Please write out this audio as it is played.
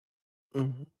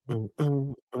Mm, mm,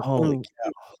 mm, mm, Holy mm,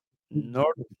 cow.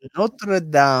 mm. Notre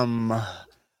Dame.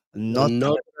 The Notre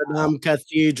Notre Dame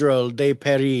Cathedral de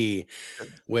Paris,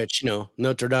 which,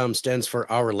 Notre Dame stands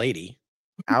for Our Lady.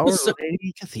 Our So,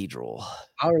 Lady Cathedral.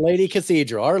 Our Lady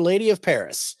Cathedral, Our Lady of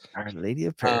Paris. Our Lady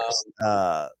of Um, Paris.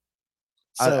 I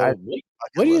so what bucket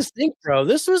do you list. think, bro?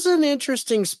 This was an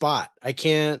interesting spot. I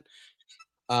can't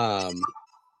um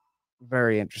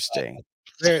Very interesting.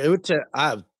 there it would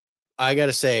ta- I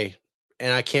gotta say,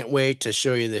 and I can't wait to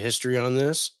show you the history on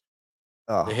this.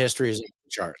 The Oh, history is in the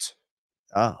charts.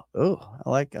 I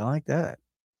like that.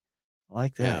 I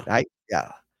like Yeah. that.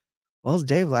 Yeah. Well,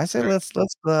 Dave, I say All right.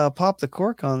 let's pop the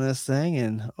cork on this thing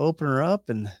and open her up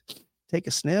and take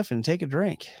a sniff and take a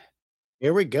drink.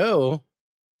 Here we go.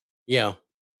 Yeah.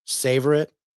 Savor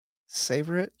it,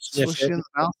 Savor it, sniff swish it it, in the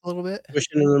mouth a little bit. push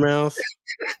it in the mouth,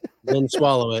 then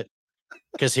swallow it.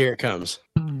 Because here it comes.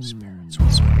 Spirits.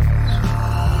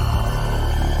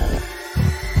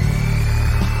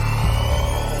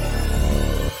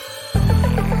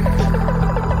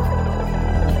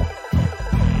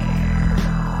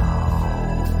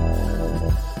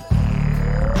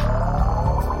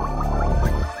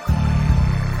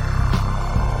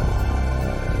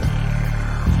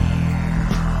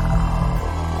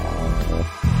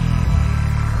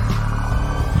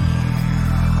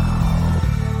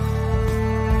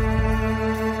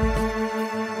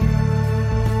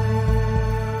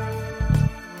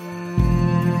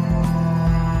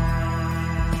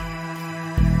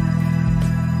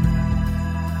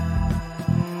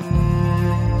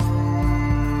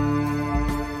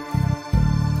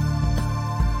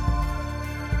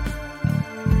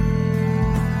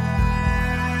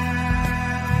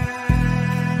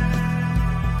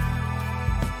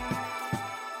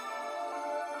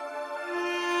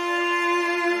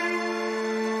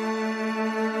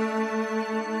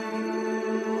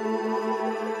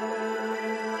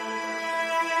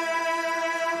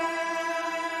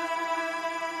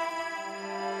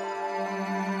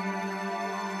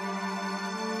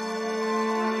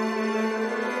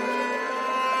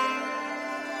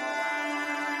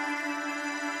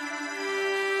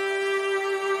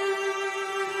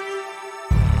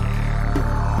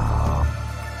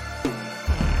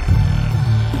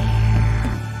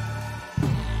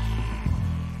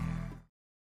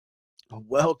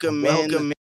 Welcome,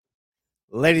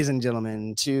 ladies and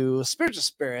gentlemen, to Spiritual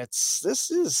Spirits.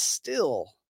 This is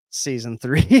still season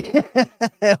 3.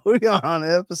 We are on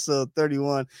episode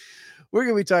 31. We're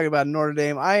going to be talking about Notre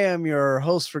Dame. I am your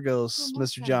host for Ghosts,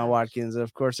 Mr. John Watkins. And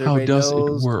of course, How everybody does it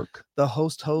knows work? the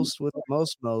host with the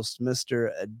most,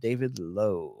 Mr. David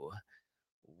Lowe.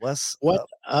 What's What's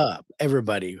up? up,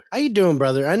 everybody? How you doing,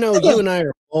 brother? I know you and I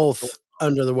are both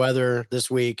under the weather this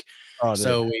week. Oh,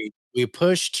 So dude. we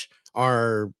pushed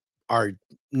our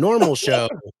normal show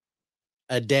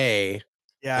a day.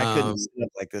 Yeah, I couldn't sit up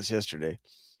like this yesterday.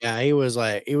 Yeah, he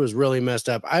was really messed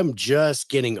up. I'm just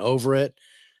getting over it.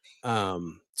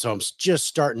 So just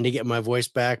starting to get my voice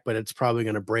back, but it's probably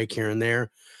going to break here and there.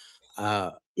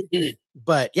 Uh,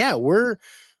 but yeah, we're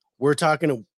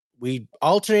talking. We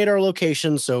alternate our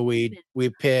locations, so we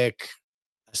pick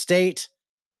a state,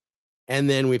 and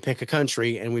then we pick a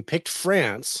country, and we picked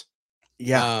France.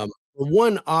 Yeah. For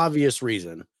one obvious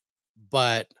reason,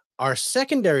 but our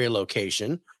secondary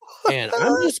location, and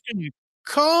I'm just going to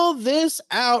call this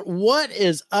out. What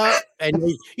is up? And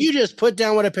you just put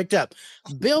down what I picked up.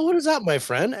 Bill, what is up, my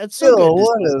friend? It's so good.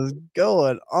 What is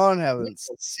going on? Haven't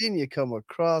seen you come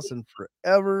across in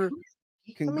forever.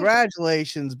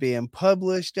 Congratulations being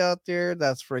published out there.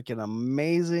 That's freaking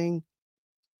amazing.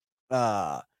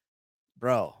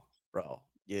 Bro,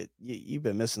 you've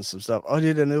been missing some stuff. Oh,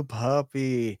 dude, a new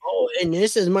puppy. Oh, and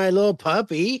this is my little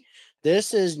puppy.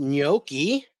 This is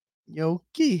Gnocchi.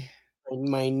 Yoki.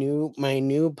 My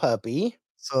new puppy.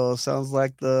 So sounds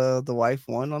like the wife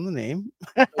won on the name.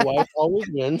 The wife always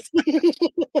wins.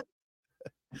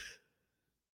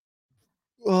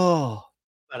 Oh,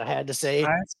 But I had to say,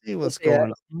 I see what's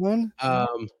going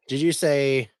on. did you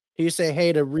say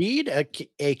hey to Reed,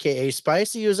 aka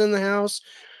Spicy, who's in the house?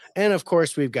 And of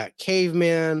course, we've got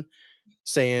Caveman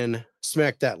saying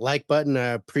smack that like button. I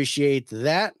appreciate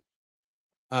that.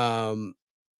 And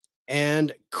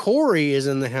Corey is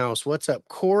in the house. What's up,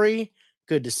 Corey?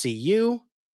 Good to see you.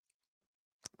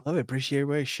 Love it. Appreciate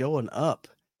everybody showing up.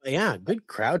 Yeah, good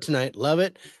crowd tonight. Love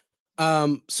it.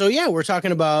 So yeah, we're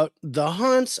talking about the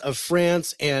haunts of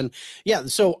France, and yeah,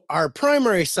 so our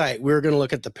primary site, we're going to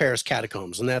look at the Paris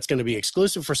catacombs, and that's going to be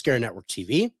exclusive for Scare Network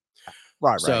TV.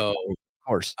 Right. So, Of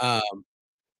course.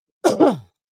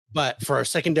 but for our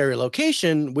secondary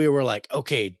location, we were like,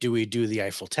 okay, do we do the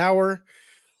Eiffel Tower?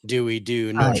 Do we do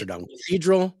Right. Notre Dame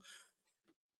Cathedral?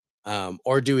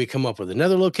 Or do we come up with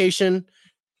another location?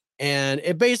 And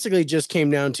it basically just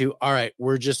came down to, all right,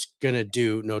 we're just gonna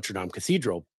do Notre Dame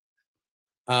Cathedral.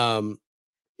 Um,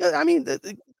 Yeah, I mean,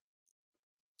 the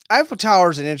Eiffel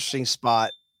Tower is an interesting spot,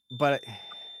 but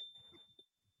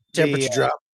the temperature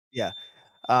drop. yeah,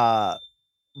 uh,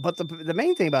 but the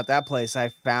main thing about that place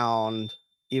I found,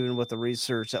 even with the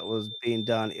research that was being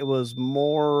done, it was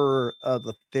more of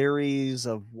the theories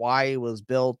of why it was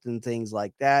built and things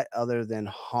like that, other than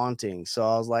haunting. So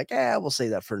I was like, "Yeah, we'll save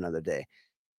that for another day."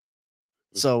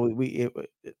 So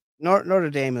Notre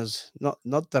Dame is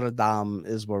Notre Dame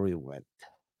is where we went.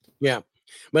 Yeah.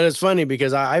 But it's funny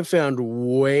because I found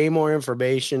way more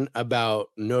information about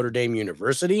Notre Dame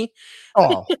University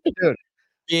Oh, dude,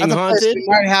 being that's a place haunted. we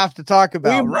might have to talk We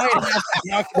about, might right? have to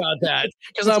talk about that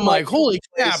because It's I'm my like, holy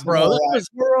place crap, in the bro. wide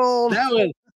world. That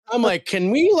was I'm like,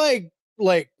 can we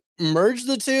like merge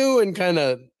the two and kind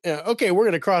of okay, we're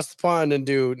gonna cross the pond and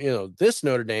do this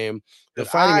Notre Dame, the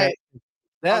Dude, fighting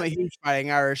I'm that a huge Fighting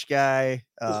Irish guy.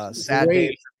 was Sad day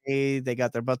great. for me. They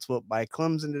got their butts whooped by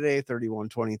Clemson today,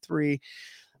 31-23.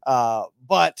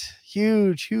 But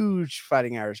huge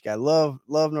Fighting Irish guy. Love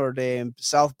Notre Dame,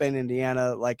 South Bend,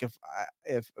 Indiana. Like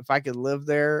if I could live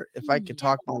there, if I could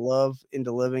talk my love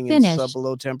into living in sub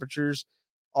below temperatures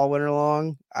all winter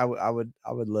long, I would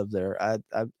live there. I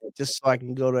just so I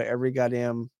can go to every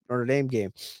goddamn Notre Dame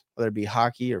game, whether it be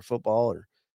hockey or football or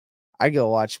I go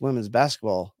watch women's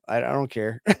basketball. I don't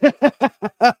care.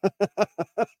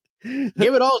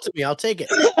 Give it all to me. I'll take it.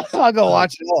 I'll go Um,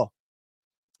 watch it all.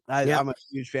 yeah, I'm a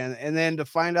huge fan. And then to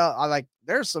find out,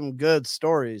 there's some good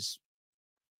stories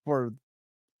for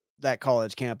that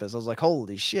college campus. I was like,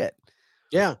 holy shit.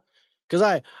 yeah.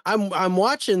 Because I'm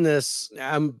watching this.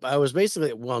 I was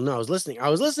basically no, I was listening. I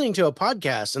was listening to a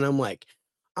podcast and I'm like,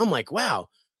 wow,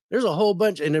 there's a whole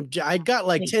bunch. And I got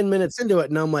like 10 minutes into it,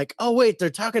 and I'm like, oh wait, they're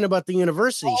talking about the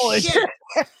university. Holy Shit.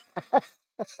 shit.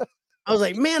 I was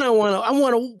like, man, I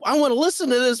wanna listen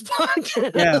to this Yeah.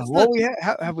 podcast. Well,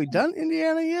 have we done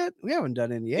Indiana yet? We haven't done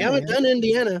We Indiana haven't yet. done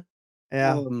Indiana.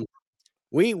 Yeah. Um,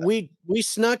 we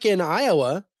snuck in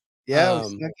Iowa, Yeah, we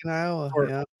um, snuck in Iowa. for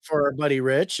Yeah. for our buddy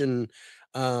Rich and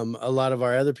a lot of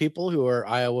our other people who are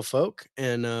Iowa folk.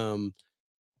 And Yeah.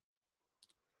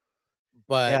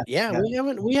 but yeah, Yeah.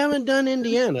 we haven't done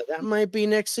Indiana. That might be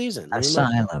next season. We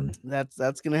might.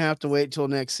 That's gonna have to wait till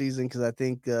next season because I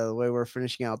think the way we're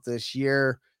finishing out this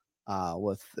year,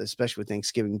 with especially with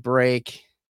Thanksgiving break,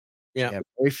 Yeah, we have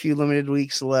very few limited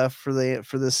weeks left for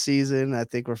this season. I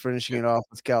think we're finishing it off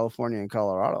with California and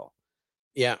Colorado.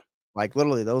 yeah, Like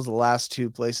literally, those are the last two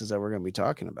places that we're gonna be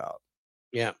talking about.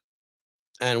 yeah.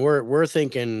 And we're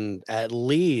thinking at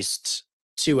least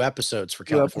 2 episodes for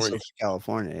 2 episodes California. for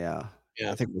California, yeah. I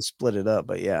Yeah, think we'll split it up,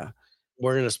 but yeah.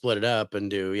 we're gonna split it up and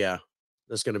do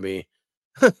That's gonna be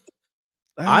I don't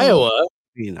know. Iowa.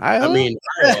 In I Iowa? mean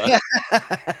Iowa.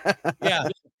 Yeah,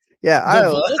 Yeah, the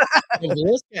Iowa.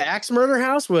 Villisca Axe Murder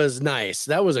House was nice.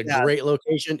 That was a Yeah. great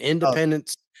location. Oh,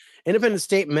 Independent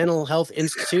State Mental Health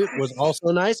Institute was also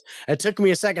nice. It took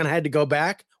me a second. I had to go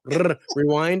back,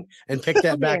 rewind, and pick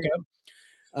that back up.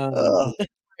 ugh.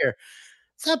 Here,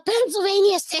 so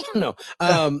Pennsylvania State. No,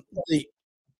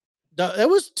 that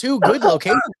was two good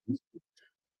locations.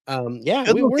 Yeah,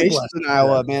 Good we're locations blessed. in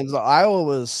Iowa, man. So Iowa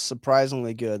was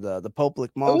surprisingly good. The Poplick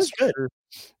It was good. Monster,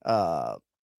 uh,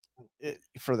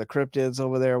 for the cryptids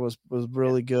over there was Yeah,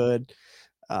 really good.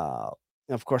 Uh,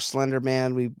 of course, Slender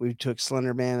Man. We took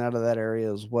Slender Man out of that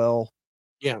area as well.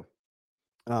 yeah.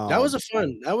 That was Um, a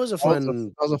fun. That was a that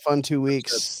fun was a fun 2 episode.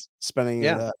 weeks spending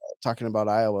Yeah, talking about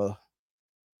Iowa.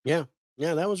 yeah,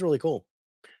 yeah. That was really cool.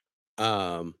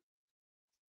 Um,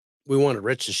 we wanted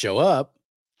Rich to show up,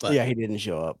 but Yeah, he didn't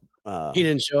show up. he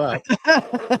didn't show up.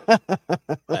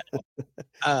 But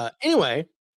anyway,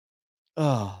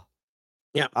 Oh,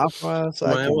 yeah, so from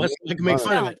I can Iowa, make so I can make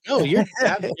fun of it. No, you're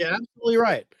absolutely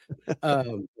right.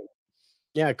 Um,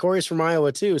 yeah, Corey's from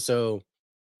Iowa too, so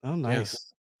Oh, yeah. nice.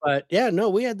 But yeah, no,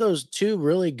 we had those two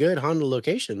really good Honda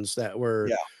locations that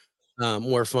Yeah.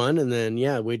 were fun, and then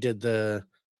yeah, we did the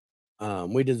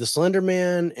Slender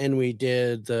Man and we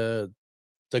did the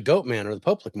Goat Man or the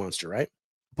Poplick Monster, right?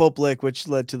 Poplick, which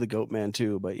led to the Goat Man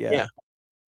too, but Yeah, yeah.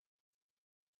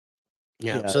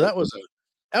 yeah. Yeah, So that was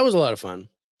a lot of fun.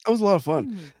 it was a lot of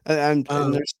fun. And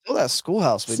Um, there's still that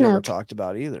schoolhouse we never talked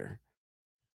about either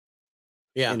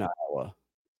yeah, in Iowa.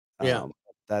 yeah. Um,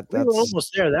 We were that's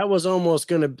almost there. That was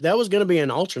gonna be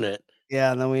an alternate.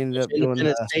 yeah, and then we ended If up doing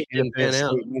Independent the State didn't Independent pan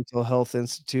out. State Mental Health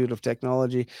Institute of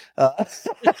Technology. Uh,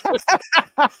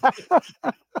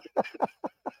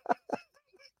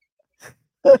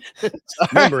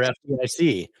 Remember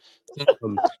FDIC.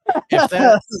 Um, if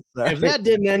that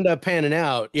didn't end up panning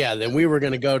out, yeah, then we were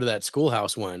going to go to that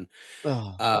schoolhouse one.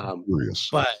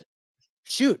 But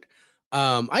shoot,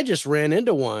 I just ran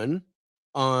into one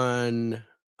on,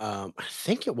 I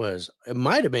think it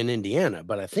might have been Indiana,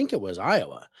 but I think it was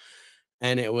Iowa.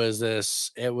 And it was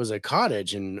a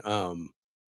cottage, and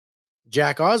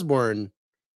Jack Osborne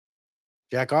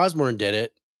did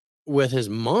it with his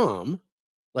mom,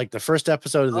 like the first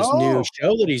episode of this new Oh,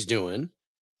 show that he's doing.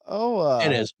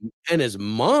 And oh, his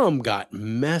mom got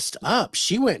messed up.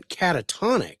 She went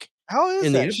catatonic how is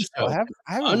in the that show? episode.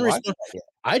 I haven't watched that yet.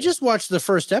 I just watched the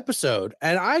first episode,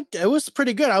 and it was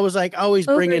pretty good. I was like, oh, he's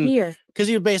bringing, because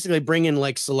he was basically bringing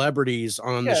like celebrities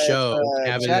on the Yeah, show, it's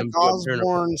having Jack them appear in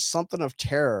Osborne, something of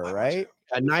terror, right?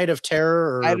 a night of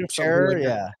terror Night or of something Terror, like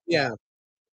that. yeah.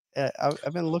 Yeah.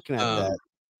 I've been looking at that, Um,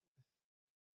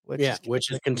 which yeah, is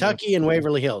which is Kentucky. Kentucky and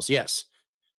Waverly Hills. Yes.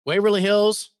 Waverly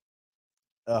Hills,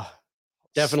 Ugh,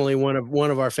 definitely one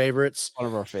of our favorites. one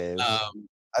of our faves. I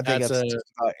think That's that's a just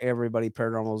about everybody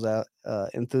paranormal's yeah,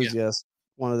 enthusiast,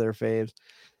 one of their faves.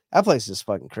 That place is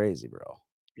fucking crazy, bro.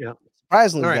 yeah.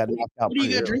 Surprisingly, All it right. got knocked out What do you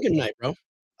pretty got early. drinking tonight, bro?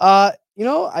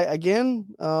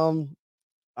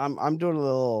 I'm doing a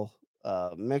little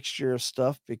mixture of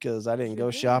stuff because I didn't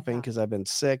go shopping because I've been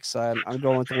sick. So I'm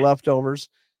going with the leftovers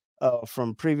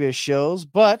from previous shows.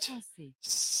 But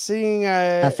seeing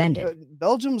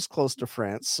Belgium's close to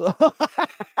France, so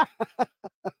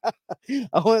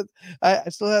I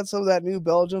still had some of that new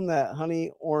Belgium, that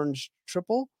honey orange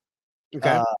triple. Okay.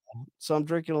 Uh, so I'm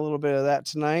drinking a little bit of that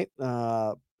tonight.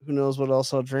 Who knows what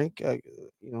else I'll drink?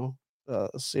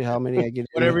 Let's see how many I get in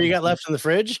Whatever it. you got left in the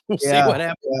fridge, we'll see Yeah, what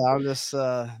happens. yeah, I'm just,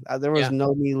 there was Yeah,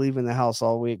 no me leaving the house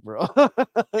all week, bro.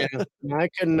 yeah. I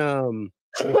couldn't,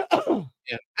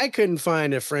 yeah, I couldn't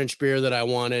find a French beer that I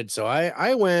wanted, so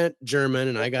I went German,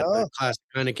 and I got the Oh, classic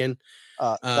Heineken.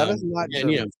 that is not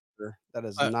And German, sir. That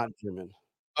is uh, not German.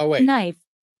 oh wait,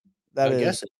 That I is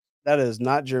guess it. that is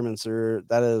not German, sir.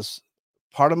 That is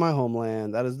part of my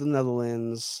homeland. That is the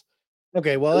Netherlands.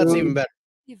 Okay, well that's even Brewed better,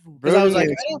 because I brewed was in like,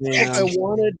 I don't think I Amsterdam.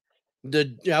 wanted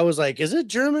I was like, is it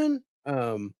German?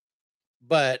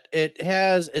 But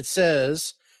it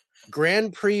says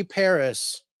Grand Prix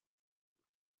Paris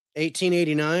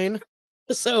 1889.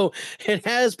 So it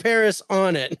has Paris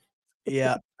on it.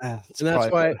 Yeah, it's And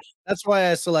probably that's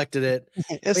why I selected it.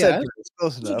 it But said yeah, Paris,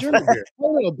 close it's a enough. German beer.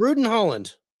 Oh, no, brewed in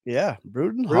Holland. Yeah,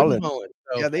 brewed in Brewed in Holland. Holland.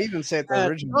 Yeah, So they even say it the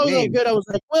original I was all name. good. I was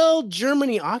like, well,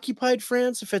 Germany occupied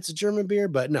France if it's a German beer,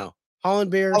 but no, Holland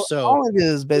beer. So Holland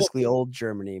is cool. basically old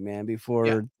Germany, man, Yeah,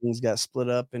 before things got split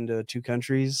up into 2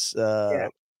 countries, yeah,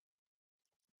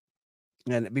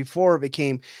 and before it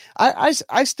became I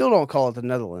still don't call it the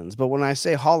Netherlands, but when I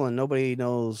say Holland, nobody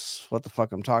knows what the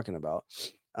fuck I'm talking about.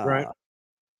 right. Uh,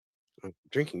 I'm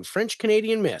drinking French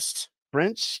Canadian mist.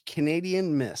 French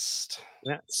Canadian mist.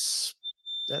 That's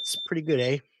pretty good,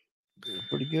 eh?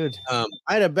 Pretty good. I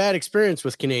had a bad experience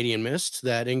with Canadian mist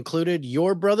that included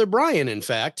your brother Brian, in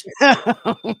fact.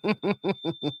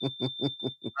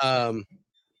 Um,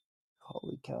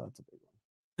 Holy cow, that's a big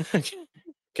one.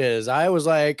 because I was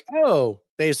like, oh,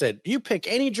 they said, you pick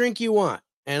any drink you want.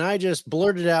 And I just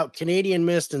blurted out Canadian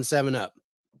Mist and 7 Up.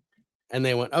 And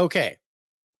they went, okay.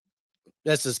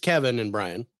 This is Kevin and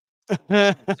Brian.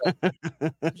 So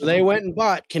they went and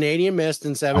bought Canadian Mist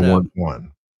and 7 Up.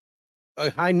 One.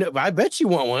 I know, I bet you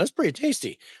want one. That's pretty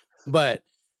tasty. But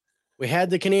we had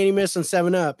the Canadian Mist and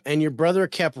 7 Up, and your brother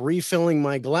kept refilling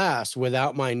my glass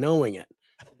without my knowing it.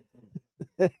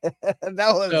 That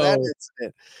was that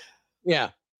incident. Yeah.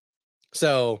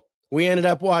 So we ended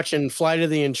up watching Flight of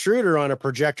the Intruder on a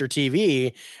projector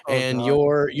TV, and God.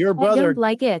 your I brother don't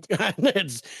like it.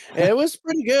 it was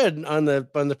pretty good on the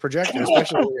projector,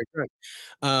 especially when you're drunk.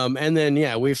 And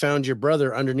then we found your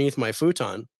brother underneath my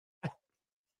futon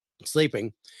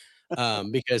sleeping,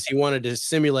 because he wanted to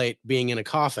simulate being in a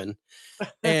coffin.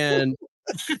 And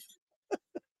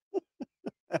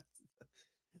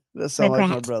That sounds like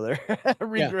my Regret. brother.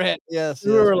 Regret. Yes.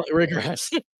 we were like,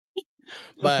 regrets.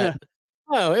 But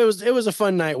it was a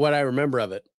fun night, what I remember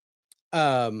of it.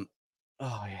 Oh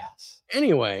yes.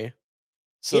 Anyway,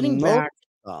 So getting back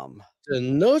um to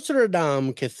Notre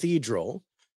Dame Cathedral.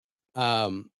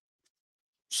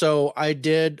 So I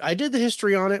did the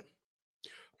history on it,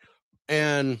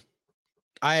 and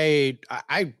I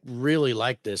really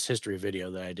liked this history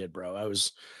video that I did, bro. I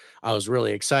was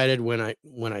really excited when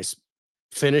I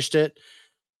finished it,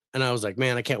 and I was like,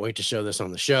 man, I can't wait to show this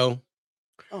on the show.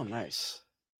 Oh, nice.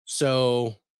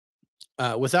 So,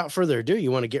 without further ado,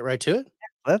 you want to get right to it?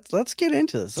 Let's get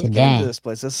into this. Let's get into this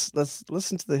place. Let's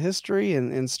listen to the history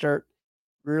and start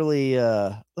really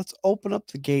let's open up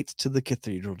the gates to the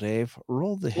cathedral, Dave.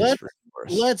 Roll the Let's history for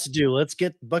us. let's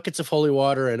get buckets of holy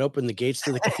water and open the gates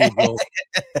to the cathedral.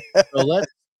 So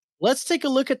let's take a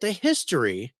look at the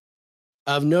history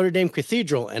of Notre Dame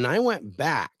Cathedral, and I went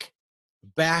back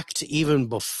to even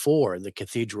before the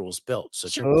cathedral was built. So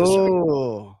check this out.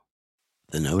 Oh,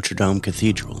 The Notre Dame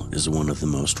Cathedral is one of the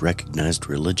most recognized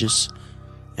religious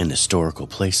and historical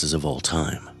places of all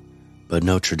time. But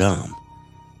Notre Dame,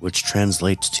 which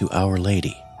translates to Our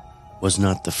Lady, was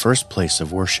not the first place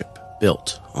of worship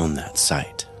built on that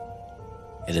site.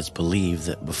 It is believed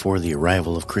that before the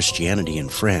arrival of Christianity in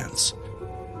France,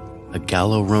 a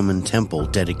Gallo-Roman temple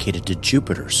dedicated to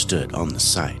Jupiter stood on the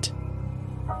site.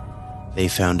 They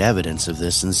found evidence of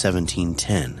this in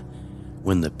 1710,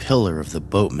 when the Pillar of the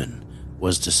Boatman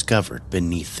was discovered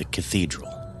beneath the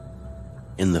cathedral.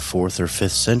 In the 4th or 5th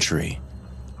century,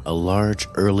 a large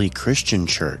early Christian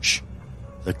church,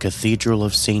 the Cathedral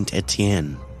of Saint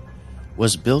Etienne,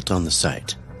 was built on the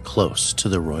site close to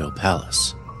the royal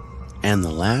palace. And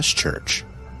the last church,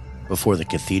 before the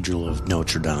Cathedral of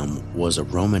Notre Dame, was a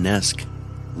Romanesque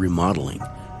remodeling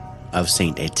of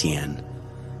Saint Etienne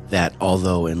that,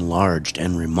 although enlarged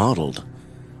and remodeled,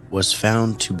 was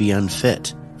found to be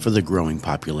unfit for the growing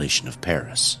population of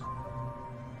Paris.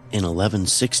 In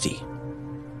 1160,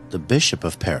 the Bishop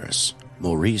of Paris,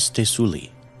 Maurice de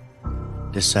Sully,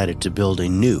 decided to build a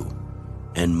new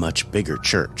and much bigger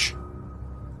church.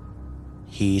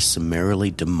 He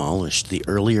summarily demolished the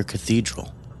earlier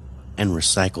cathedral and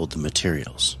recycled the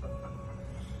materials.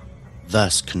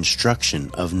 Thus, construction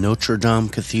of Notre Dame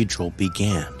Cathedral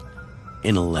began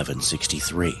in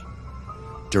 1163,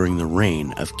 during the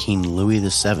reign of King Louis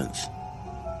VII,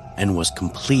 and was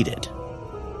completed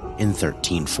in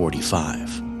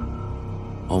 1345,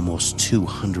 almost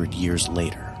 200 years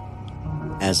later.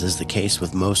 As is the case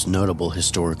with most notable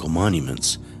historical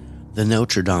monuments, the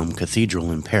Notre Dame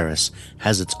Cathedral in Paris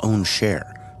has its own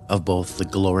share of both the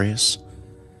glorious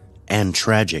and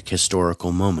tragic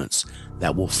historical moments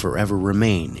that will forever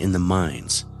remain in the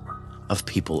minds of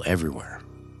people everywhere.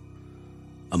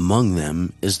 Among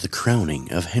them is the crowning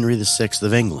of Henry VI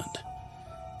of England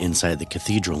inside the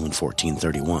cathedral in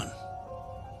 1431.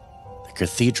 The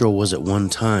cathedral was at one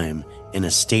time in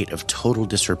a state of total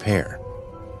disrepair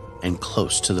and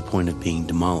close to the point of being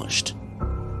demolished,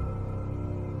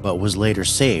 but was later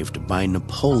saved by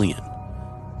Napoleon,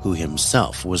 who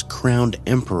himself was crowned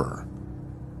emperor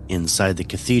inside the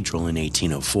cathedral in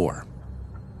 1804,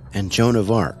 and Joan of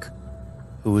Arc,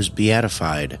 who was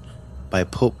beatified by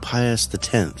Pope Pius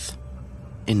X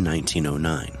in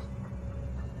 1909.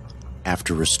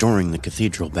 After restoring the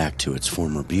cathedral back to its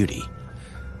former beauty,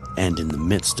 and in the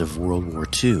midst of World War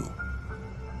II,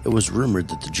 it was rumored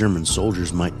that the German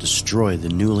soldiers might destroy the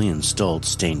newly installed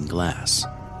stained glass.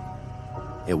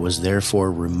 It was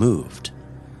therefore removed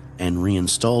and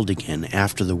reinstalled again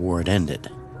after the war had ended.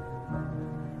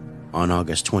 On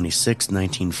August 26,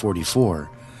 1944,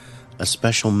 a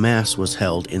special mass was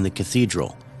held in the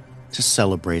cathedral to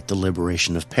celebrate the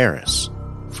liberation of Paris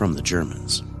from the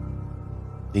Germans.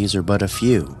 These are but a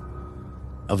few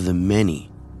of the many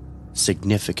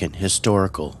significant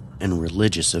historical and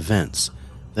religious events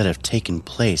that have taken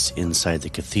place inside the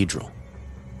cathedral.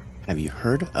 Have you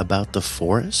heard about the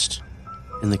forest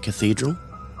in the cathedral?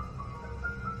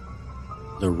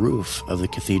 The roof of the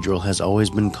cathedral has always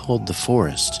been called the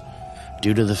forest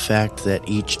due to the fact that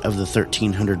each of the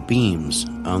 1,300 beams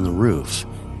on the roof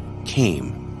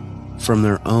came from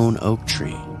their own oak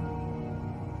tree.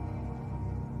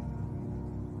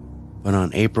 But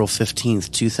on April 15,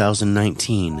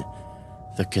 2019,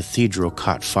 the cathedral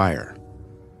caught fire,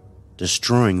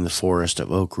 destroying the forest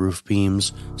of oak roof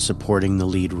beams supporting the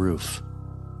lead roof.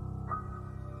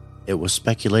 It was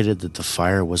speculated that the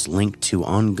fire was linked to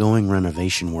ongoing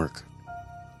renovation work.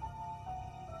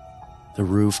 The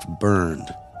roof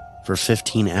burned for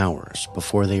 15 hours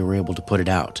before they were able to put it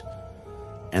out,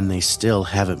 and they still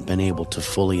haven't been able to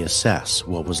fully assess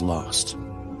what was lost.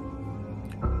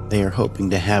 They are hoping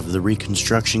to have the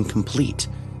reconstruction complete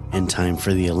in time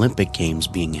for the Olympic Games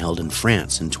being held in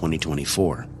France in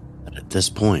 2024. But at this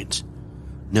point,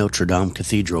 Notre Dame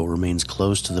Cathedral remains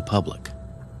closed to the public.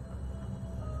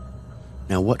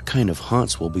 Now, what kind of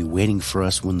haunts will be waiting for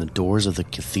us when the doors of the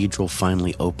cathedral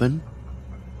finally open?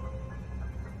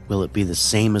 Will it be the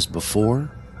same as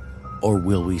before, or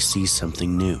will we see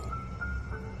something new?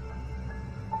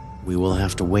 We will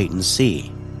have to wait and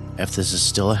see if this is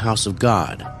still a house of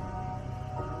God,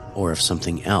 or if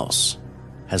something else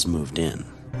has moved in.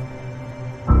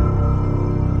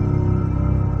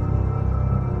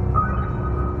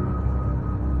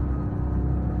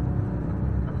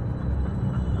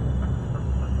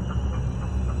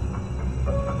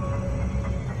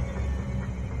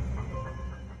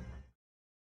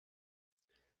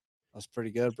 That's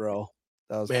pretty good, bro.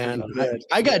 That was pretty Man, good.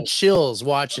 I got chills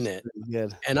watching it, Pretty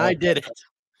good. and I did it.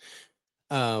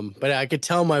 But I could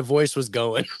tell my voice was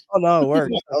going. Oh no, it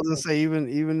worked. I was gonna say even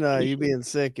you being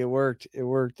sick, it worked. It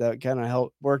worked. That kind of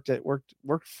helped. Worked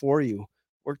for you.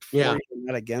 Worked for Yeah, you,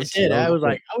 not it against you. did. That was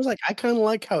good. I was like, I kind of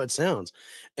like how it sounds.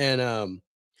 And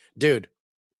dude,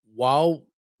 while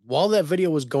while that video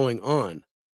was going on,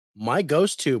 my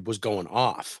ghost tube was going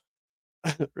off.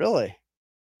 Really?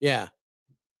 Yeah.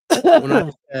 When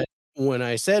I said when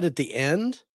I said at the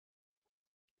end,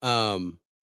 um,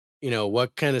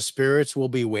 what kind of spirits will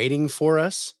be waiting for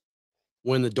us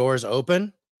when the doors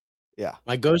open, Yeah.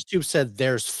 my ghost tube said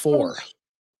there's 4.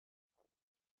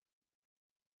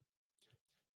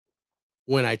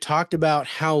 When I talked about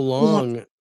how long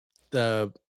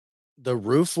the the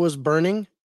roof was burning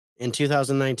in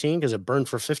 2019 because it burned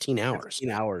for 15 hours 15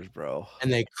 hours, bro.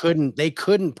 and they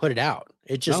couldn't put it out.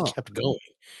 It just No. kept going.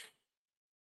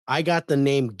 I got the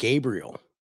name Gabriel.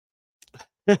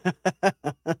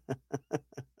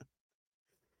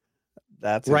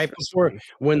 That's Right before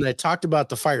interesting. when they talked about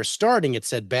the fire starting, it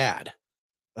said bad.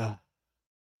 Ugh.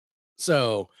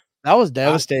 So, That was I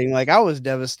devastating. Like, I was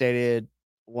devastated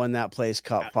when that place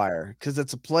caught fire because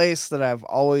it's a place that I've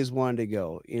always wanted to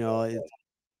go.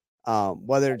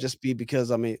 Whether it just be because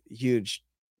I'm a huge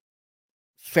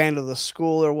fan of the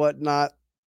school or whatnot,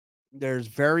 there's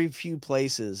very few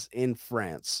places in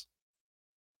France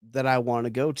that I want to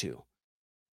go to.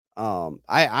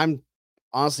 I'm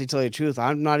honestly tell you the truth,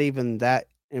 I'm not even that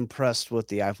impressed with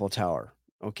the Eiffel Tower.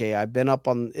 Okay, I've been up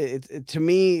on to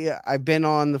me, I've been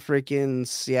on the freaking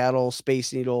Seattle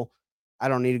Space Needle. I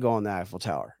don't need to go on the Eiffel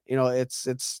Tower.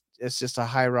 It's just a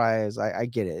high rise. I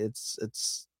get it.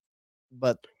 It's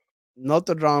but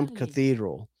Notre Dame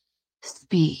Cathedral,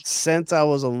 Speak. since I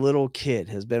was a little kid,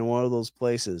 has been one of those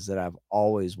places that I've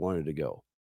always wanted to go.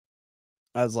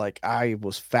 I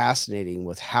was fascinating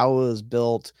with how it was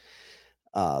built,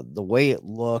 the way it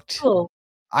looked. Cool.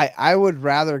 I would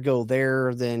rather go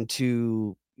there than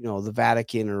to, the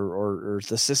Vatican or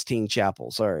the Sistine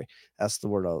Chapel. Sorry, that's the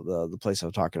word of the place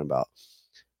I'm talking about.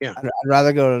 yeah. I'd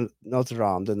rather go to Notre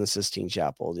Dame than the Sistine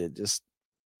Chapel. It just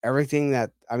everything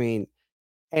that I mean,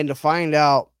 and to find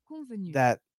out Convenu.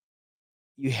 that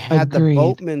you had the Agreed.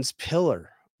 boatman's pillar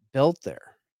built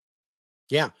there.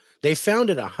 Yeah. They found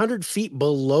it 100 feet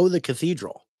below the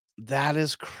cathedral. That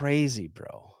is crazy,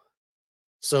 bro.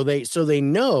 So they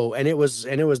know, and it was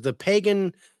the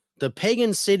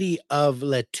pagan city of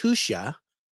Letucia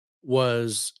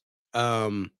was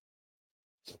I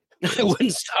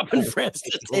wouldn't stop in France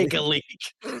to take a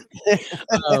leak.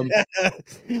 Um,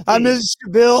 I miss you,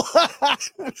 Bill.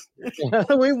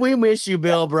 we miss you,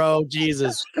 Bill, bro.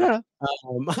 Jesus.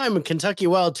 I'm a Kentucky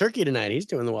Wild Turkey tonight. He's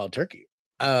doing the Wild Turkey.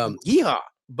 Yeehaw.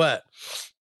 But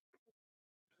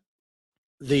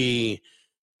the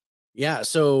yeah,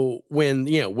 so when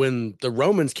the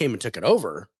Romans came and took it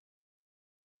over,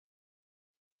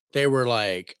 they were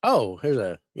like, oh, here's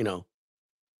a, boom,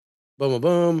 boom,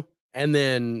 boom. And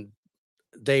then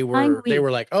they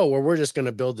were like, oh, well, we're just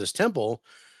gonna build this temple.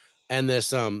 And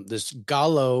this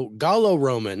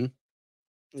Gallo-Roman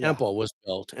Yeah, temple was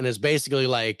built, and it's basically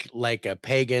like a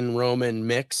pagan Roman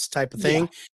mix type of yeah, thing.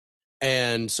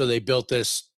 And so they built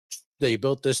this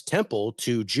temple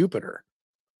to Jupiter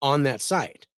on that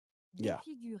site yeah.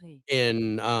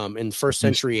 in first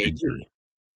century AD.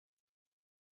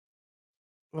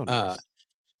 Oh, Uh, nice.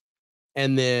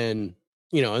 and then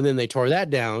they tore that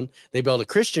down. They built a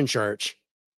Christian church,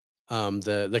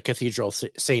 the Cathedral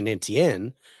Saint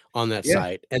Etienne on that Yeah,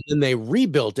 site, and then they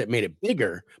rebuilt it, made it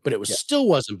bigger, but it was yeah. still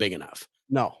wasn't big enough.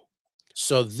 No,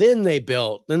 So then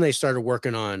they started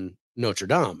working on Notre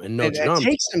Dame, and Notre it Dame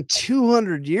takes them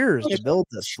 200 years to took build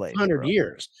this place, 100 bro.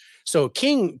 years. So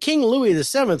King Louis the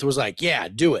Seventh was like, "Yeah,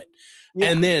 do it."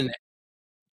 Yeah, And then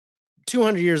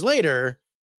 200 years later,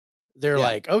 they're yeah,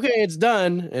 like, "Okay, it's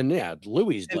done." And yeah,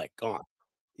 Louis is and like gone.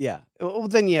 yeah. Well,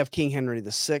 then you have King Henry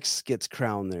the Sixth gets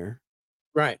crowned there.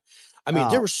 Right. I mean,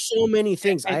 Uh, there were so many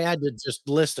things. and I had to just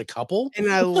list a couple.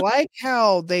 and I like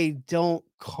how they don't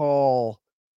call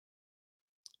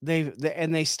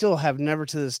and they still have never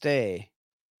to this day,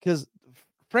 because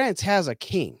France has a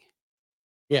king,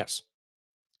 Yes.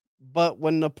 but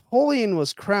when Napoleon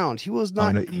was crowned, he was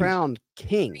not China East. crowned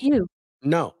king. You.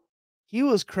 No. He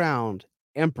was crowned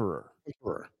emperor.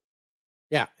 Emperor.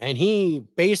 Yeah, and he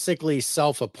basically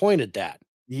self-appointed that.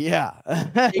 Yeah.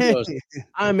 He goes,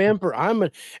 "I'm emperor.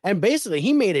 And basically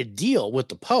he made a deal with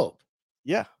the Pope,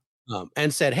 Yeah.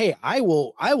 and said, "Hey, I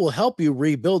will help you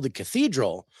rebuild the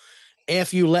cathedral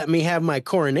if you let me have my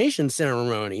coronation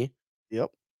ceremony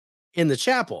Yep. in the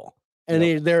chapel." And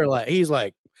Yep. he's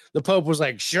like, The Pope was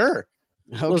like, sure.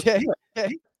 Okay.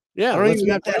 Okay. Yeah. I don't Let's even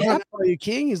make have that to happen. call you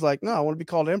king. He's like, no, I want to be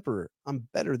called emperor. I'm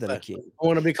better than a king. I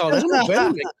want to be called, I'm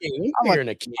better than a king. I'm bigger than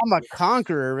a king. I'm a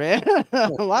conqueror, man.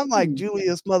 I'm like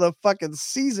Julius motherfucking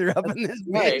Caesar up in this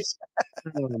Right.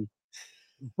 bitch.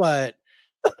 But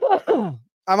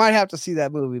I might have to see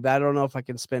that movie, but I don't know if I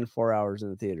can spend 4 hours in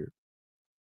the theater.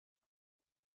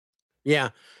 yeah.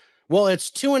 Well, it's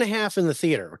 2.5 in the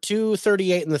theater,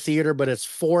 238 in the theater, but it's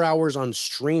 4 hours on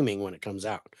streaming when it comes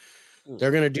out.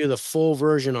 They're going to do the full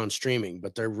version on streaming,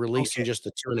 but they're releasing just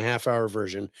the 2.5 hour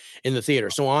version in the theater.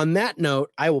 So on that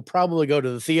note, I will probably go to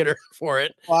the theater for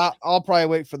it. Well, I'll probably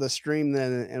wait for the stream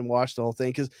then and watch the whole thing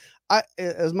because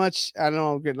as much I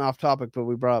know I'm getting off topic, but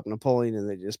we brought up Napoleon and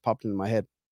it just popped into my head.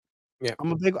 Yeah,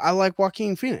 I like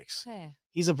Joaquin Phoenix.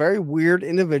 He's a very weird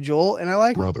individual, and I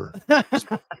like brother.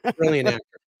 Brilliant actor.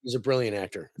 He's a brilliant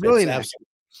actor. Brilliant actor.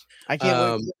 I can't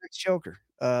wait for the next Joker.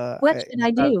 What should I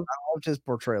do? I loved his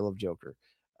portrayal of Joker.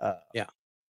 Yeah.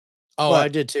 Oh, I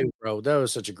did too, bro. That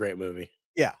was such a great movie.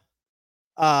 Yeah.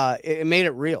 It made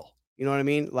it real. You know what I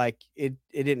mean? Like it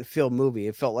didn't feel movie.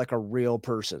 It felt like a real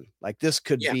person. Like this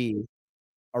could be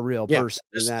a real person.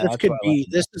 This could be.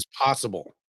 This is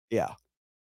possible. Yeah.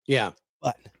 Yeah.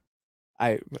 But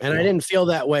I didn't feel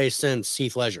that way since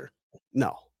Heath Ledger.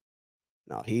 No,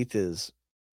 Heath is.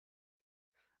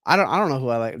 I don't know who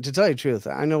I like. To tell you the truth,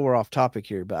 I know we're off topic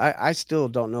here, but I still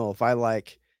don't know if I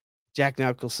like Jack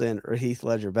Nicholson or Heath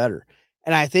Ledger better.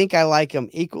 And I think I like them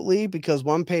equally because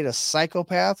one played a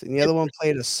psychopath and the other one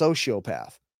played a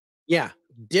sociopath. Yeah,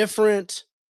 different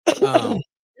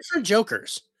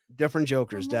Jokers. Different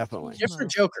Jokers, definitely.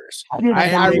 Different Jokers.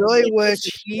 I really wish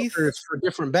Heath for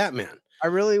different Batman. I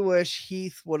really wish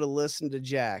Heath would have listened to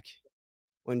Jack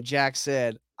when Jack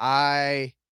said,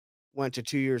 I went to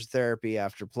 2 years therapy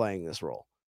after playing this role.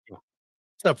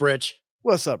 What's up, Rich?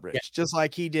 What's up, Rich? Yeah. Just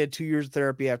like he did 2 years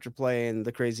therapy after playing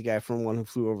the crazy guy from One Who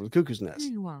Flew Over the Cuckoo's Nest.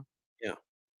 Yeah.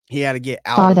 He had to get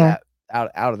out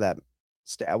of that.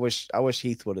 I wish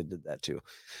Heath would have did that too.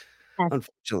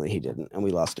 Unfortunately, he didn't, and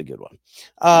we lost a good one.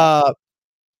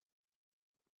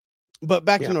 But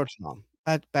back to Notre Dame.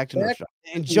 Back to Notre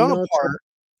Dame. And Joan of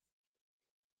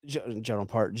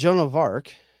Arc. Joan of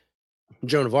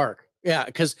Arc. Yeah,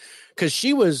 because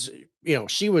she was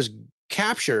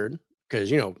captured because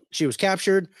she was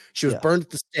captured. She was burned at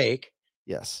the stake.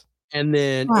 Yes. And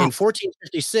then in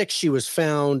 1456, she was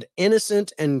found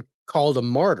innocent and called a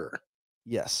martyr.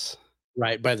 Yes.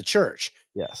 Right, by the church.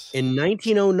 Yes. In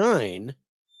 1909,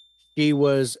 she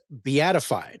was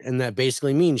beatified, and that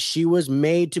basically means she was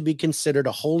made to be considered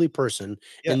a holy person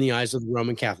in the eyes of the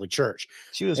Roman Catholic Church.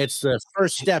 It's the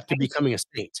first step to becoming a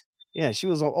saint. Yeah, she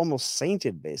was almost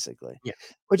sainted, basically. Yeah,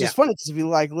 which is funny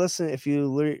because if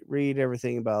you read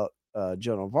everything about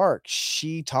Joan of Arc,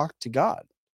 she talked to God,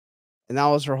 and that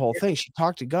was her whole thing. She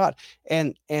talked to God,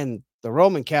 and the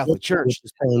Roman Catholic Church, which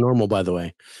is paranormal, by the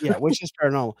way. Yeah, which is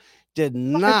paranormal, did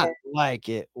not like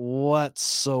it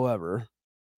whatsoever.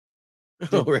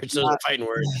 Oh, Rich, those are fighting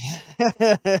words.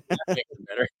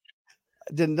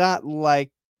 Did not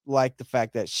like the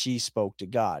fact that she spoke to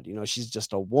God. She's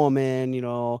just a woman.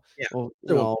 Yeah.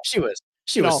 Well, she was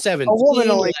 17. A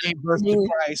woman only gave birth to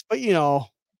Christ, but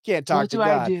can't talk to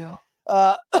God.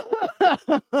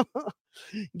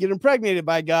 Get impregnated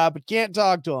by God, but can't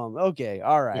talk to him. Okay,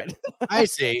 all right. I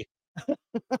see.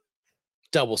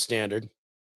 Double standard.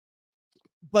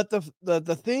 But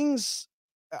the things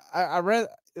I read,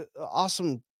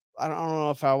 awesome. I don't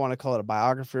know if I want to call it a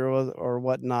biography or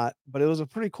whatnot, but it was a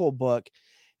pretty cool book.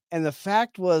 And the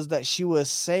fact was that she was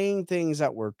saying things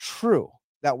that were true,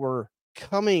 that were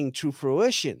coming to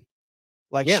fruition.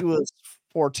 Like she was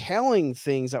foretelling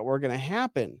things that were going to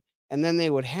happen, and then they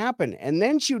would happen. And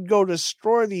then she would go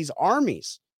destroy these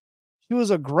armies. She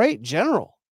was a great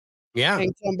general. Yeah.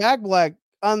 And come back like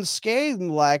unscathed,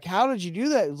 like, how did you do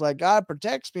that? It was like, God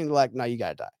protects me. And like, no, you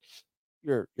gotta die.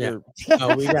 You're no,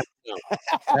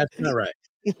 that's not right.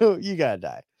 You gotta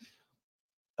die.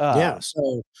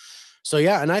 So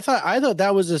yeah, and I thought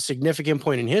that was a significant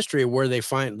point in history where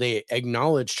they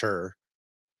acknowledged her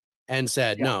and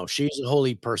said, no, she's a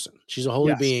holy person. She's a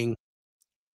holy being.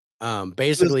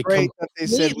 Basically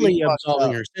completely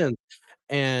absolving her sins.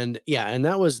 And and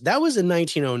that was in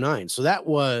 1909. So that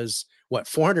was what,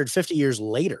 450 years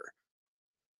later.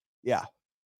 Yeah.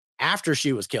 After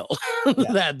she was killed,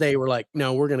 that they were like,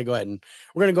 no, we're gonna go ahead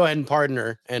and pardon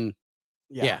her. And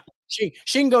she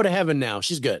can go to heaven now.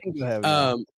 She's good.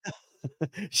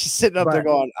 She's sitting up there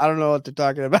going, I don't know what they're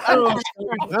talking about. I don't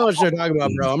know what they're talking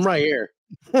about, bro. I'm right here.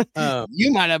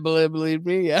 You might not believe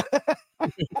me. Yeah.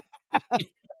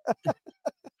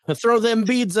 Throw them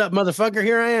beads up, motherfucker.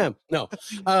 Here I am. No.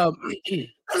 Um,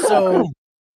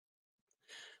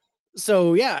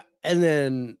 so yeah, and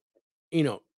then you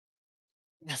know,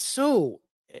 so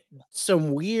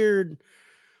some weird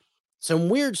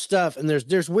stuff, and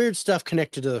there's weird stuff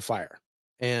connected to the fire,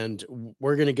 and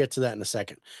we're gonna get to that in a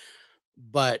second.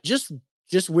 But just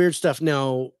weird stuff.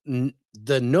 Now,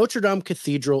 the Notre Dame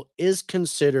Cathedral is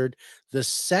considered the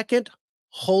second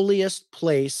holiest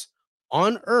place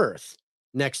on earth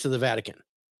next to the Vatican.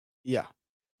 Yeah.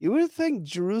 You would think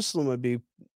Jerusalem would be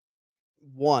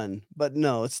one, but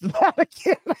no, it's the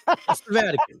Vatican. It's the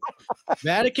Vatican.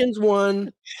 Vatican's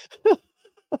one.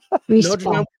 Notre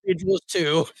Dame Respect. Cathedral is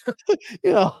two.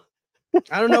 You know,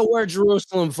 I don't know where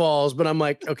Jerusalem falls, but I'm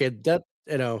like, okay, that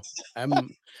I'm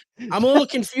a little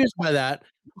confused by that.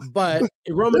 But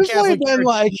Roman there's only Catholic been Church,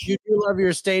 like, you do love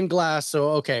your stained glass,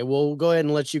 so okay, we'll go ahead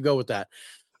and let you go with that.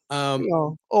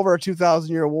 over a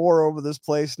 2,000-year war over this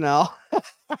place now.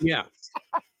 Yeah.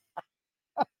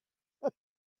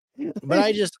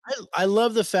 But I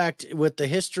love the fact with the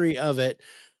history of it,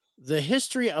 the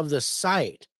history of the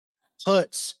site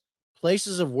puts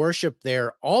places of worship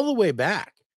there all the way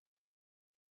back.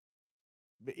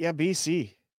 Yeah,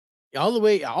 BC. All the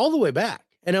way back.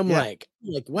 And I'm like,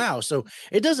 wow. So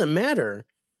it doesn't matter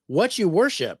what you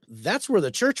worship, that's where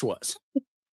the church was.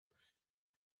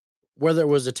 Whether it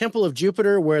was a temple of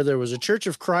Jupiter, whether there was a Church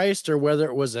of Christ, or whether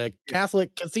it was a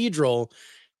Catholic cathedral,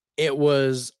 it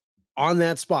was on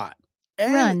that spot.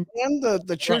 And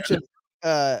the church of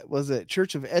was it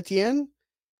Church of Etienne?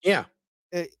 Yeah.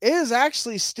 It is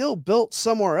actually still built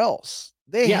somewhere else.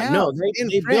 They built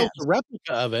a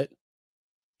replica of it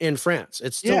in France.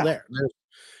 It's still there.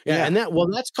 And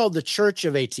that's called the Church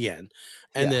of Etienne.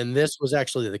 And then this was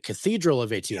actually the Cathedral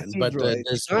of Etienne, but the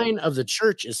design of the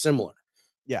church is similar.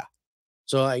 Yeah.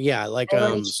 So like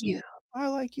I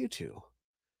like you too.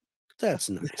 That's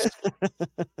nice.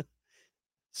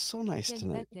 So nice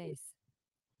tonight.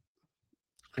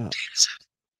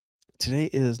 Today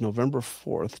is November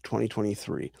 4th,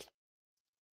 2023.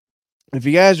 If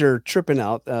you guys are tripping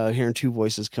out, hearing two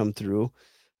voices come through,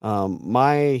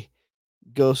 my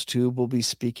ghost tube will be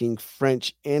speaking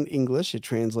French and English. It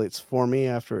translates for me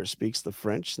after it speaks the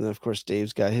French. And then, of course,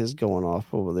 Dave's got his going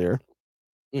off over there.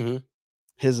 Mm-hmm.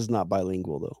 His is not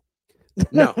bilingual, though.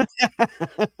 No.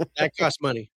 That costs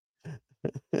money.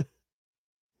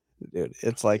 Dude,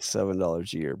 it's like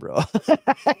 $7 a year, bro.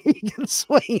 You can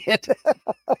swing it.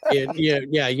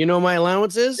 Yeah. You know my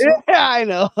allowance is? Yeah, I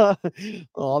know.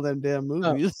 All them damn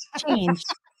movies. Change.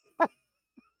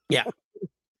 Yeah.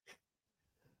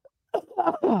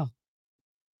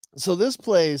 So this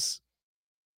place,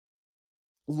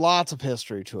 lots of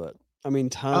history to it. I mean,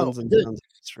 tons and tons of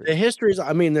history. The history is,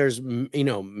 I mean, there's,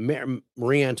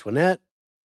 Marie Antoinette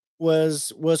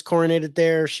was coronated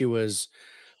there. She was,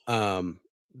 Bill,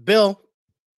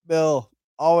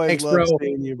 always thanks, love bro.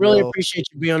 seeing you, bro. Really appreciate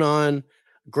you being on.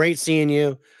 Great seeing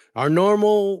you.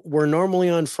 We're normally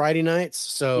on Friday nights,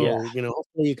 so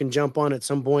hopefully you can jump on at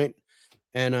some point.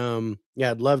 And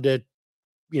I'd love to,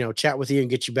 chat with you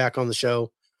and get you back on the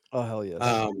show. Oh hell yes.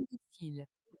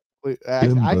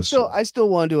 I still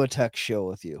want to do a tech show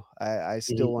with you. I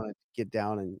still want to get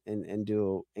down and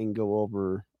go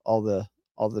over all the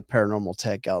paranormal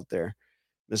tech out there,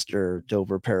 Mr.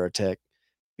 Dover Paratech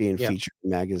being featured in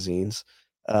magazines.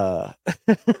 But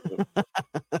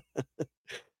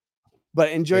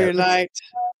enjoy your night.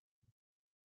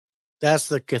 That's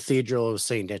the Cathedral of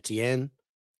Saint Etienne.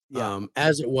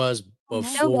 As it was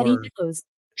before. Nobody knows.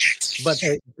 But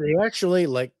they actually,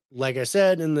 like I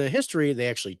said in the history, they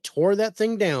actually tore that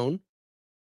thing down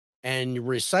and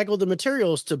recycled the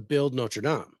materials to build Notre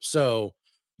Dame. So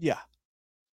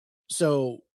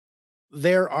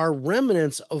there are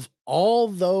remnants of all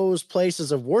those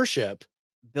places of worship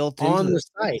built on the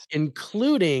site,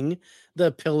 including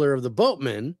the Pillar of the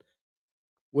Boatman,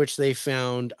 which they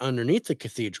found underneath the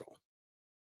cathedral.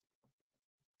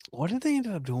 What did they end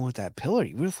up doing with that pillar?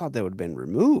 You would have thought that would have been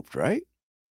removed, right?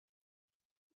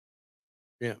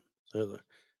 Yeah. So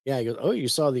he goes, "Oh, you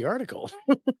saw the article."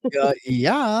 I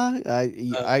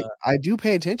do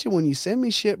pay attention when you send me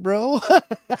shit, bro.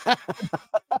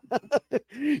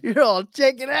 You're all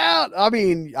check it out. I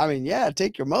mean,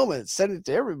 take your moment, send it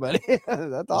to everybody.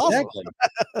 That's awesome.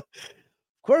 Of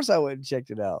course, I went and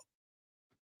checked it out.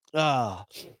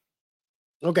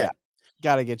 Okay,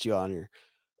 gotta get you on here.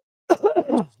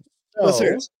 What's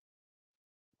here?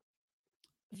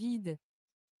 Vide.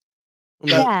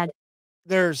 Bad.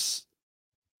 There's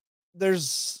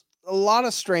a lot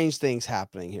of strange things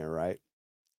happening here, right?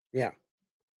 Yeah.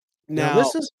 Now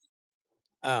this is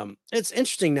it's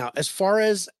interesting now as far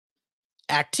as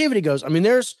activity goes, I mean,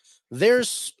 there's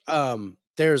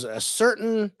a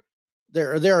certain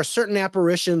there are certain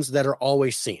apparitions that are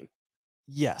always seen.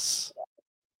 Yes.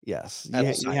 Yes. At the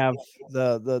You site. have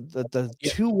the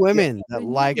Yeah, two yeah. women that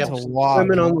like You to have the walk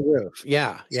women on the roof.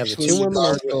 Yeah, you have the between two the women on the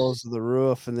roof. guardrails of the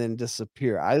roof and then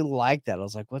disappear. I like that. I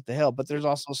was like, what the hell? But there's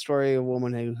also a story of a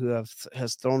woman who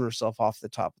has thrown herself off the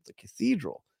top of the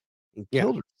cathedral and Yeah,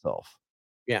 killed herself.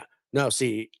 yeah. No,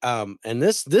 see, and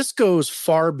this goes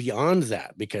far beyond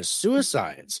that because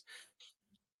suicides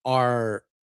are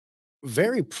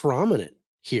very prominent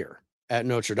here at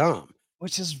Notre Dame,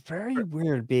 Which is very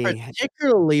weird being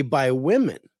particularly by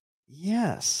women,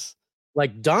 yes.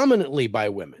 like dominantly by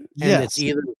women. And it's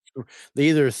Yes. either they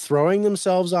either throwing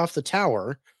themselves off the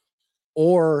tower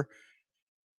or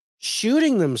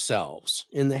shooting themselves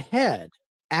in the head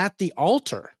at the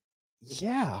altar.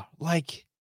 Yeah. Like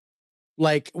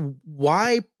Like,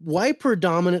 why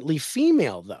predominantly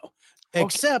female though? okay.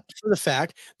 Except for the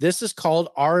fact this is called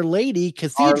Our Lady Our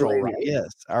Cathedral, Lady. right?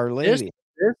 Yes, Our This Lady.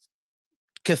 this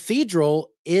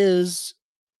cathedral it's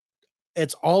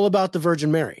all about the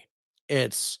Virgin Mary.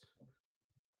 It's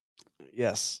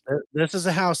Yes. this is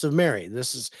a house of Mary.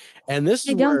 This is I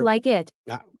don't where like it.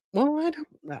 well, I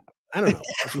don't know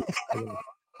if you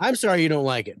I'm sorry you don't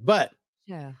like it, but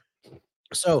Yeah.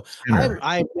 so Sinner.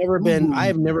 I've never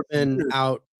been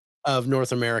out of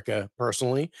North America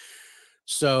personally.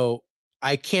 So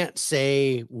I can't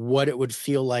say what it would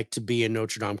feel like to be in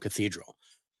Notre Dame Cathedral.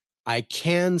 I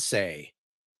can say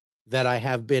that I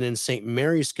have been in St.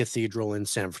 Mary's Cathedral in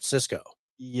San Francisco.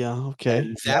 Yeah, okay.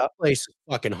 And that place is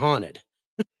fucking haunted.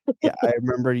 Yeah, I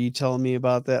remember you telling me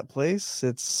about that place.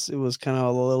 It was kind of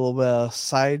a little bit of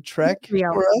side trek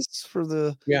for us for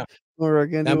the Yeah. we're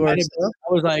gonna That do our might have stuff.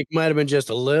 I was like, might have been just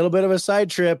a little bit of a side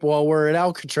trip while we're at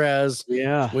Alcatraz.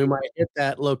 Yeah. We might hit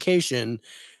that location.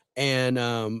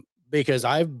 And because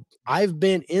I've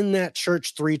been in that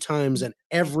church 3 times, and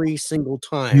every single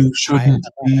time You shouldn't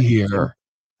be here.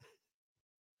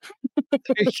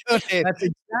 That's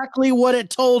exactly what it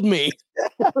told me.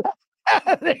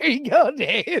 There you go,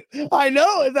 Dave. I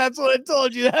know that's what it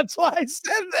told you. That's why I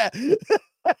said that.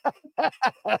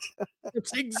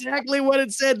 It's exactly what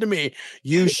it said to me.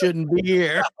 You shouldn't be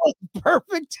here.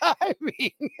 Perfect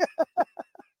timing.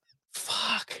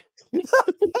 Fuck.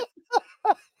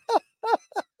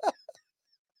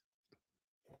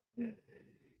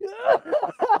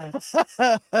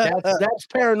 That's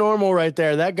paranormal right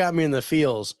there. That got me in the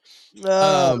feels.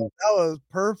 That was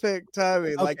perfect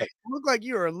timing. Okay. Like it looked like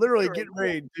you were literally getting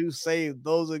ready to say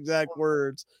those exact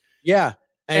words. Yeah,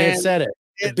 and it said it.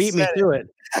 It beat me to it.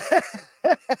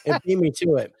 It beat me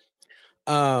to it.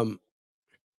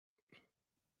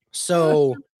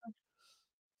 So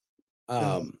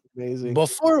Amazing.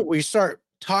 before we start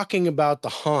talking about the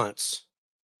haunts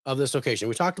of this location,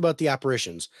 we talked about the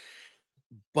apparitions,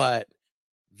 but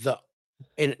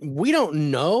and we don't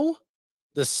know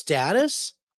the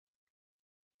status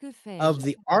of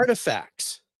the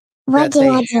artifacts that they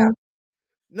have.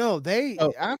 No,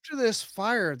 after this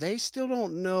fire, they still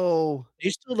don't know.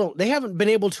 They haven't been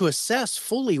able to assess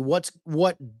fully what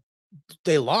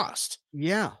they lost.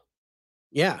 Yeah.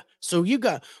 Yeah. So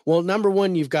number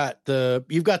one, you've got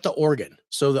the organ.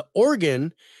 So the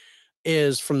organ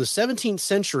is from the 17th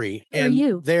century,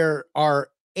 and there are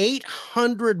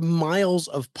 800 miles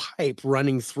of pipe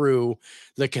running through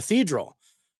the cathedral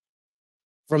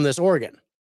from this organ.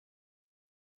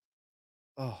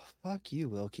 Oh, fuck you,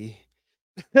 Wilkie.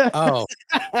 Oh.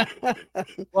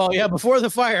 Well, yeah, before the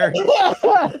fire.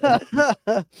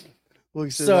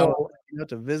 So you have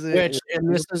to visit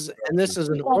this is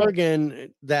an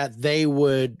organ that they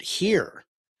would hear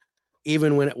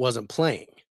even when it wasn't playing.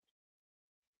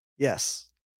 Yes.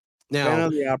 Now, kind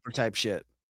of the opera type shit.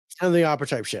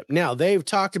 Now they've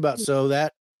talked about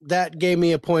that gave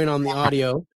me a point on the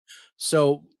audio.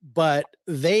 So, but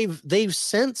they've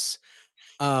since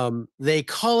they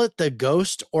call it the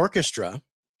Ghost Orchestra.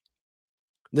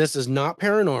 This is not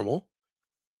paranormal.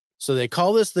 So they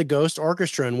call this the Ghost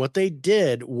Orchestra. And what they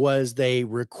did was they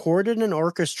recorded an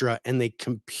orchestra and they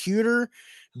computer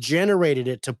generated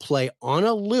it to play on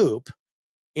a loop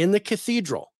in the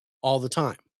cathedral all the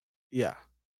time. Yeah.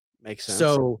 Makes sense.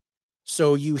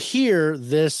 So you hear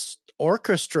this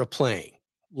orchestra playing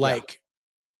like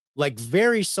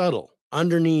very subtle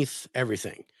underneath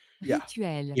everything. Yeah.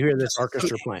 You hear this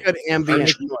orchestra playing. Good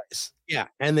ambient noise. Yeah,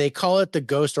 and they call it the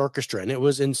Ghost Orchestra, and it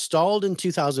was installed in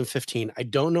 2015. I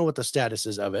don't know what the status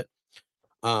is of it.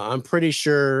 I'm pretty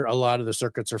sure a lot of the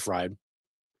circuits are fried.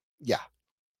 Yeah, at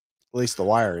least the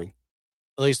wiring.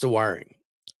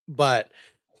 But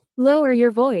lower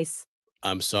your voice.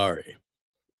 I'm sorry.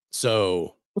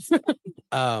 So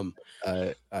Um,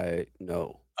 I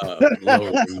know.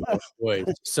 Lower your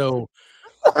voice. So,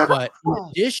 but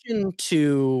in addition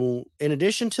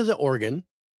to the organ,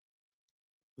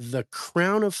 the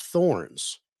crown of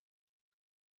thorns,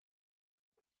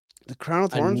 The crown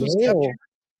of a thorns was kept nail, here.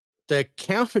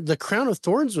 the crown of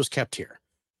thorns was kept here.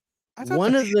 I thought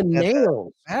One they of the had that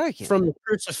nails Vatican. from the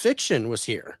crucifixion was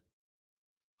here.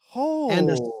 And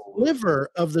a Oh, sliver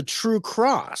of the true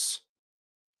cross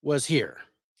was here.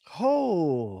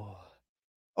 oh,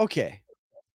 okay.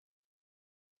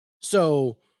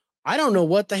 So I don't know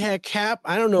what the heck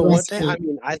happened. I don't know what the I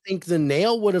mean, I think the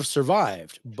nail would have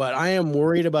survived, but I am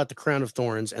worried about the crown of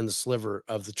thorns and the sliver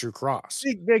of the true cross.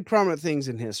 Big prominent things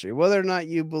in history. Whether or not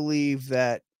you believe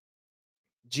that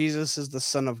Jesus is the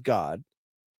Son of God,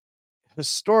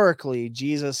 historically,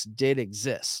 Jesus did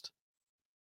exist.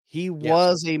 He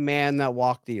was a man that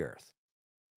walked the earth.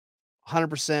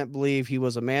 100% believe he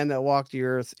was a man that walked the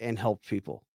earth and helped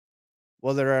people.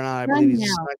 Whether or not I believe he's the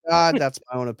Son of God, that's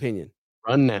my own opinion.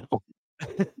 Run now.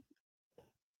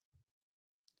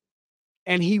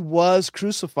 And he was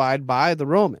crucified by the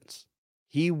Romans.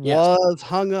 He was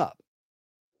hung up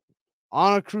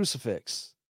on a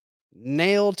crucifix,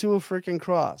 nailed to a freaking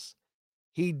cross.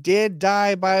 He did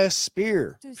die by a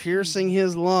spear, piercing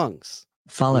his lungs.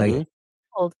 Following.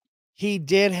 He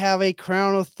did have a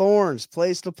crown of thorns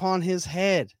placed upon his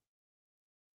head.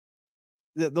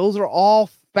 Those are all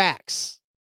facts.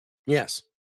 Yes.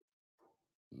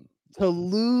 To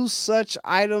lose such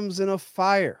items in a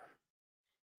fire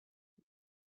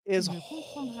is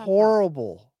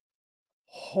horrible.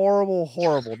 Horrible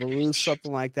to lose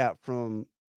something like that from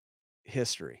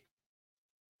history.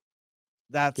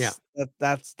 That's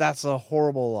a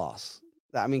horrible loss.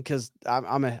 I mean, because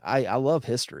I love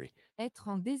history. Être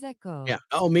en désaccord. Yeah.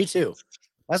 Oh, me too.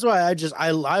 That's why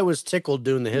I was tickled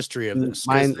doing the history of this.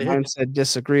 Mine said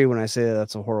disagree when I say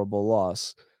that's a horrible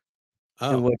loss.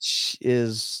 And which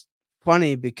is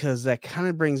funny because that kind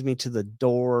of brings me to the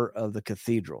door of the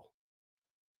cathedral.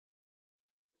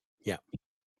 Yeah.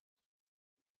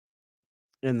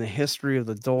 In the history of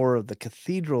the door of the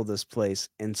cathedral, this place,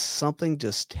 and something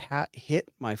just hit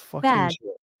my fucking chair.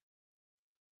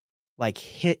 Like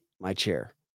hit my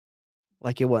chair.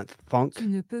 Like it went thunk. Tu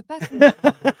ne peux pas Oh,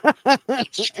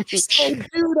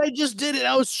 dude, I just did it.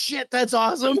 Oh shit, that's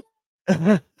awesome.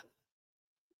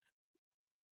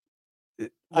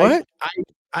 What?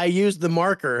 I used the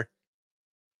marker.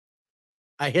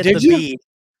 I hit Did the you? B.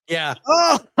 Yeah.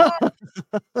 Oh!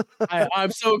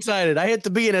 I'm so excited. I hit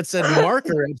the B and it said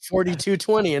marker at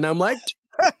 4220, and I'm like,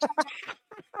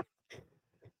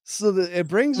 so it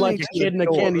brings me like a kid in a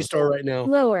candy store right now.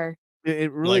 Lower.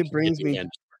 It really Like brings me. candy.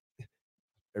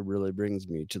 It really brings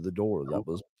me to the door that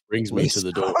was brings me to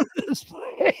the door.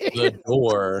 The The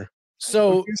door.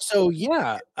 So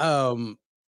yeah.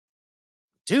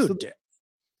 Dude.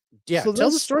 Yeah, so tell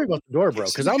the story about the door, bro.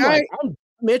 Because I'm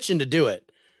itching to do it.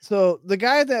 So the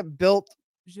guy that built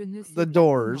the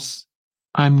doors,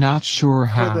 I'm not sure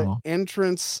for the how.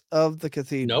 entrance of the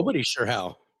cathedral. Nobody's sure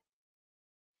how.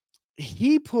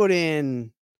 He put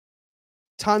in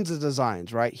tons of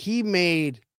designs, right? He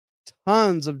made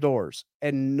tons of doors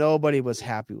and nobody was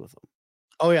happy with them.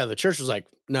 Oh yeah, the church was like,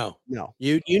 no.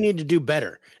 You need to do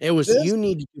better. It was you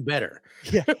need to do better.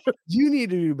 Yeah, you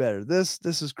need to do better. This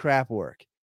is crap work.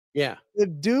 Yeah. The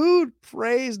dude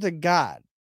prays to God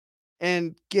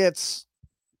and gets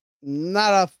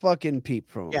not a fucking peep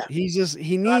from him. Yeah.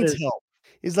 He needs help.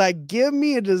 He's like, give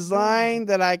me a design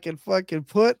that I can fucking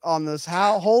put on this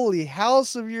holy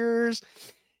house of yours.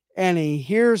 And he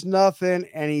hears nothing,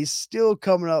 and he's still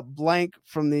coming up blank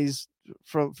from these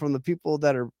from the people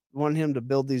that are want him to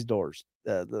build these doors,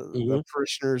 the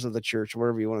parishioners of the church,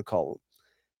 whatever you want to call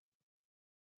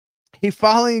them. He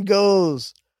finally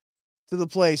goes to the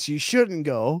place you shouldn't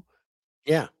go.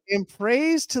 Yeah. And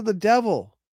prays to the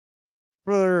devil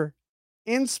for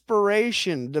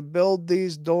inspiration to build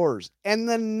these doors. And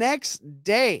the next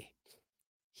day,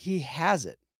 he has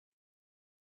it.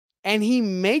 And he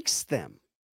makes them.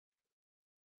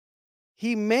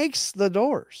 He makes the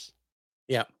doors.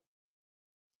 Yeah.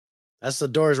 That's the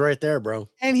doors right there, bro.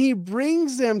 And he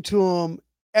brings them to him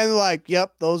and like,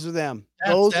 yep, those are them.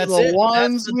 Those are the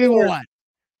ones we want.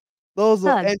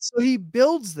 And so he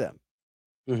builds them.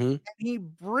 And he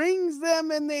brings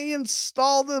them and they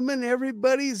install them and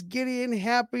everybody's giddy and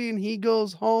happy and he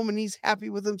goes home and he's happy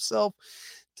with himself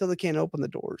till they can't open the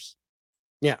doors.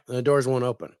 Yeah, the doors won't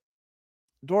open.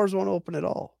 Doors won't open at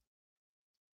all.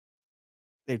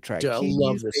 They've tried Dude, keys. I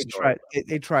love this story.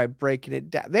 They tried breaking it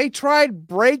down. They tried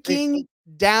breaking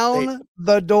down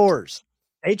the doors.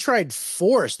 They tried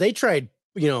force. They tried,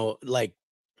 like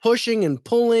pushing and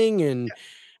pulling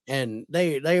and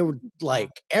they were like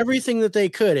everything that they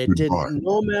could. It didn't,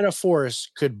 no amount of force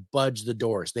could budge the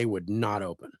doors. They would not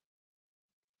open.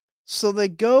 So they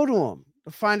go to him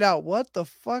to find out what the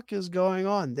fuck is going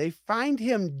on. They find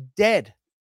him dead,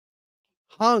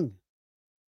 hung,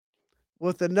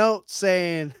 with a note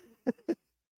saying,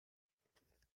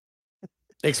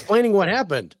 Explaining what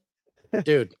happened,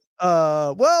 dude.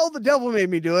 well, the devil made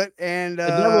me do it, and The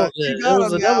devil, you it got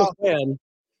was him the now. devil's plan.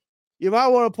 You might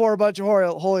want to pour a bunch of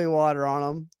holy water on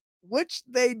them, which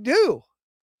they do.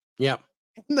 Yeah.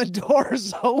 And the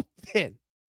door's open.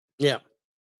 Yeah.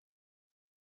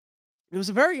 It was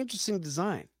a very interesting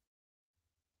design.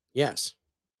 Yes.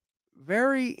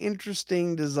 Very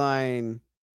interesting design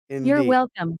indeed. You're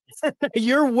welcome.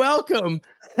 You're welcome.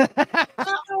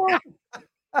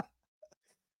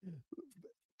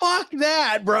 Fuck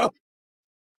that, bro.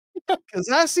 Because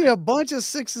I see a bunch of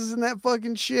sixes in that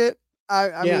fucking shit.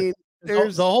 I Yeah. mean, The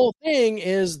there's whole thing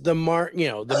is the mark,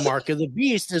 the mark of the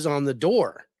beast is on the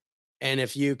door. And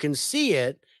if you can see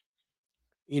it,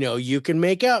 you can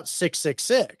make out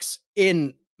 666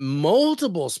 in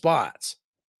multiple spots.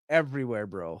 everywhere,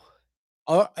 bro.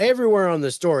 Everywhere on the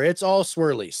store. It's all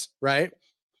swirlies, right?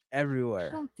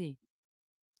 Everywhere.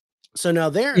 So now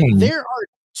there are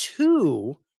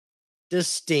two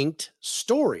distinct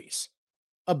stories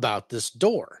about this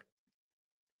door.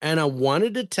 And I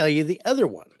wanted to tell you the other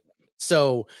one.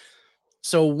 So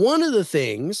one of the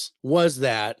things was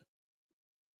that,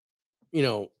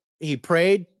 he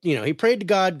prayed to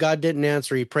God. God didn't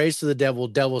answer. He prays to the devil.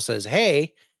 Devil says,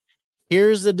 hey,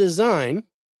 here's the design.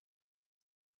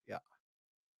 Yeah.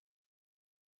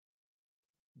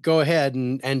 Go ahead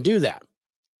and do that.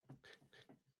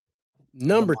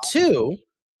 Number two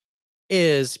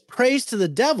is praise to the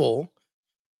devil.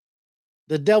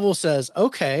 The devil says,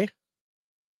 okay.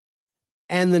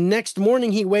 And the next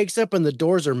morning he wakes up and the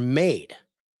doors are made.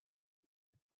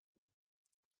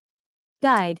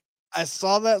 Died. I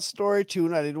saw that story too,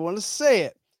 and I didn't want to say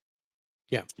it.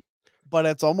 Yeah. But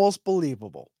it's almost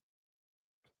believable.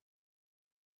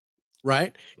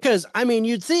 Right? Because, I mean,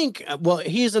 you'd think, well,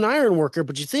 he's an iron worker,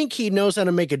 but you think he knows how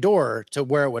to make a door to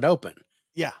where it would open.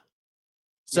 Yeah.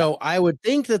 So I would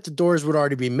think that the doors would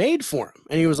already be made for him.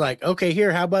 And he was like, okay,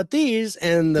 here, how about these?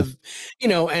 And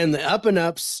and the up and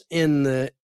ups in the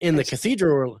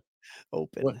cathedral.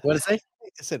 Open. What did it say?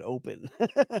 It said open.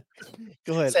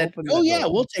 Go ahead. Said, Open. oh yeah,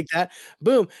 we'll take that.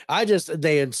 Boom.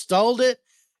 They installed it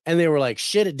and they were like,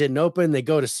 shit, it didn't open. They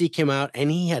go to seek him out and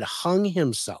he had hung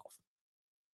himself.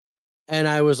 And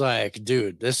I was like,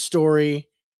 dude, this story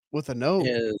with a note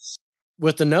is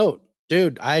with the note.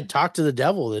 Dude, I had talked to the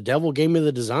devil. The devil gave me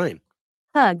the design.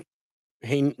 Hug.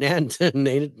 And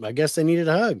I guess they needed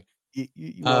a hug. You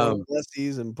want to bless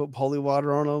these and put holy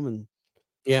water on them and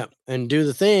and do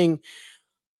the thing.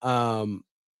 But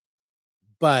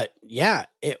yeah,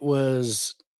 it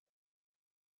was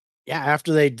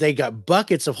after they got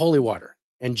buckets of holy water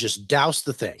and just doused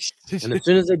the thing. And as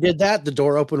soon as they did that, the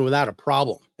door opened without a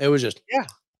problem. It was just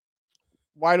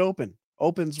wide open.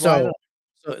 Opens so, right up.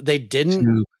 So they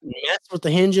didn't mess with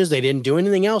the hinges. They didn't do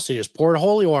anything else. They just poured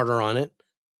holy water on it,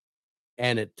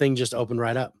 and thing just opened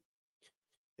right up.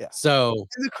 Yeah. So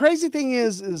and the crazy thing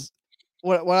is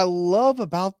what I love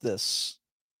about this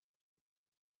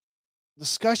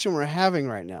discussion we're having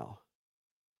right now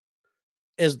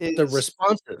is the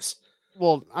responses.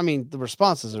 Well, I mean, the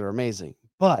responses are amazing,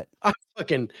 but I'm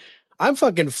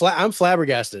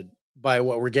flabbergasted by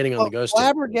what we're getting on the ghost.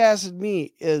 Flabbergasted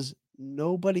me is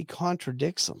nobody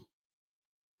contradicts them.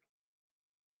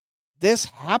 This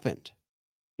happened.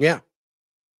 Yeah.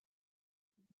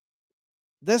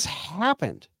 This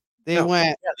happened. They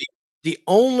went. The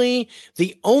only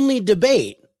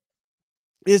debate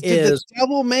is did the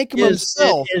devil make him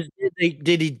himself?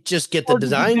 Did he just get the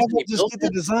design? Just get the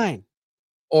design.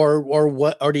 Or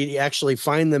what? Or did he actually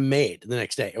find them made the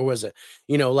next day? Or was it,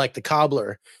 like the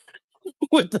cobbler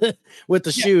with the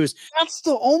shoes? That's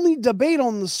the only debate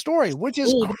on the story, which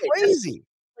is crazy.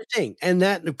 And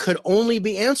that could only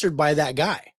be answered by that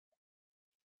guy.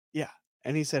 Yeah.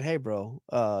 And he said, hey, bro,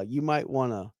 you might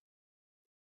want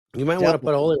to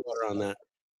put holy water on that.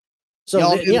 So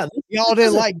y'all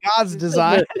didn't like God's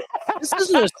design. This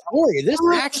isn't a story. This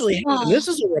actually happened. This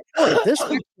is a report. This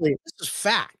is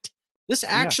fact. This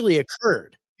actually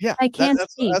occurred. Yeah, I can't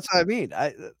see. That's what I mean.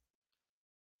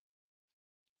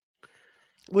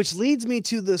 Which leads me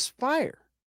to this fire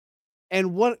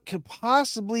and what could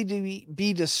possibly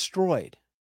be destroyed,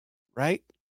 right?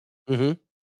 Mm-hmm.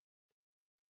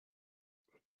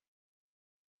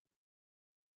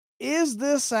 Is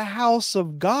this a house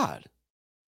of God?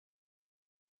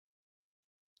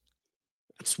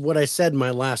 That's what I said in my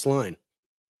last line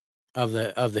of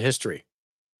the history,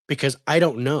 because I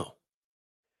don't know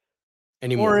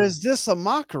anymore. Or is this a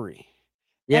mockery?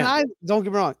 And Yeah. I don't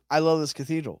get me wrong, I love this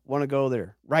cathedral. Want to go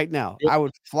there right now. Yeah. I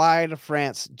would fly to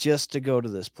France just to go to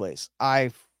this place.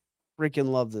 I freaking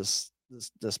love this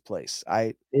place.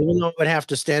 Even though it would have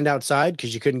to stand outside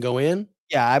because you couldn't go in.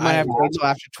 Yeah, I might I have to wait till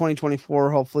after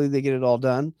 2024. Hopefully they get it all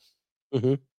done.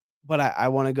 Mhm. But I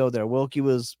want to go there. Wilkie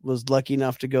was lucky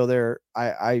enough to go there.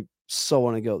 I so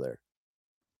want to go there.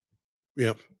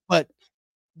 Yep. But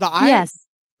Yes.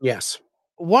 Yes.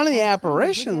 one of the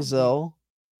apparitions though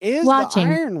is Watching.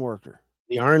 the iron worker.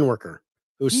 The iron worker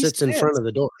who He sits in front of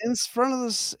the door. in front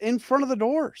of the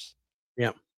doors.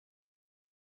 Yeah.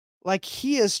 Like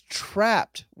he is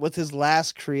trapped with his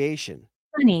last creation.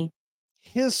 Funny.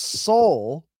 His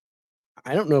soul,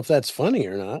 I don't know if that's funny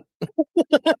or not.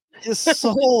 his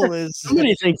soul is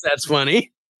Somebody thinks that's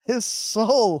funny. his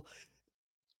soul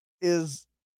is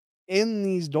in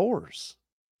these doors.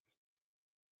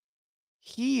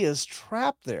 He is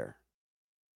trapped there.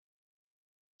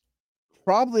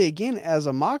 Probably again as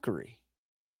a mockery.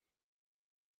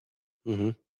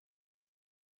 Mhm.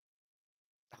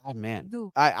 Oh man.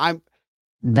 No. I'm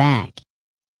Back.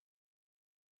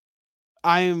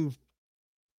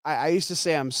 I used to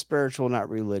say I'm spiritual, not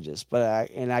religious, but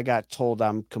I got told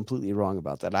I'm completely wrong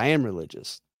about that. I am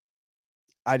religious.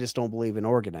 I just don't believe in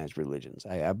organized religions.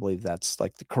 I believe that's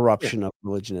like the corruption of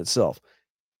religion itself.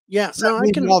 Yeah. So No, I I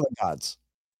believe in can. all the gods.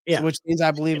 Yeah. Which means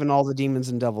I believe in all the demons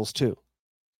and devils too.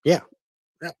 Yeah.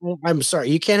 Well, I'm sorry.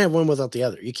 You can't have one without the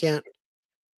other. You can't.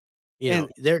 And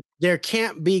There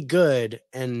can't be good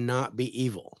and not be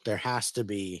evil. There has to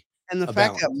be the a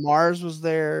fact that balance. Mars was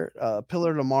there,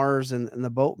 Pillar to Mars and the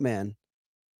boatman.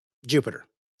 Jupiter.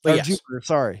 But Or yes. Jupiter,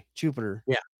 sorry. Jupiter.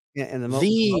 Yeah. And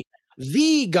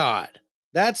The god.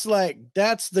 That's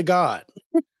the god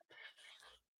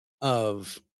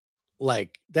of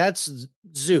that's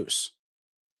Zeus.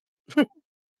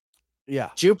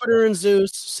 yeah. Jupiter and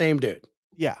Zeus, same dude.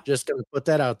 Yeah. Just gonna put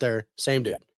that out there. Same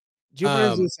dude. Jupiter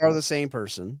and Zeus are the same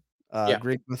person. Yeah.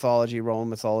 Greek mythology, Roman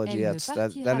mythology. And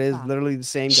That is literally the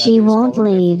same guy. She won't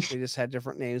leave. They just had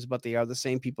different names, but they are the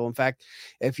same people. In fact,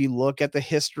 if you look at the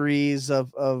histories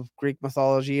of Greek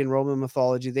mythology and Roman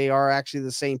mythology, they are actually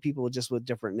the same people, just with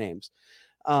different names.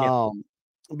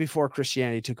 Before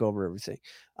Christianity took over everything.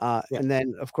 And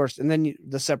then, of course,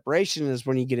 the separation is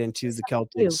when you get into the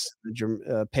Celtics,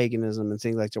 the paganism, and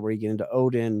things like that, where you get into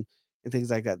Odin and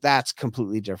things like that. That's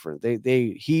completely different.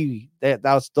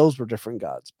 Those were different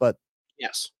gods. But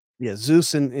Yes. yeah,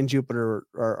 Zeus and Jupiter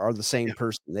are the same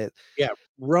person. The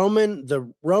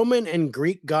Roman and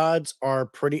Greek gods are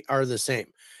the same.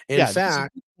 In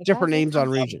fact, different names on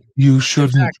region. You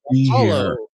shouldn't be Apollo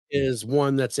here. is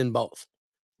one that's in both.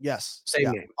 Yes,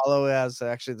 Same name. Apollo has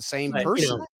actually the same But,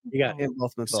 person you got in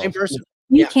both mythologies. same person.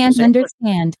 You can't same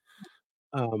understand.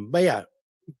 But yeah,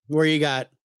 where you got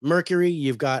Mercury,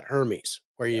 you've got Hermes.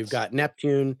 Where you've got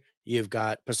Neptune, you've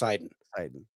got Poseidon.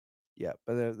 Yeah,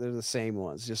 but they're the same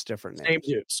ones, just different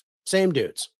names. Same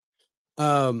dudes.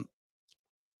 Okay.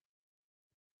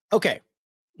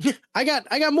 I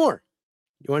got more.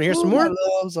 You want to hear some more? My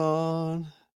love's on.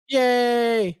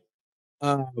 Yay.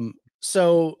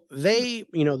 So they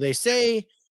say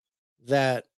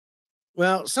that,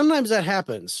 well, sometimes that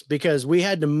happens because we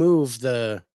had to move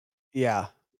it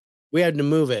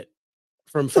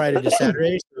from Friday to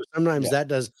Saturday. So sometimes that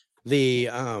does the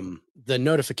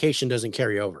notification doesn't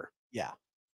carry over. Yeah.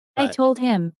 I told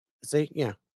him. See,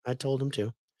 yeah, I told him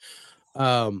to.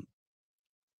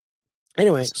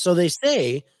 Anyway, so they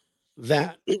say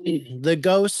that the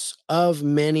ghosts of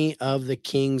many of the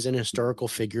kings and historical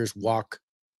figures walk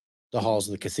the halls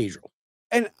of the cathedral.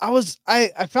 And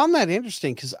I found that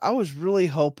interesting because I was really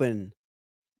hoping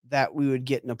that we would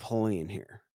get Napoleon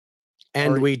here.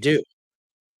 And we do.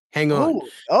 Hang on.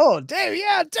 Oh, Dave,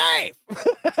 yeah, Dave.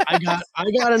 I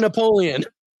got a Napoleon.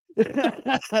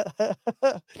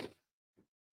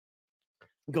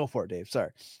 Go for it, Dave.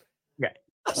 Sorry. Okay.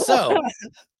 So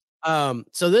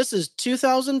this is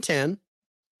 2010.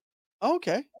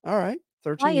 Okay. All right.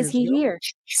 13 Why is he here?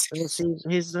 He's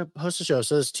the host of the show.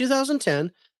 So it's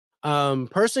 2010.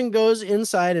 Person goes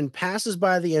inside and passes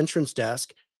by the entrance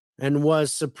desk and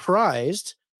was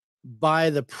surprised by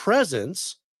the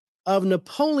presence of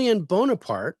Napoleon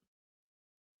Bonaparte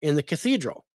in the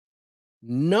cathedral.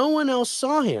 No one else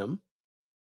saw him,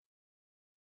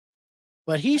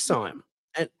 but he saw him.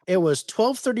 And it was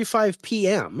 12:35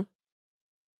 p.m.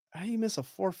 How do you miss a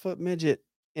 4-foot midget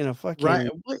in a fucking Right?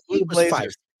 He was blazer?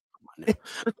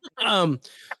 5.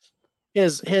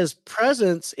 His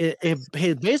presence,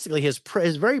 his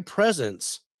very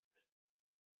presence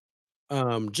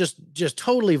just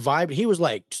totally vibed. He was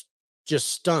like just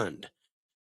stunned.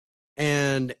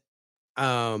 And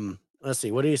let's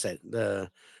see, what did he say? The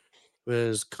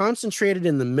was concentrated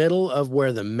in the middle of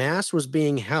where the mass was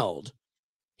being held.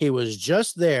 He was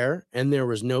just there, and there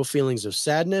was no feelings of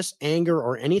sadness, anger,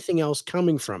 or anything else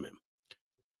coming from him.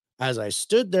 As I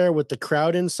stood there with the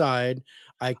crowd inside,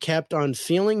 I kept on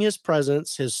feeling his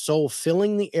presence, his soul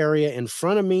filling the area in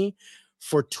front of me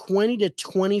for 20 to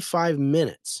 25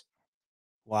 minutes.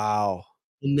 Wow.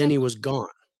 And then he was gone.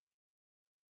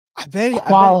 I bet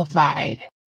Qualified.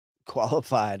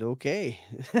 Qualified. Okay.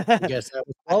 I guess that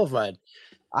was qualified.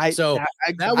 I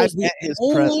that was the bet his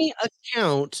only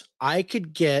account I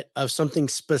could get of something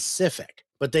specific,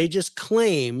 but they just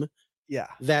claim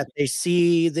that they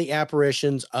see the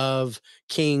apparitions of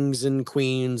kings and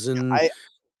queens and I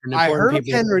important heard of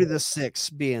people. Henry VI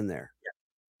being there.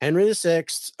 Henry VI,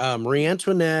 Marie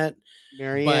Antoinette,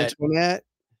 Mary Antoinette.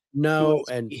 No,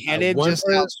 and beheaded just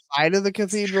outside of the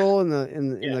cathedral in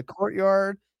the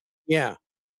courtyard. Yeah.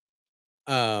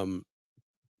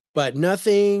 But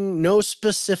nothing, no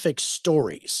specific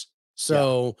stories.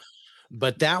 So,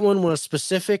 but that one was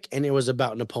specific, and it was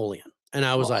about Napoleon. And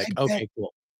I was like, okay,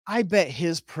 cool. I bet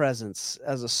his presence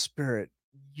as a spirit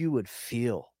you would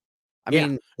feel. I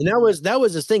mean, and that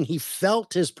was his thing. He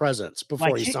felt his presence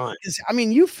before he saw it. I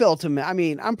mean, you felt him. I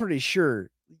mean, I'm pretty sure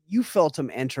you felt him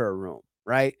enter a room,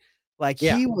 right? Like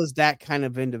he was that kind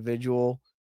of individual.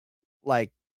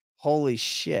 Like, holy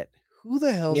shit, who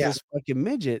the hell is this fucking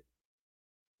midget?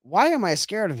 Why am I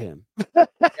scared of him?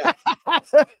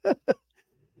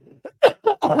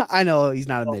 I know he's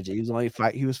not a midget. He was only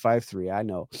 5. He was 5'3". I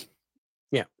know.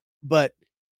 Yeah, but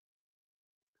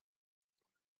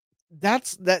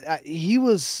that's that. He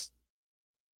was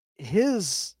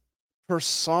his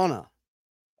persona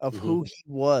of who he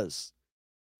was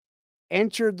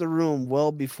entered the room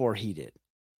well before he did.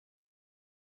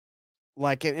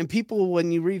 Like, and people,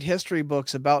 when you read history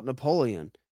books about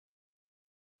Napoleon,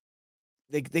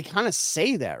 they kind of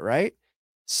say that, right?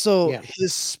 So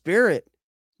his spirit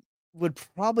would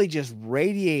probably just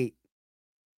radiate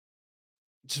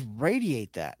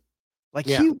that. Like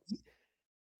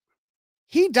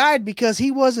he died because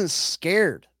he wasn't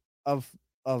scared of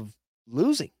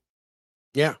losing.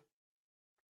 Yeah.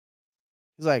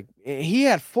 He's like, he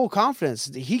had full confidence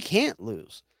that he can't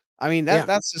lose. I mean,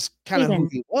 that's just kind of who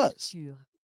he was.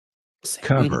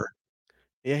 Cover.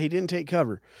 Yeah, he didn't take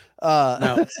cover.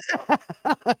 No.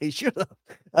 He should have.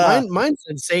 Mine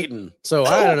said Satan, so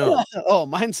I don't know. Oh,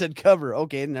 mine said cover.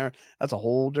 Okay, and that's a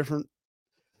whole different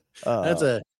that's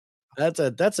a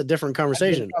different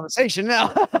conversation.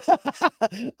 Now.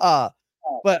 But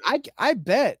I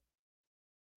bet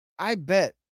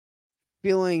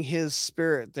feeling his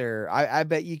spirit there, I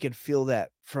bet you could feel that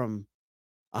from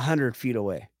 100 feet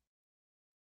away.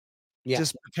 Yeah.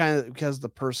 Just because of the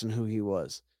person who he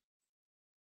was.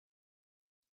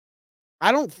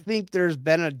 I don't think there's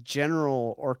been a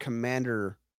general or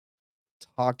commander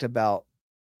talked about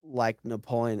like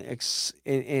Napoleon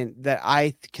in that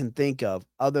I can think of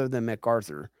other than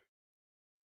MacArthur.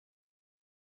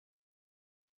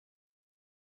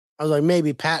 I was like,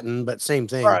 maybe Patton, but same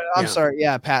thing. Right, I'm sorry.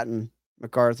 Yeah, Patton,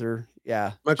 MacArthur.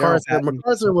 Yeah.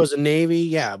 MacArthur was a Navy.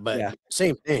 Yeah, but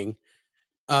same thing.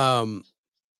 Patton,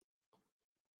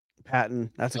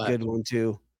 that's a good one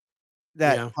too.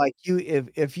 That like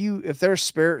if their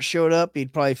spirit showed up,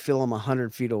 you'd probably feel them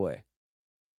 100 feet away.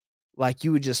 Like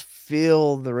you would just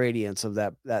feel the radiance of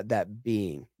that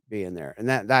being there, and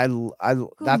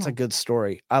that's a good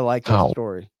story. I like that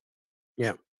story.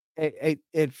 Yeah,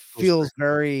 it feels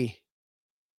very,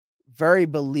 very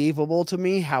believable to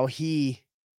me how he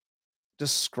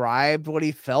described what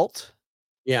he felt.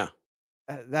 Yeah.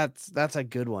 That's a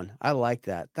good one. I like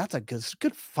that. That's a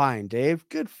good find, Dave.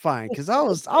 Good find. Because I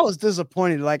was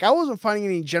disappointed. Like I wasn't finding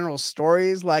any general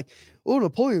stories like, oh,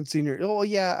 Napoleon Senior. Oh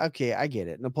yeah, okay, I get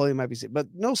it. Napoleon might be sick, but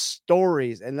no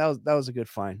stories. And that was a good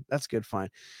find. That's a good find.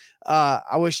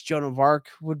 I wish Joan of Arc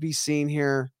would be seen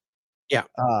here. Yeah.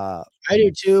 I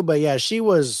do too, but yeah, she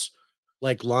was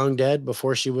like long dead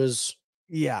before she was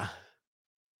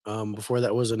before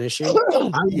that was an issue.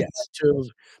 Yes.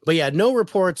 But yeah, no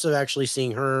reports of actually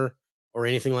seeing her or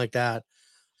anything like that.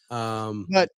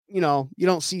 But you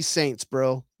don't see saints,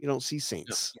 bro. You don't see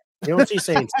saints. You don't see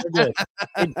saints. They're good.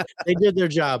 They did their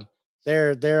job.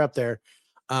 They're up there.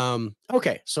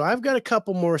 Okay, so I've got a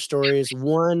couple more stories.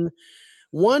 One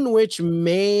which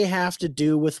may have to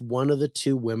do with one of the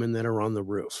two women that are on the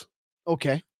roof.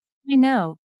 Okay. I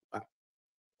know.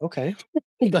 Okay.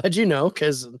 Glad you know,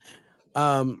 because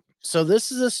so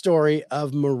this is a story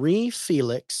of Marie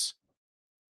Felix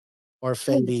or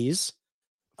Feliz.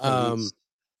 Please.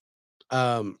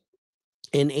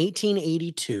 In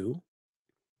 1882,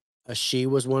 she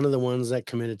was one of the ones that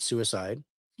committed suicide.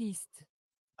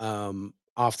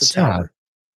 Off the Sad. tower.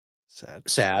 Sad.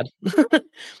 Sad.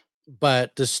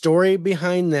 But the story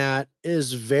behind that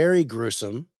is very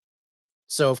gruesome.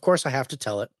 So of course I have to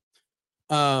tell it.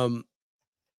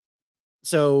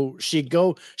 So she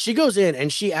goes in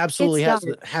and she absolutely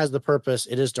has the purpose.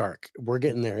 It is dark. We're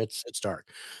getting there. It's dark.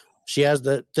 She has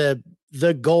the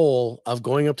goal of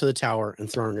going up to the tower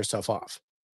and throwing herself off.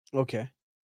 Okay.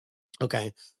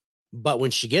 But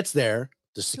when she gets there,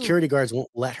 the security guards won't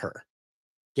let her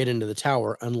get into the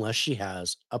tower unless she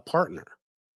has a partner.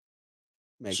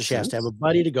 Makes so she sense. has to have a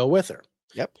buddy to go with her.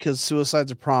 Yep, because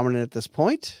suicides are prominent at this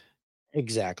point.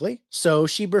 Exactly. So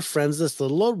she befriends this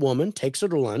little old woman, takes her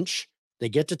to lunch. They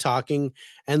get to talking,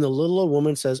 and the little old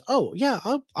woman says, "Oh, yeah,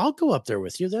 I'll go up there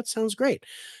with you. That sounds great."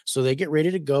 So they get ready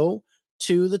to go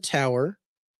to the tower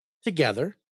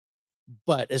together,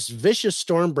 but this vicious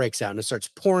storm breaks out and it starts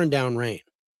pouring down rain.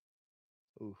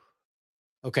 Oof.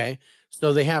 Okay.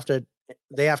 So they have to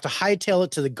hightail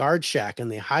it to the guard shack,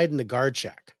 and they hide in the guard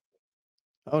shack.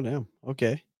 Oh, damn.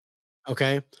 Okay.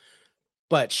 Okay.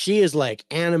 But she is like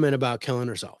adamant about killing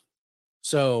herself.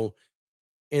 So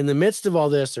in the midst of all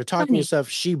this, they're talking to stuff.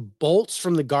 She bolts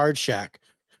from the guard shack,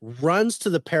 runs to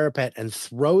the parapet, and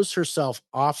throws herself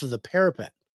off of the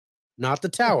parapet. Not the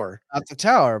tower. Not the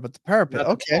tower, but the parapet.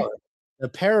 Okay. The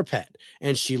parapet.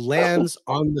 And she lands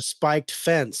on the spiked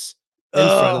fence in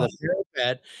front of the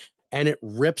parapet, and it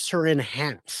rips her in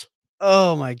half.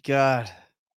 Oh my God.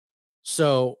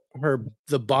 So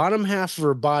the bottom half of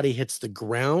her body hits the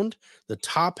ground. The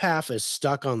top half is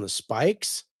stuck on the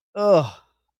spikes. Oh.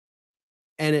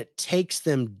 And it takes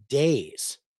them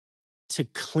days to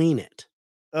clean it.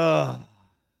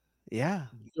 Yeah.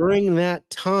 During that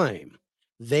time,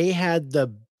 they had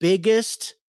the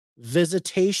biggest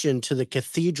visitation to the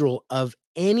cathedral of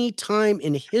any time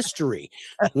in history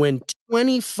when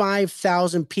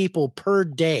 25,000 people per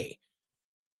day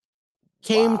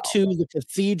came to the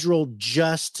cathedral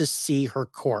just to see her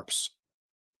corpse.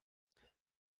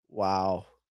 Wow.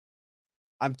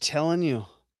 I'm telling you,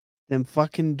 them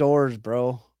fucking doors,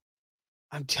 bro.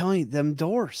 I'm telling you, them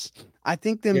doors. I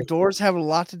think them doors have a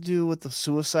lot to do with the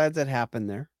suicide that happened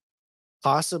there.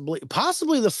 Possibly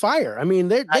the fire. I mean,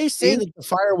 they say that the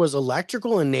fire was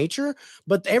electrical in nature,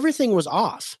 but everything was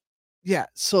off. Yeah,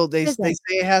 so they say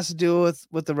it has to do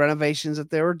with the renovations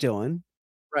that they were doing.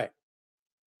 Right.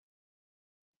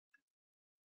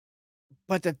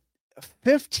 But the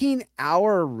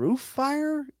 15-hour roof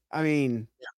fire? I mean,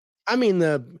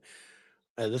 the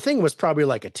thing was probably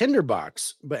like a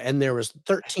tinderbox, and there was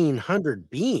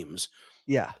 1,300 beams.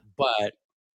 Yeah. But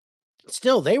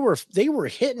still, they were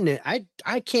hitting it.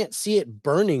 I can't see it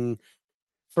burning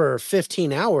for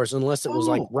 15 hours unless it was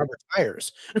like rubber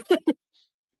tires.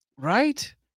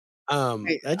 Right?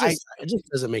 It just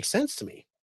doesn't make sense to me.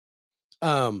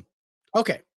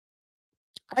 Okay.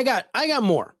 I got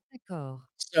more.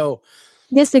 So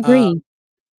disagree.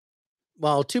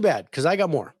 Well, too bad, because I got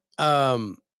more.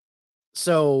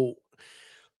 So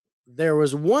there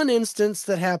was one instance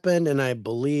that happened in, I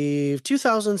believe,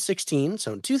 2016.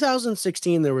 So in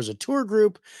 2016, there was a tour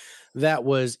group that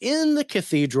was in the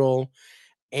cathedral,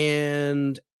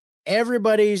 and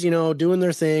everybody's, doing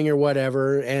their thing or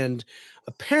whatever. And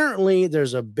apparently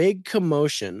there's a big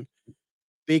commotion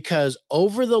because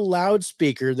over the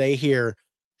loudspeaker, they hear,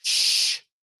 "Shh."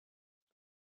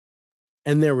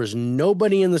 And there was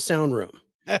nobody in the sound room.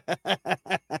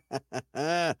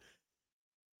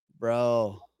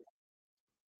 Bro.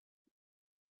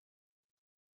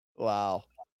 Wow.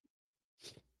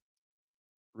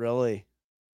 Really?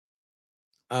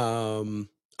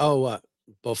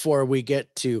 Before we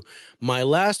get to my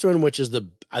last one, which is the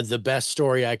best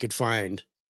story I could find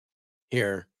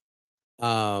here.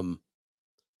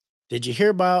 Did you hear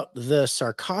about the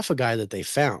sarcophagi that they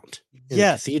found in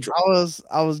the cathedral?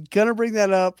 I was gonna bring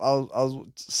that up. I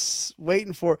was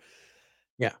waiting for.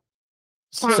 Yeah.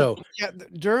 So yeah,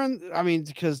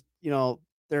 because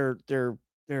they're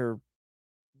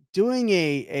doing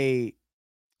a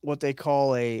what they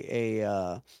call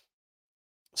a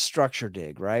structure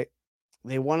dig, right?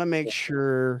 They want to make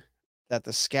sure that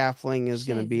the scaffolding is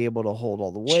going to be able to hold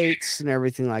all the weights and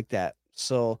everything like that.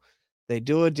 So they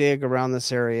do a dig around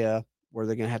this area where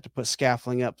they're going to have to put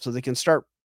scaffolding up so they can start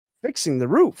fixing the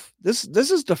roof. This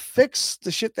is to fix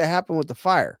the shit that happened with the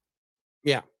fire.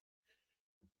 Yeah.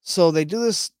 So they do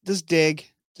this dig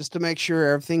just to make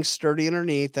sure everything's sturdy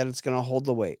underneath, that it's going to hold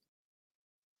the weight.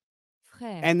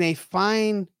 And they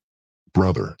find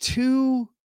brother 2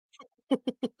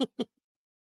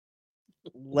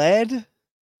 lead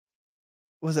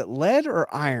Was it lead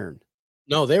or iron?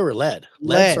 No, they were lead.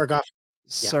 Lead. Sarcophagus.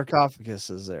 Sarcophagus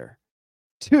is there.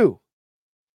 2.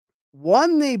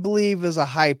 One they believe is a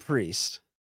high priest.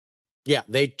 Yeah,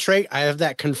 I have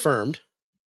that confirmed.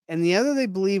 And the other they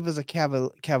believe is a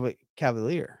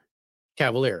cavalier.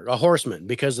 Cavalier, a horseman,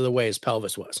 because of the way his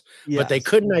pelvis was. Yes. But they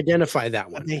couldn't identify that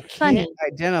one. But they can't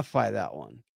identify that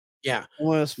one. Yeah.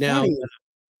 Well, it was funny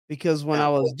because when I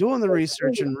was doing the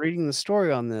research and reading the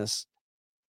story on this,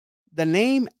 the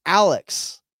name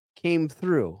Alex came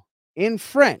through in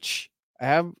French.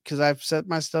 Because I've set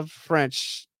my stuff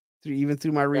French even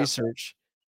through my research.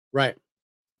 Right.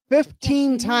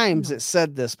 15 times it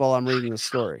said this while I'm reading the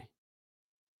story.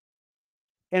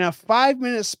 In a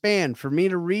 5-minute span for me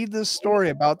to read this story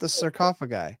about the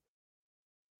sarcophagi,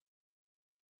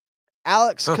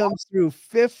 Alex comes through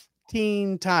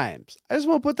 15 times. I just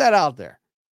want to put that out there.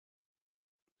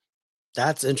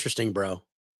 That's interesting, bro.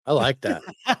 I like that.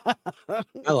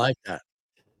 I like that.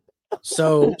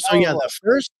 So yeah,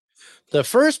 the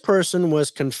first person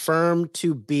was confirmed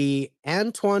to be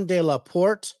Antoine de la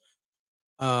Porte,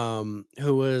 who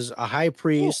was a high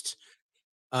priest.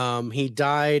 He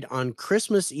died on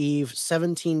Christmas Eve,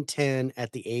 1710,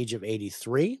 at the age of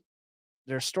 83.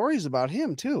 There's stories about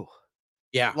him too.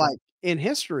 Yeah. Like in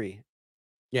history.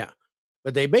 Yeah.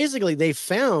 But they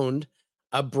found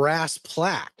a brass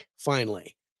plaque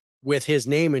finally with his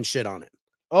name and shit on it.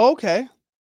 Oh, okay.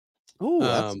 Oh,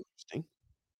 that's interesting.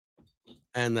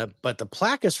 But the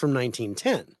plaque is from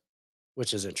 1910,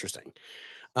 which is interesting.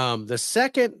 The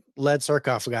second lead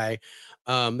sarcophagi,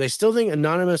 they still think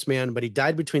anonymous man, but he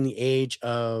died between the age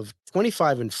of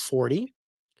 25 and 40.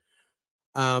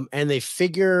 And they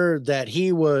figure that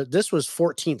this was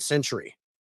 14th century,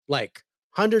 like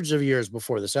hundreds of years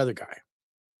before this other guy.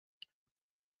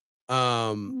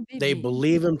 They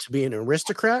believe him to be an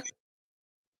aristocrat.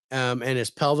 And his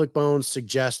pelvic bones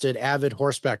suggested avid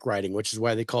horseback riding, which is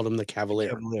why they called him the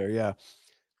Cavalier. Yeah.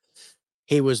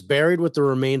 He was buried with the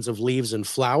remains of leaves and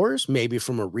flowers, maybe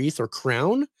from a wreath or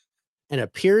crown, and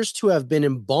appears to have been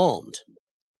embalmed.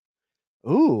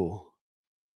 Ooh.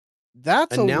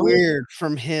 That's weird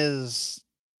from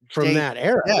that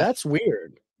era. Yeah. That's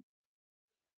weird.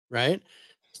 Right?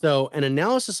 So an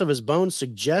analysis of his bones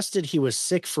suggested he was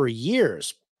sick for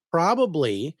years.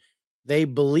 Probably they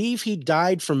believe he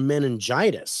died from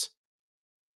meningitis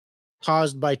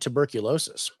caused by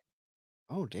tuberculosis.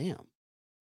 Oh, damn.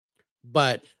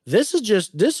 But this is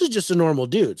just a normal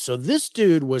dude. So this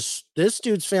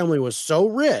dude's family was so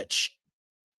rich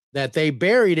that they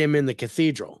buried him in the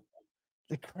cathedral.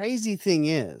 The crazy thing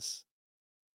is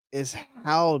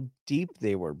how deep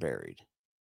they were buried.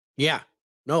 Yeah.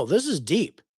 No, this is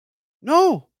deep.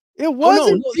 No, it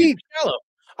wasn't deep. Shallow.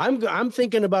 I'm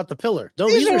thinking about the pillar. No,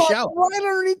 these are shallow. Right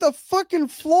underneath the fucking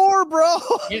floor, bro.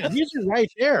 Yeah, these are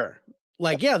right there.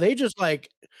 Like, yeah, they just like,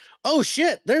 oh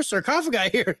shit, there's sarcophagi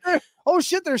here. Oh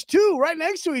shit, there's 2 right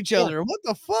next to each other. What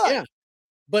the fuck? Yeah.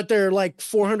 But they're like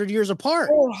 400 years apart.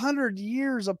 400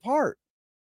 years apart.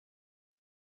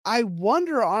 I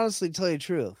wonder, honestly, to tell you the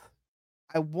truth,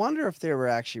 I wonder if they were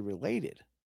actually related.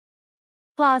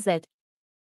 Closet.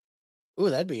 Ooh,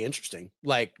 that'd be interesting.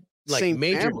 Like Same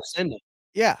major family. descendant.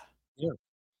 Yeah. Yeah.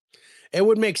 It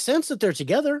would make sense that they're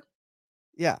together.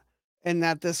 Yeah. And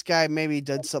that this guy maybe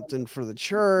did something for the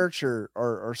church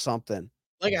or something.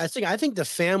 Like I think the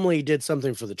family did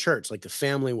something for the church. Like the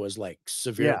family was like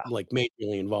like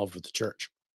majorly involved with the church.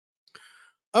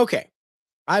 Okay.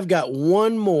 I've got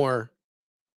one more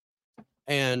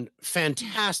and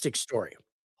fantastic story.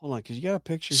 Hold on, because you got a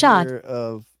picture here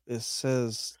of it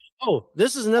says. Oh,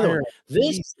 this is another one.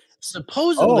 This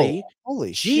supposedly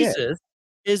holy Jesus shit.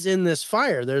 is in this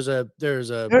fire. There's a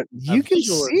you can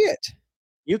see it.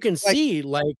 You can see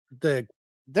like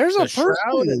there's a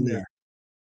person in there.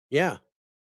 Yeah.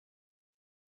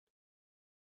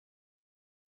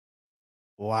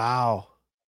 Wow.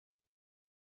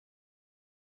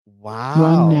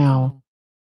 Run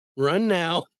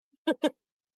now.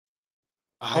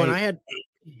 And I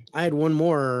had one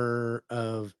more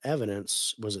of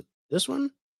evidence. Was it this one?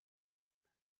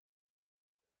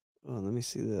 Oh, let me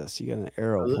see this. You got an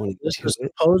arrow pointing this to was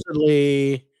it.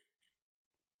 Supposedly.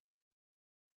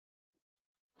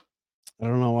 I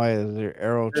don't know why there's an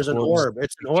arrow. There's an orb.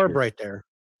 It's an orb right there.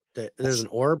 There's an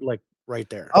orb like right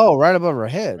there. Oh, right above her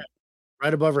head.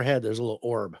 Right above her head. There's a little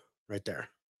orb right there.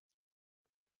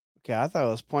 Okay, I thought I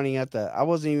was pointing at I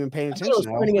wasn't even paying attention. I was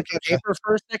pointing at the paper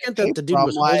for a second that the dude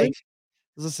was holding.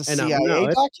 Is this a CIA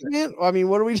document? I mean,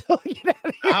 what are we looking at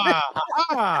here?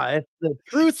 It's the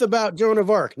truth about Joan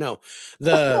of Arc. No,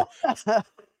 no,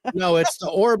 it's the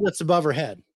orb that's above her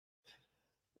head.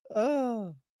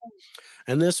 Oh.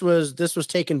 And this was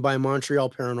taken by Montreal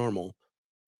Paranormal.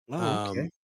 Oh, okay.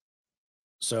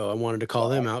 So I wanted to call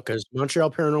them out because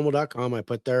MontrealParanormal.com. I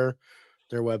put their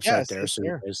Yeah, website it's there, so you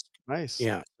there. guys, Nice.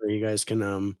 yeah, so you guys can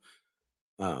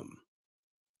um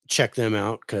check them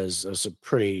out because it's a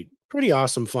pretty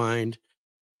awesome find.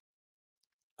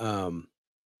 Um,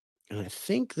 and I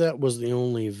think that was the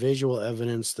only visual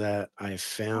evidence that I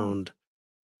found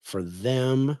for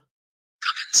them.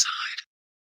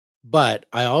 But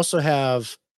I also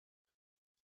have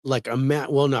like a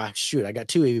mat. Well, no, shoot, I got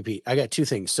two EVP. I got two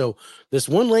things. So this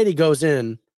one lady goes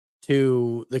in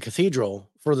to the cathedral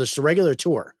for this regular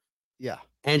tour, Yeah.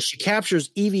 and she captures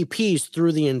EVPs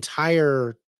through the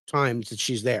entire time that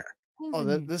she's there. Oh,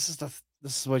 this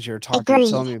is what you're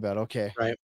telling me about. Okay.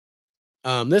 Right.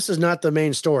 This is not the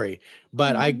main story,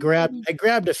 but I grabbed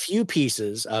a few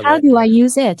pieces of How it. do I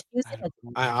use it?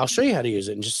 I'll show you how to use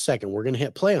it in just a second. We're gonna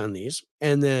hit play on these,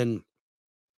 and then,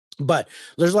 but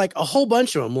there's like a whole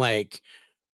bunch of them, like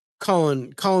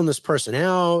calling this person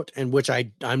out, and which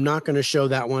I'm not going to show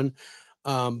that one,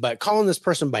 but calling this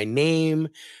person by name,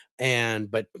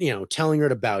 but telling her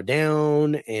to bow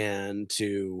down and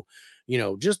to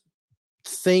just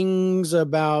things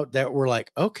about that were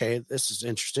like, okay, this is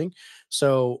interesting.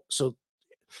 So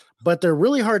but they're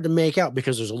really hard to make out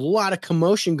because there's a lot of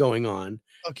commotion going on.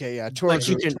 Okay,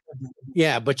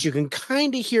 yeah, But you can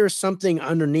kind of hear something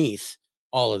underneath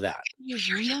all of that.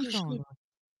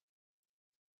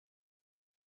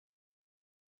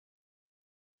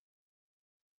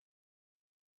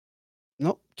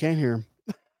 Nope, can't hear him.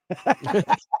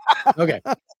 Okay.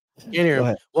 Can't hear Go him.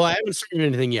 ahead. Well, I haven't started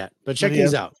anything yet, but check But he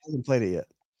these out. hasn't played it yet.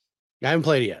 I haven't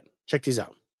played it yet. Check these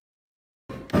out.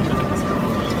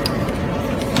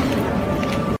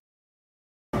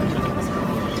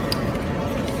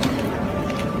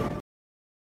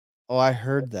 Oh, I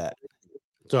heard that.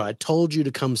 So I told you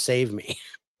to come save me.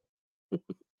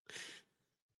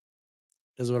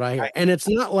 Is what I hear. And it's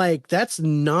not like, that's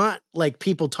not like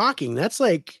people talking. That's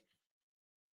like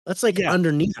Yeah.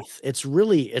 underneath. It's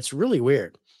really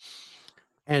weird.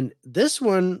 And this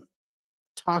one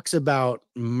talks about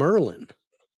Merlin.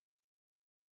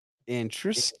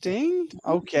 Interesting.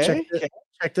 Okay.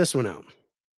 Check this one out.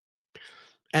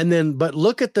 And then, but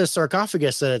look at the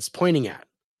sarcophagus that it's pointing at.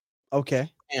 Okay.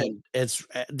 And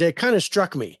they kind of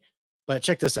struck me, but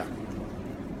check this out.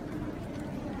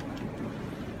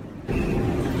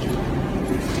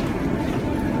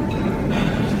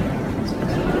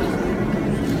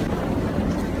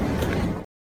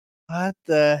 What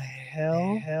the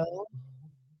hell?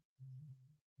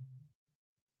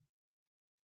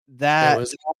 That It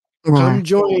was come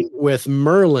join with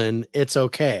Merlin. It's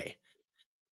okay.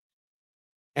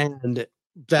 And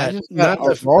that not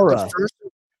the first,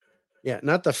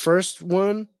 not the first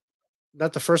one,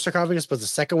 not the first sarcophagus, but the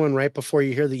second one right before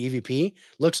you hear the EVP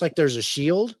looks like there's a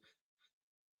shield.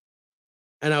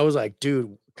 And I was like,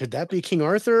 dude, could that be King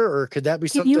Arthur or could that be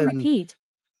something? Can you repeat?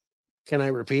 Can I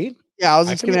repeat? Yeah, I was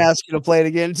just going to ask you to play it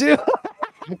again too.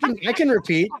 I can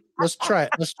repeat. Let's try it.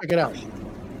 Let's check it out.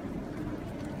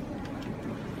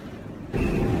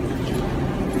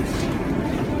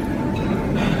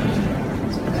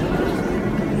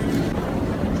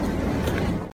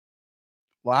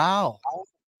 Wow.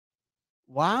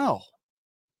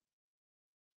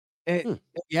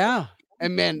 Yeah.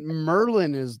 And man,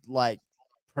 Merlin is like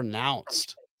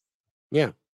pronounced.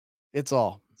 Yeah. It's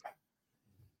all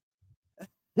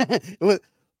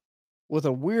with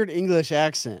a weird English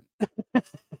accent.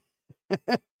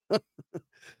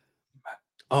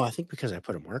 Oh, I think because I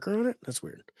put a marker on it. That's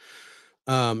weird.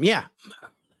 Yeah.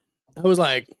 I was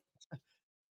like,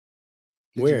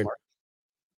 weird.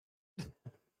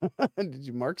 Did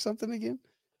you mark something again?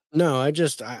 No,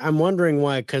 I'm wondering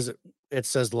why, because it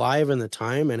says live in the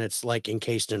time and it's like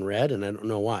encased in red, and I don't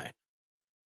know why.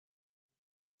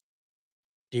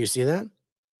 Do you see that?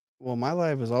 Well, my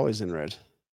live is always in red.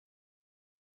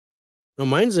 No,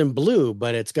 mine's in blue,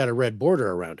 but it's got a red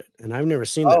border around it, and I've never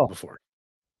seen that before.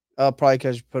 Probably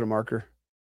because you put a marker.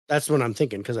 That's what I'm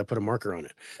thinking, because I put a marker on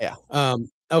it. Yeah.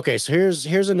 Okay, so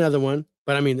here's another one,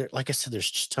 but I mean, like I said, there's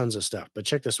just tons of stuff. But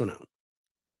check this one out.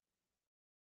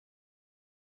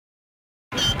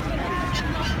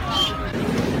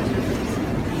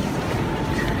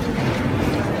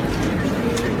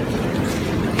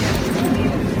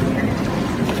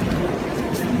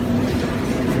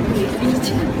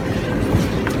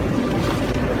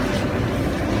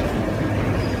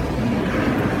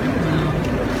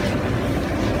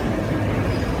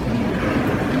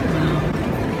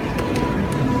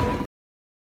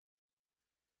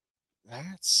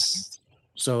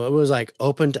 So it was like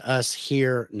open to us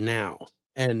here now,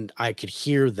 and I could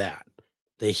hear that.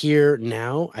 the here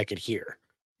now I could hear.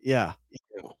 Yeah.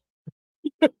 You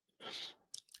know.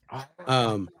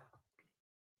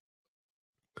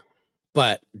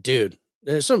 But dude,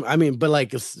 there's some. I mean, but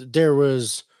like if there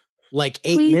was like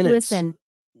 8 Please minutes. listen.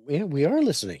 Yeah, we are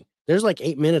listening. There's like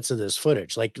 8 minutes of this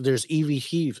footage. Like there's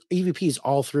EVPs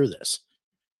all through this.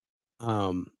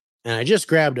 And I just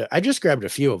grabbed a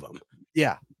few of them.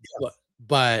 Yeah.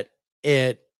 But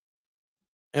it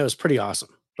was pretty awesome.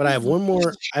 But I have one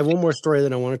more story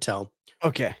that I want to tell.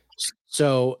 Okay.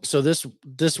 So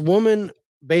this woman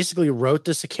basically wrote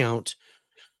this account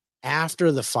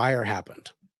after the fire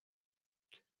happened.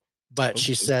 But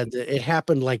she said that it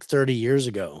happened like 30 years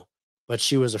ago, but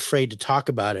she was afraid to talk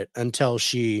about it until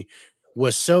she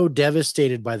was so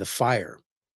devastated by the fire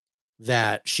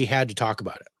that she had to talk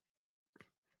about it.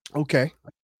 Okay.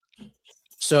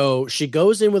 So she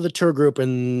goes in with a tour group,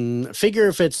 and figure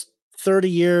if it's 30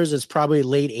 years, it's probably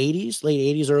late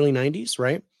 80s, early 90s,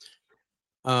 right?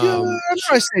 Yeah, I'd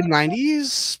probably say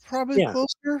 90s, probably Yeah.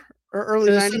 closer, or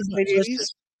early 90s, late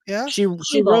 80s. Yeah. She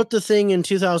wrote the thing in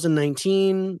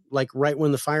 2019, like right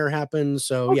when the fire happened.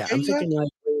 So yeah, Okay, I'm thinking like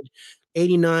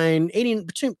 89, 80,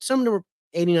 between somewhere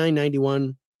 89,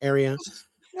 91 area.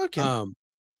 Okay.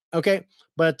 Okay.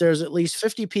 But there's at least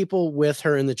 50 people with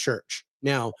her in the church.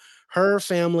 Now, her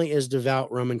family is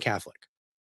devout Roman Catholic,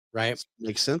 right?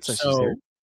 Makes sense that she's So there.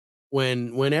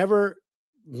 whenever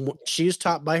she's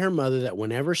taught by her mother that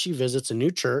whenever she visits a new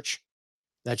church,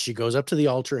 that she goes up to the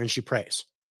altar and she prays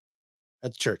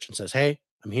at the church and says, "Hey,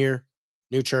 I'm here,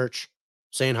 new church,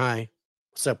 saying hi.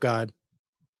 What's up, God?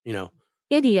 You know,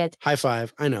 Idiot. high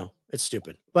five." I know it's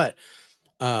stupid, but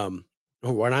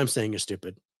what I'm saying is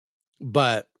stupid.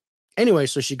 But anyway,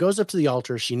 so she goes up to the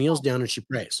altar, she kneels down and she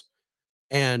prays.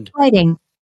 And Fighting.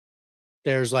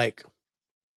 there's like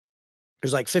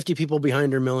 50 people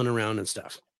behind her milling around and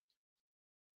stuff.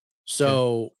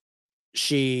 So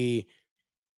she's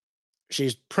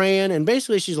praying, and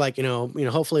basically she's like,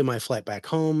 hopefully my flight back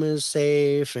home is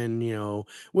safe, and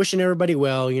wishing everybody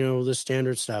well, the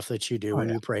standard stuff that you do when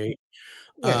you pray.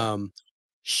 Yeah.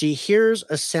 She hears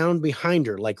a sound behind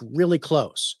her, like really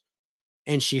close,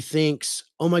 and she thinks,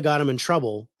 "Oh my God, I'm in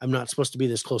trouble. I'm not supposed to be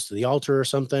this close to the altar or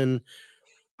something.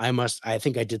 I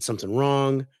think I did something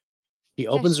wrong." She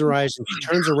opens her eyes and she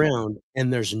turns around,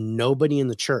 and there's nobody in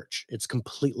the church. It's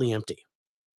completely empty.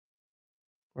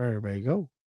 Where everybody go?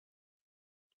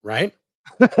 Right?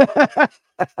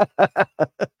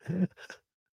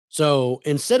 So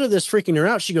instead of this freaking her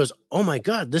out, she goes, "Oh my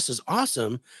God, this is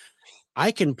awesome.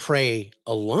 I can pray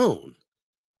alone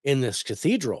in this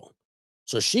cathedral."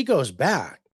 So she goes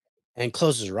back and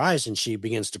closes her eyes and she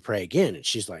begins to pray again. And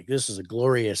she's like, "This is a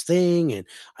glorious thing. And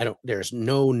there's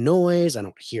no noise. I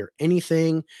don't hear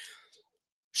anything."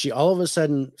 She all of a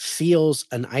sudden feels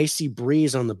an icy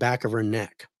breeze on the back of her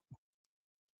neck.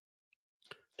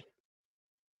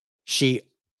 She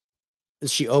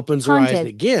opens her eyes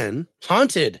again.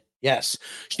 Haunted. Yes.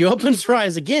 She opens her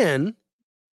eyes again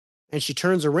and she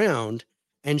turns around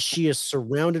and she is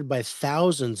surrounded by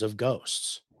thousands of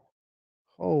ghosts.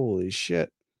 Holy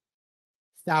shit.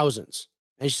 Thousands.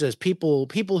 And she says people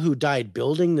who died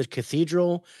building the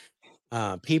cathedral,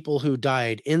 people who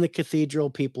died in the cathedral,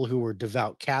 people who were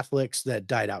devout Catholics that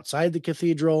died outside the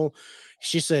cathedral.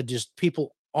 She said just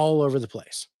people all over the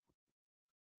place.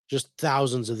 Just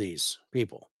thousands of these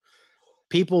people.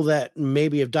 People that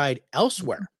maybe have died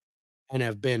elsewhere and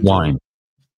have been Wine.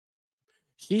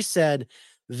 She said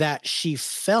that she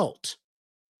felt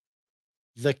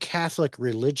the Catholic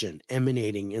religion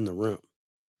emanating in the room.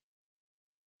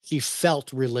 She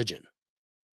felt religion.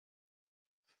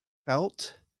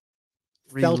 Felt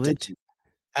It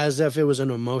as if it was an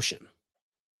emotion.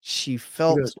 She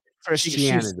felt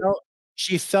Christianity.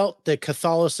 She felt the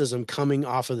Catholicism coming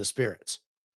off of the spirits.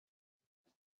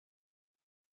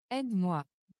 Aide-moi.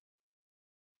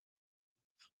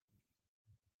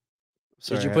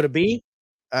 Did you put a B?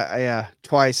 Yeah,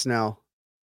 twice now.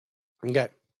 Okay.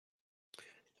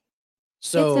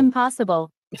 So it's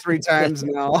impossible. 3 times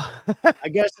now. I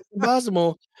guess it's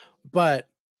impossible, but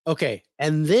okay.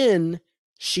 And then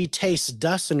she tastes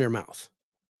dust in her mouth.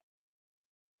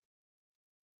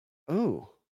 Oh.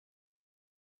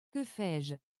 Que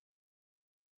fais-je?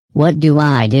 What do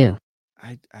I do?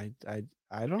 I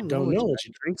don't Don't know. know.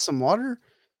 Drink some water.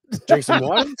 Drink some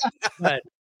water. But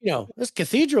this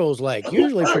cathedral is like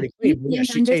usually pretty clean. But yeah,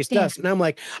 she tastes dust, and I'm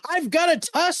like, I've got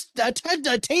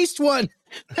a taste one.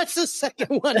 That's the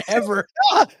second one ever.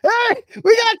 Hey,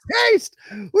 we got taste.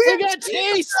 We got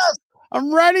taste.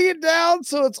 I'm writing it down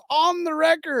so it's on the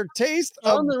record. Taste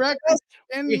on the record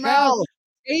in mouth.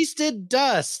 Tasted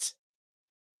dust.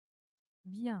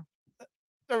 Bien.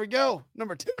 There we go.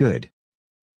 Number 2. Good.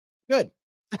 Good.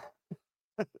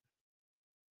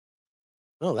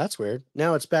 Oh, that's weird.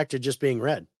 Now it's back to just being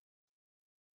red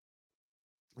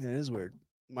It is weird.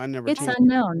 My number It's 2.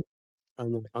 unknown.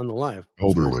 on the live.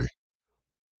 Elderly.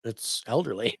 It's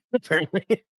elderly,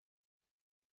 apparently.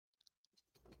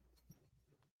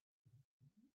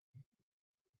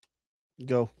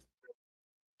 Go.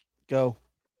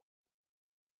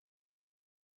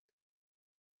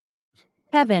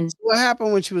 Heaven. What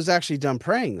happened when she was actually done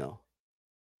praying, though?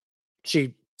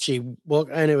 She well,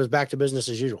 and it was back to business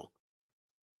as usual.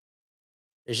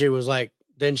 And she was like,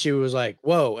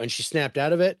 whoa, and she snapped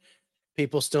out of it.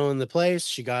 People still in the place.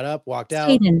 She got up, walked out.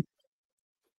 Satan.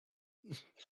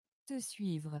 Te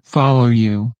suivre. Follow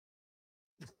you.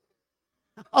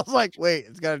 I was like, wait,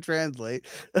 it's got to translate.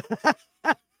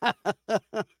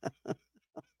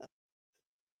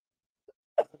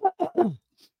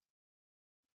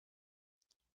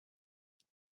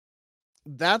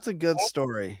 That's a good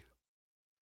story.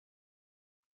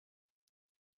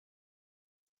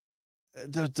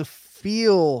 The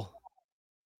feel.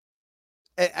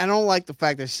 I don't like the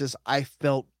fact that she says, I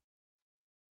felt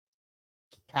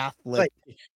Catholic. Like,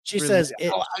 she says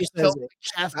it. She says it.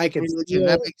 I could religion. feel,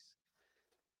 That makes,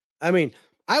 I mean,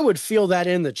 I would feel that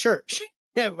in the church.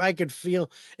 Yeah, I could feel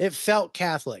it felt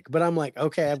Catholic, but I'm like,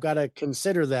 okay, I've got to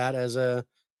consider that as a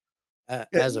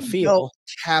feel. felt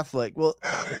Catholic. Well,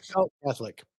 It felt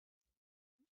Catholic.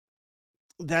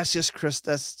 that's just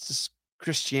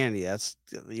Christianity. That's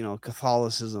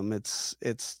Catholicism. It's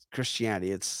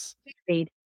Christianity. It's Agreed.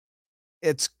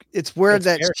 it's where It's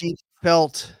that very- she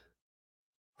felt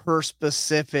her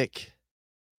specific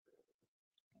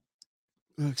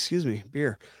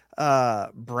beer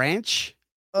branch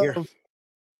Beer. of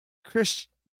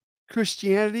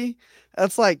Christianity.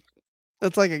 That's like a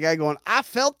guy going, I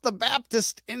felt the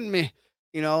Baptist in me,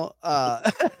 I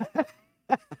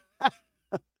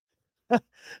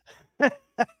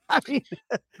mean,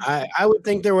 I would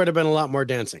think there would have been a lot more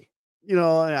dancing.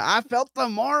 I felt the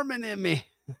Mormon in me.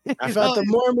 I felt the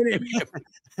Mormon in me.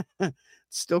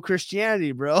 Still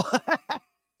Christianity, bro.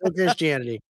 Still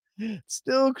Christianity.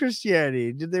 Still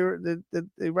Christianity. Did they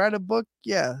write a book?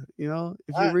 Yeah. If you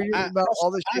read it about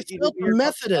all the I shit you felt didn't the hear about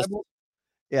Methodist. Bible.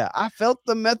 Yeah, I felt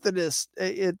the Methodist.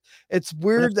 It's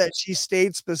weird that she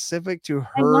stayed specific to I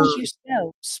her. want you to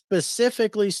know.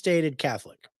 Specifically stated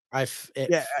Catholic. I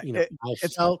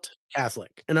felt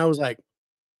Catholic, and I was like,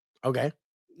 okay.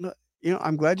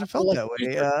 I'm glad you felt that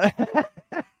way.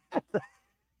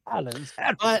 But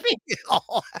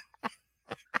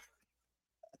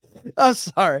I'm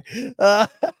sorry.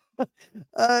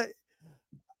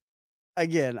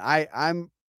 Again, I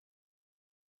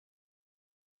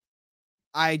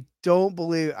don't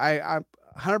believe I'm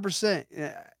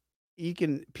 100%.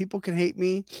 People can hate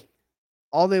me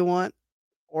all they want.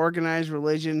 Organized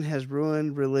religion has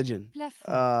ruined religion.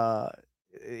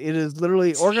 It is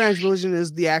literally organized religion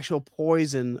is the actual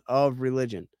poison of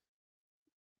religion.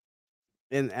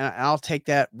 And I'll take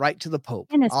that right to the Pope.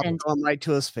 Innocent. I'll tell him right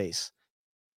to his face.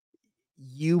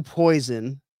 You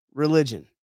poison religion.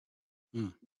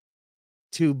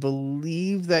 To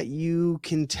believe that you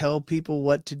can tell people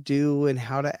what to do and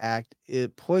how to act,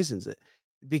 it poisons it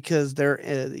because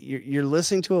you're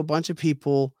listening to a bunch of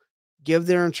people give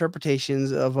their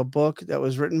interpretations of a book that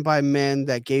was written by men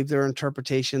that gave their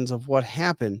interpretations of what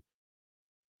happened.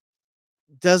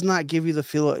 Does not give you the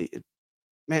feel.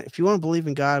 Man, if you want to believe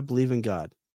in God, believe in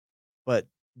God, but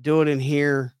do it in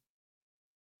here.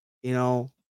 You don't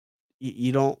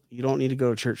need to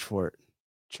go to church for it.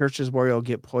 Church is where you'll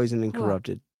get poisoned and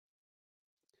corrupted.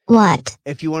 What?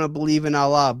 If you want to believe in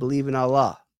Allah, believe in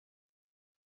Allah.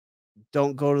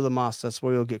 Don't go to the mosque. That's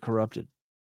where you'll get corrupted.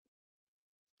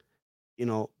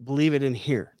 Believe it in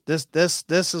here. This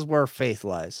is where faith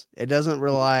lies. It doesn't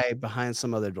rely behind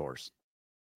some other doors.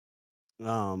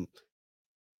 I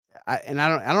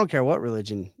don't care what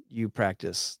religion you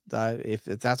practice. If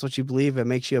that's what you believe, it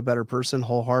makes you a better person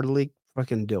wholeheartedly.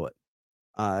 Fucking do it.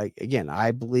 Again,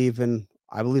 I believe in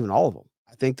all of them.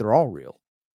 I think they're all real.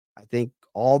 I think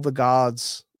all the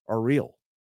gods are real.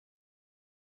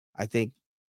 I think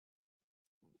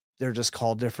they're just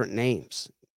called different names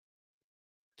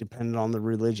depending on the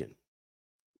religion.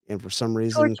 And for some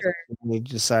reason, they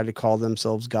decided to call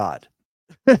themselves God.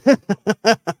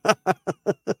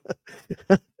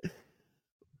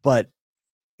 But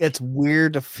it's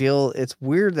weird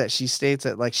that she states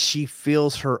that like she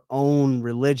feels her own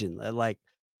religion. Like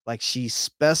she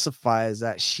specifies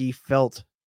that she felt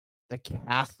the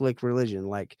Catholic religion,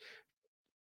 like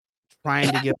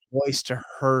trying to give voice to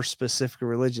her specific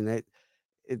religion.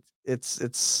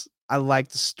 It's I like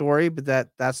the story, but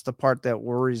that's the part that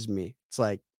worries me. It's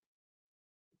like,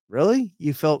 really?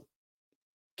 You felt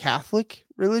Catholic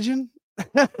religion?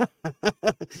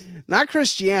 Not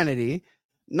Christianity,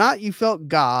 not you felt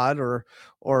God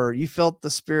or you felt the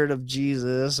spirit of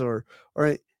Jesus or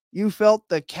you felt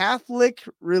the Catholic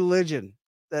religion.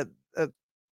 That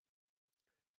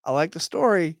I like the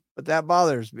story, but that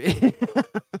bothers me.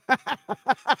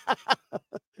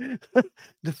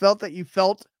 The felt that you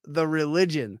felt the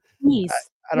religion. Peace.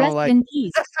 I don't Rest like in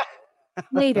peace.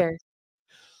 Later.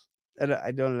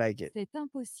 I don't like it. C'est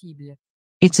impossible.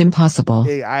 It's impossible.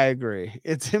 I agree.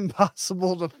 It's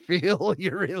impossible to feel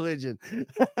your religion.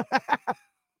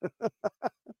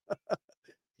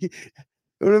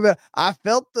 What about, I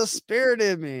felt the spirit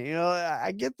in me. You know,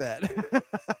 I get that.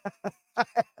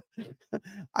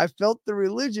 I felt the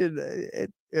religion.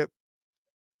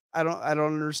 I don't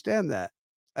understand that.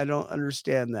 I don't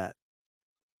understand that.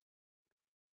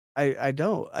 I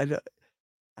don't. I don't.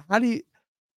 How do you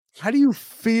how do you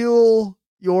feel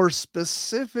your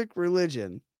specific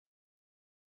religion?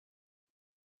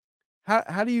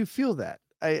 How do you feel that?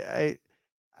 I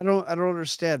don't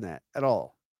understand that at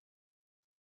all.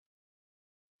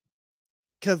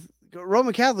 Because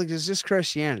Roman Catholic is just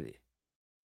Christianity.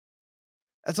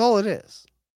 That's all it is.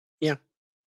 Yeah.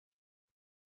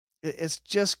 It's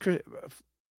just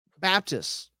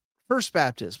Baptists, First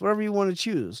Baptist, whatever you want to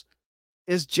choose,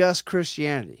 is just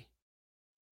Christianity.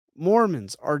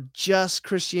 Mormons are just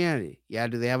Christianity. Yeah,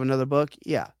 do they have another book?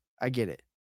 Yeah, I get it.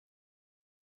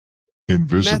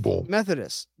 Invisible.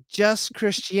 Methodists, just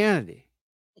Christianity.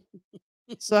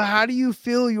 So how do you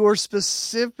feel your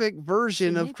specific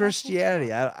version of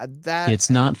Christianity? It's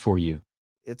not for you.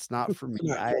 It's not for me.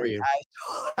 Not for you.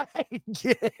 I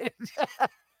get it.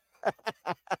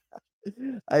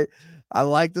 I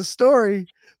like the story,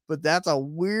 but that's a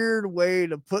weird way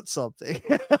to put something.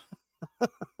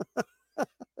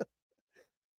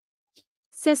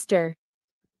 Sister.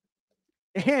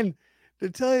 And to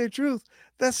tell you the truth,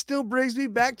 that still brings me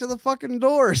back to the fucking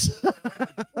doors.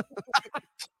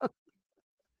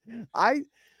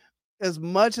 As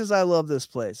much as I love this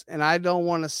place, and I don't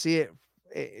want to see it,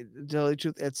 to tell you the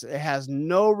truth, it has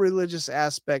no religious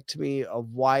aspect to me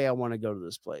of why I want to go to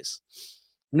this place.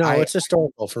 No, it's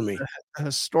historical for me. The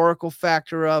historical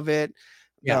factor of it,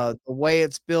 Yeah. the way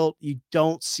it's built, you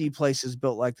don't see places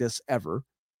built like this ever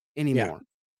anymore.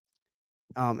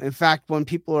 In fact, when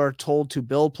people are told to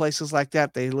build places like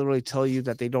that, they literally tell you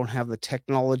that they don't have the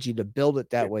technology to build it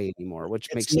that way anymore, which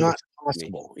makes It's no not sense to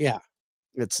me. possible. Yeah.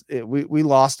 We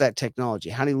lost that technology.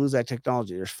 How do you lose that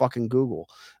technology? There's fucking Google.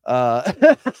 Yeah.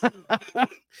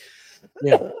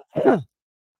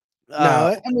 No,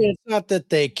 Uh, I mean, it's not that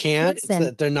they can't, it's Listen.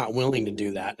 that they're not willing to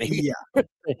do that. yeah.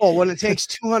 Well, when it takes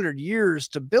 200 years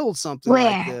to build something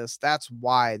like Where? this, that's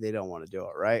why they don't want to do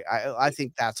it, right? I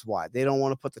think that's why they don't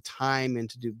want to put the time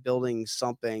into building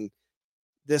something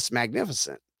this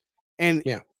magnificent. And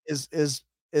Yeah.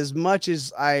 as much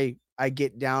as I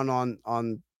get down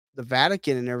on the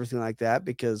Vatican and everything like that,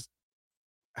 because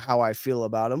how I feel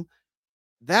about them,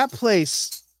 that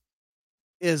place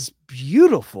is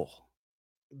beautiful,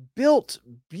 built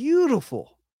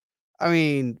beautiful. I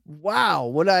mean, wow,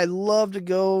 would I love to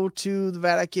go to the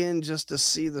Vatican just to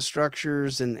see the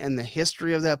structures and the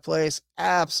history of that place?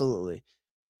 Absolutely.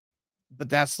 But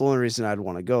that's the only reason I'd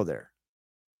want to go there.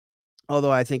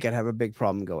 Although I think I'd have a big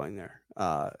problem going there.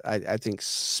 I think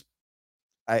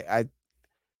I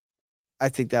I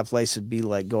think that place would be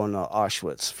like going to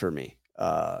Auschwitz for me.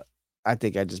 I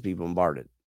think I'd just be bombarded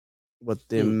with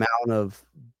the amount of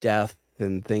death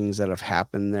and things that have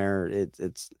happened there.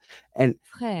 And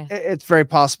Frère. it's very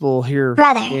possible here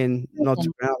Brother. in Notre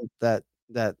Listen. Dame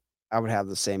that I would have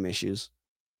the same issues.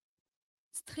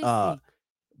 Stressé.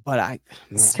 But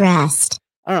man, Stressed.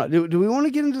 I don't know. Do we want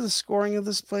to get into the scoring of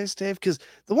this place, Dave? Because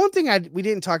the one thing we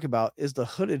didn't talk about is the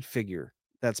hooded figure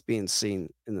that's being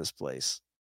seen in this place.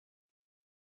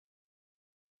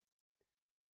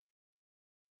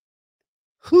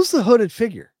 Who's the hooded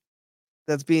figure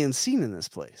that's being seen in this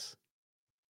place?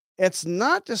 It's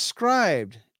not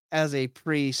described as a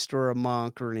priest or a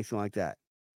monk or anything like that.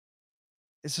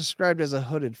 It's described as a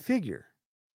hooded figure.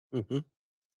 Mm-hmm.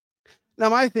 Now,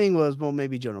 my thing was, well,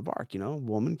 maybe Joan of Arc, a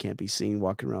woman can't be seen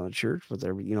walking around the church with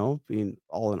every, being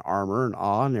all in armor and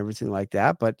awe and everything like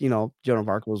that. But, Joan of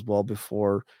Arc was well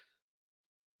before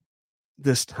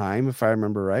this time, if I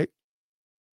remember right,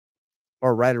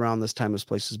 or right around this time this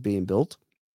place is being built.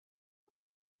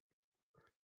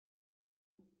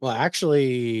 Well,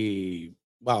 actually,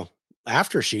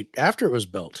 after it was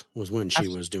built was when she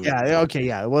was doing it. Yeah, okay,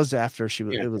 yeah, it was after she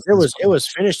was. Yeah, It it was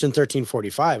finished in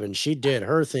 1345, and she did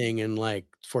her thing in like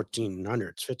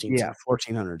 1400s, 15. yeah,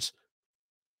 1400s,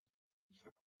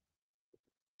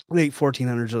 late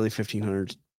 1400s, early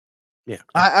 1500s. Yeah.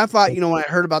 I thought, when I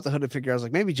heard about the hooded figure, I was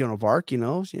like, maybe Joan of Arc,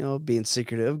 being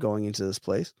secretive, going into this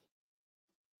place.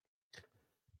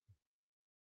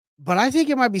 But I think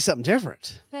it might be something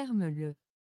different. Ferme-le.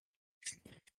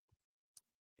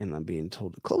 And I'm being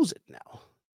told to close it now.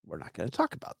 We're not going to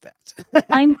talk about that.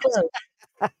 I'm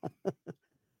close.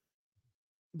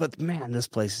 But man, this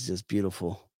place is just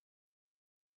beautiful.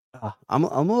 I'm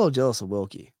a little jealous of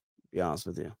Wilkie, to be honest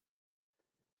with you.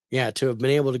 Yeah, to have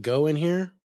been able to go in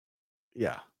here.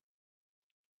 Yeah.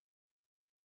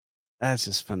 That's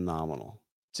just phenomenal.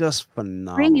 Just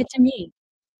phenomenal. Bring it to me.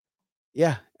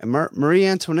 Yeah. And Marie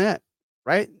Antoinette,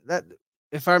 right? That,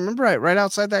 if I remember right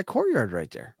outside that courtyard right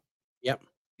there. Yep.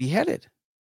 Beheaded.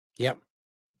 Yep.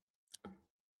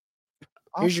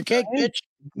 Here's your cake, bitch.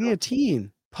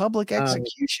 Guillotine. Public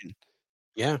execution.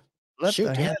 Yeah. Let Shoot,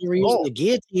 the they head were using roll. the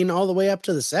guillotine all the way up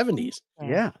to the 70s.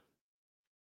 Yeah.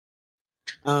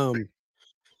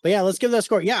 But yeah, let's give that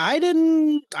score. Yeah, I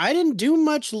didn't do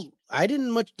much. I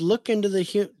didn't much look into the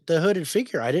hooded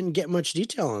figure. I didn't get much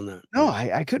detail on that. No,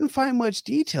 I couldn't find much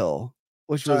detail,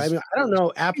 which So was. I mean, I don't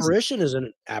know. Apparition is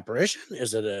an apparition.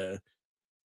 Is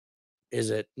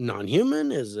it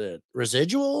non-human? Is it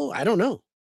residual? I don't know.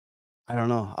 I don't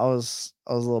know. I was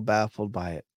a little baffled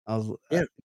by it. Yeah.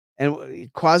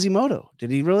 And Quasimodo, did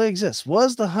he really exist?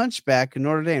 Was the Hunchback in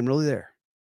Notre Dame really there?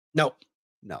 No,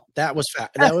 No. that was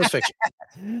that was fiction.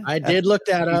 I did look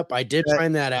that up. I did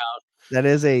find that out. That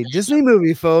is a Disney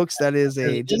movie, folks. That is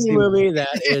a Disney movie.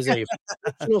 That is a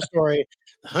fictional story.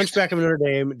 The Hunchback of Notre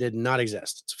Dame did not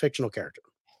exist. It's a fictional character.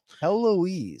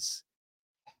 Heloise.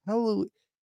 Heloise?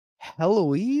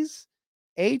 Heloise?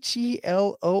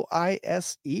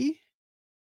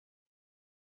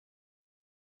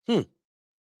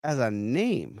 As a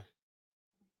name.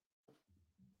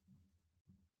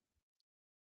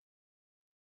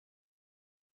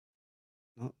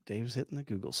 Oh, Dave's hitting the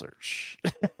Google search.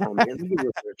 Oh, man,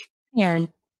 Google search.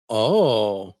 Aaron.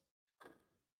 Oh.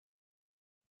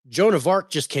 Joan of Arc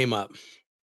just came up.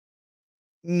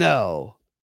 No.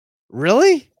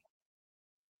 Really?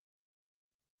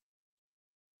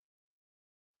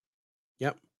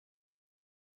 Yep.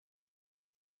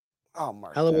 Oh,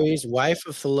 Mark. Heloise, wife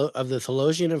of the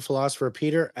theologian and philosopher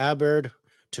Peter Aberd,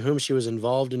 to whom she was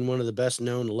involved in one of the best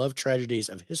known love tragedies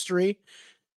of history.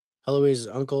 Heloise's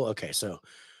uncle. Okay, so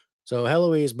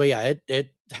Heloise, but yeah,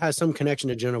 it has some connection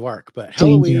to Joan of Arc. But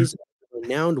Heloise, a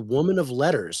renowned woman of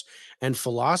letters and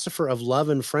philosopher of love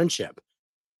and friendship,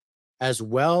 as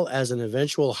well as an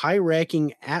eventual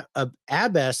high-ranking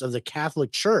abbess of the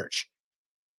Catholic Church.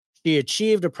 She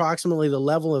achieved approximately the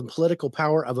level of political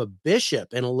power of a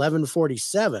bishop in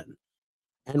 1147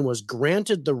 and was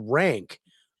granted the rank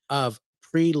of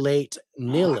prelate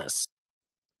nihilus,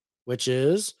 which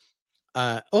is,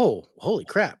 holy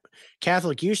crap,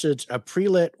 Catholic usage, a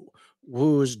prelate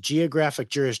whose geographic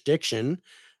jurisdiction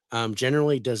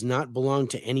generally does not belong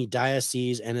to any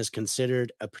diocese and is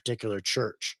considered a particular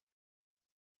church.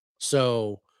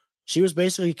 So she was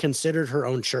basically considered her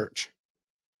own church.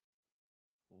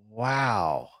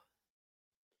 Wow.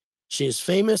 She is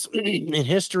famous in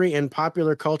history and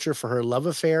popular culture for her love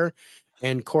affair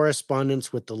and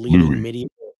correspondence with the leading medieval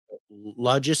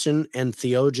logician and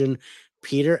theologian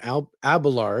Peter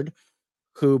Abelard,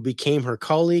 who became her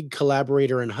colleague,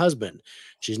 collaborator, and husband.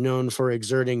 She's known for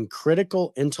exerting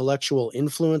critical intellectual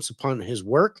influence upon his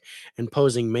work and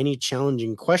posing many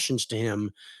challenging questions to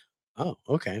him. Oh,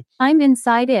 okay. I'm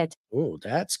inside it. Oh,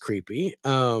 that's creepy.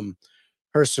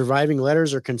 Her surviving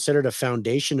letters are considered a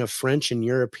foundation of French and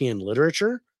European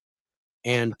literature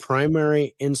and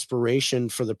primary inspiration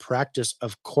for the practice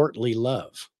of courtly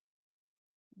love.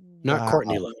 Not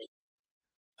Courtney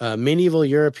love. Medieval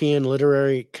European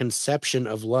literary conception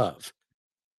of love.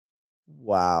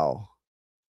 Wow.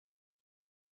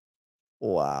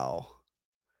 Wow.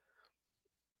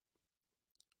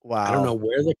 Wow. I don't know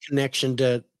where the connection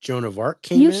to Joan of Arc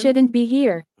came in. You shouldn't be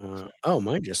here.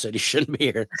 Mine just said you shouldn't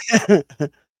be here.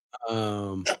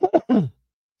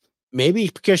 Maybe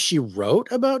because she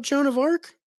wrote about Joan of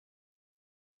Arc?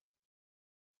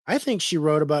 I think she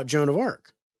wrote about Joan of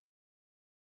Arc.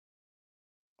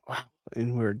 Wow.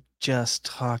 And we're just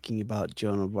talking about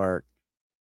Joan of Arc.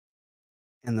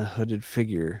 And the hooded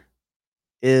figure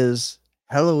is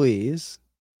Heloise,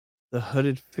 the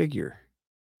hooded figure.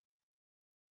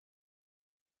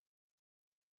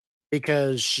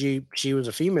 Because she was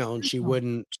a female and she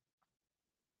wouldn't.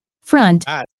 Front.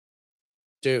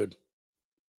 Dude.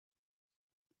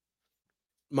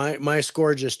 my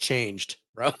score just changed,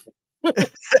 bro.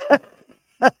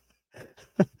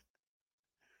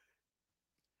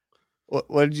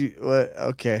 What did you what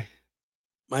okay.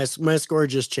 My score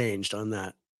just changed on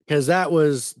that because that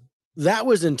was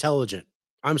intelligent.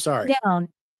 I'm sorry. Down.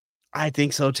 I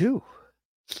think so too.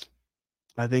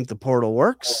 I think the portal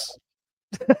works.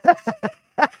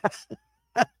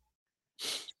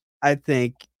 I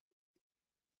think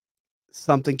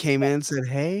something came in and said,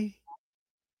 "Hey,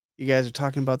 you guys are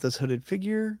talking about this hooded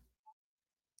figure.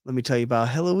 Let me tell you about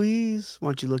Heloise. Why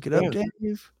don't you look it up, Yeah,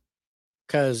 Dave?"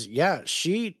 because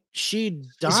she It's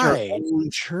her died.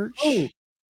 own church.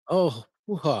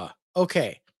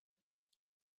 Okay.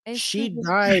 She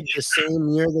died the same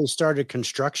year they started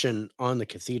construction on the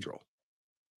cathedral.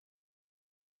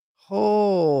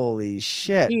 Holy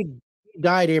shit. He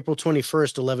died April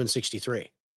 21st,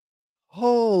 1163.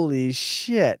 Holy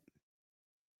shit.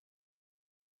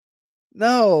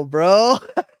 No, bro.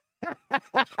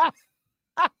 I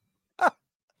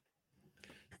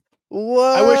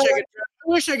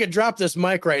wish What? I could drop this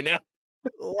mic right now.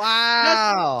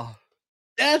 Wow.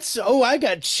 I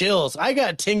got chills. I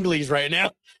got tinglies right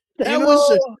now. You That was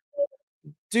know,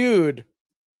 dude.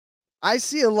 I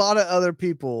see a lot of other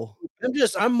people.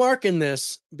 I'm marking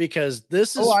this because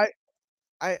this is Oh,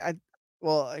 I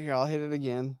well, here, I'll hit it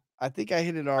again. I think I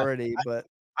hit it already, but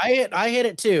I hit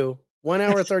it too. 1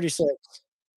 hour 36.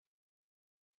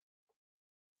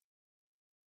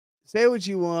 say what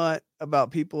you want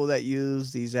about people that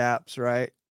use these apps, right?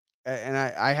 And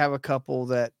I have a couple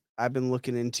that I've been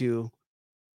looking into.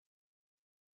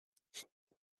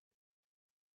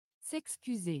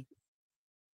 S'excuser.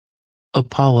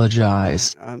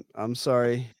 Apologize. I'm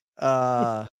sorry.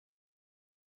 But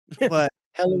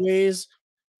Heloise.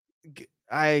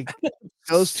 I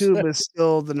GhostTube is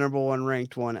still the number one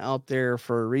ranked one out there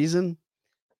for a reason,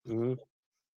 Mhm.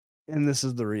 and this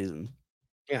is the reason.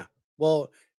 Yeah. Well,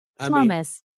 I mean,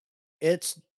 Thomas.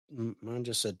 mine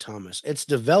just said Thomas. It's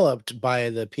developed by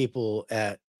the people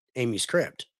at Amy's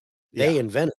Crypt. They Yeah.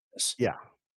 invented this. Yeah.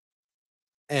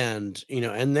 And,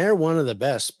 and they're one of the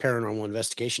best paranormal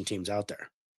investigation teams out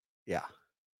there. Yeah.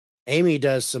 Amy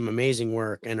does some amazing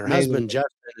work, and her Amazing husband, work.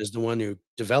 Justin, is the one who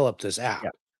developed this app.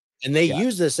 Yeah. And they Yeah.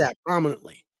 use this app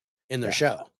prominently in their Yeah.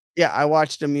 show. Yeah, I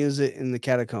watched them use it in the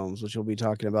catacombs, which we'll be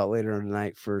talking about later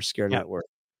tonight for Scare Yeah. Network.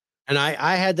 And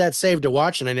I had that saved to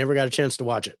watch, and I never got a chance to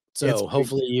watch it. It's So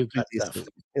hopefully you got stuff. decent.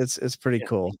 It's pretty Yeah.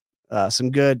 cool. Some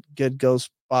good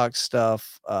ghost box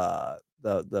stuff.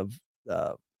 The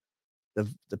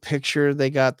picture they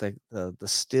got, the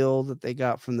still that they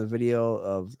got from the video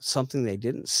of something they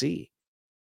didn't see,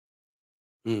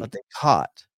 but they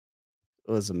caught.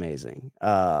 It was amazing.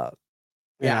 And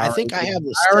Yeah, I think I have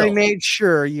the I already still. made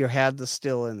sure you had the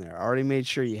still in there. I already made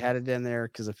sure you had it in there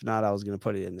because if not, I was going to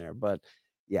put it in there. But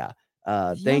yeah,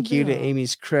 thank you to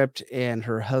Amy's Crypt and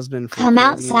her husband for Come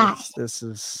creating this. outside. This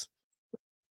is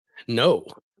No.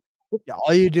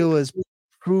 all you do is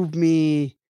prove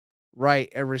me right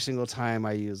every single time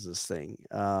I use this thing.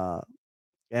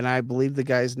 And I believe the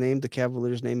guy's name, the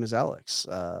Cavalier's name is Alex.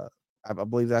 I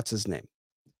believe that's his name.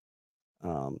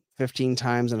 15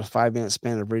 times in a 5-minute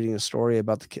span of reading a story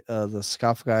about the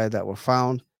sarcophagi that were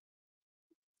found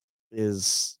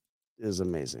is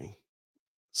amazing.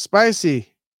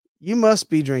 Spicy, you must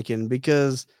be drinking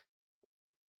because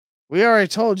we already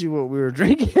told you what we were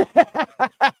drinking.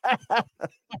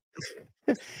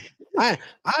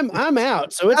 I'm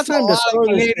out. So it's That's time a to lot of slow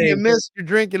this Canadian thing. mist you're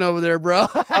drinking over there, bro.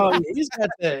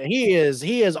 He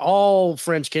is all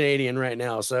French Canadian right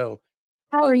now. So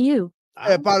How are you?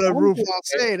 By the I'm roof, good. I'll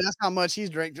say that's how much he's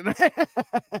drank tonight.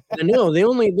 I know the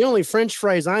only French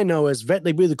phrase I know is "Faites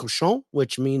le bruit de cochon,"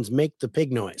 which means make the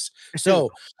pig noise. So,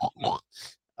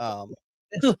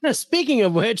 speaking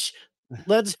of which,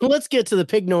 let's get to the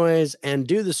pig noise and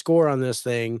do the score on this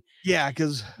thing. Yeah,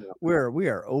 because we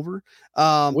are over. We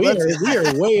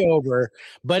are way over,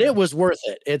 but it was worth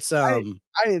it. It's I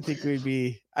didn't think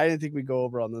we'd go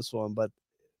over on this one, but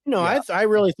no, yeah. I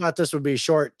really thought this would be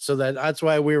short, so that's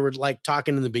why we were like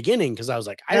talking in the beginning because I was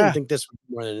like, I didn't think this would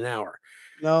be more than an hour.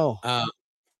 No.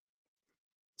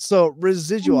 So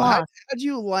residual. Come on. How'd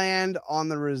you land on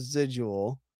the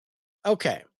residual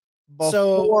Okay.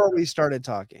 before we started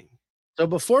talking? So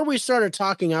before we started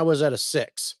talking, I was at a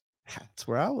 6. That's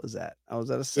where I was at. I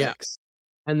was at a 6.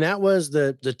 And that was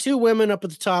the two women up at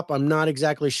the top. I'm not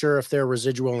exactly sure if they're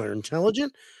residual or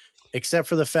intelligent, except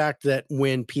for the fact that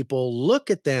when people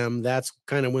look at them, that's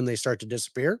kind of when they start to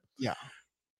disappear. Yeah.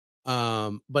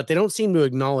 But they don't seem to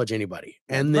acknowledge anybody.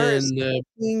 Yeah, And then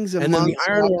the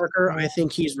iron worker, I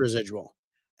think he's residual.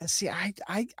 See, I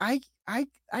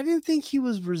didn't think he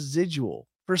was residual.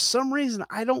 for some reason,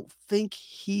 I don't think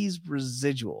he's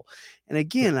residual. And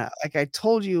again, like I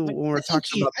told you when we're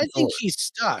talking about I the think door. he's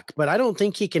stuck, but I don't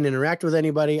think he can interact with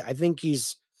anybody. I think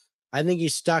he's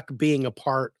stuck being a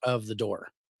part of the door.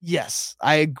 Yes,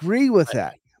 I agree with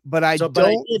that, but I But don't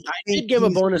I think did give a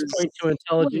he's bonus point to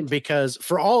intelligent because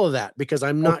for all of that, because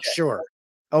I'm not okay, sure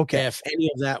okay. if any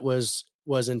of that was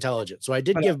intelligent. So I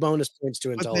did But give bonus points to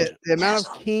but intelligent. the amount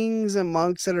of kings and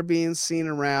monks that are being seen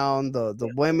around,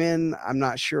 the women, I'm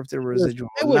not sure if they're residual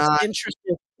I or was not.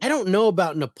 interested. I don't know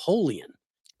about Napoleon.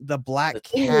 The The black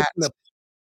thing with cat.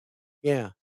 yeah.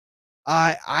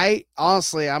 I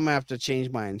honestly, I'm gonna have to change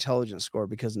my intelligence score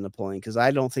because of Napoleon, because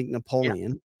I don't think Yeah.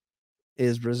 Napoleon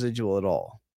is residual at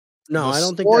all. No, The I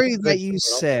don't think that's story a that good you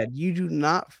score. said, you do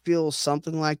not feel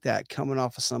something like that coming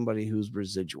off of somebody who's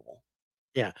residual.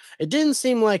 Yeah. It didn't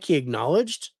seem like he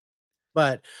acknowledged,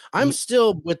 but I'm Ye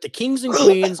still with the kings and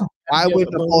queens. Why Give would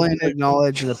a bonus Napoleon point.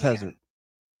 acknowledge the peasant?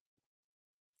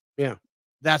 Yeah.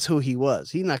 That's who he was.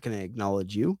 He's not gonna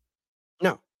acknowledge you.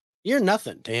 No. You're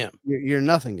nothing to him. You're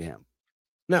nothing to him.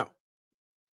 No.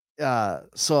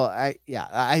 So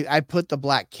I put the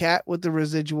black cat with the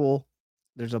residual.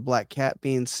 There's a black cat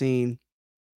being seen,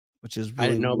 which is I really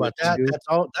didn't know weird about that. too.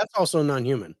 That's also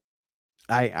non-human.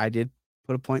 I did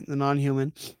put a point in the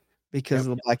non-human because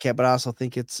Yep. of the black cat, but I also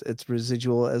think it's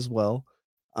residual as well.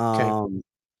 Okay.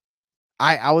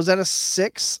 I was at a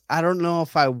 6. I don't know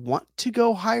if I want to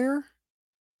go higher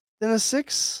than a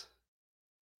 6.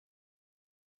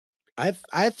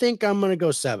 I think I'm gonna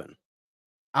go 7.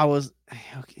 I was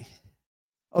okay.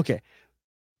 Okay.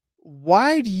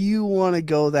 Why do you want to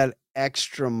go that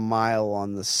extra mile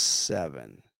on the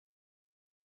 7?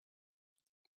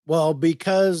 Well,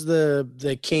 because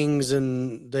the kings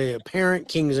and the apparent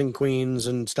kings and queens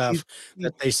and You, stuff you,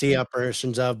 that they see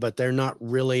apparitions of, but they're not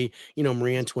really,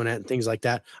 Marie Antoinette and things like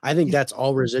that. I think that's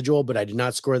all residual, but I did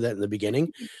not score that in the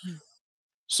beginning.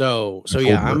 So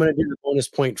yeah, I'm gonna do the bonus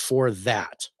point for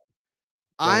that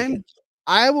blanket.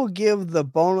 I will give the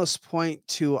bonus point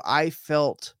to I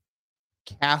felt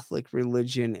Catholic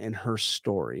religion in her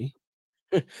story.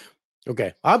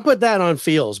 Okay, I'll put that on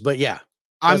feels, but yeah, that's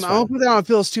I'm fine. gonna put that on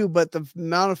feels too, but the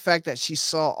amount of fact that she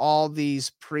saw all these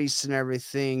priests and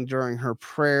everything during her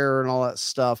prayer and all that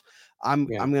stuff,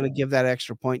 Yeah. I'm gonna give that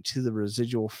extra point to the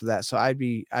residual for that. So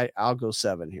I'll go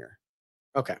 7 here.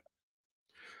 Okay.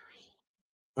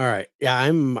 All right. Yeah, I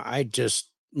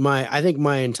think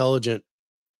my intelligent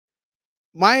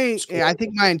I score.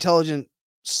 think my intelligence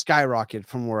skyrocketed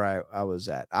from where I was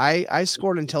at. I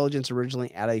scored intelligence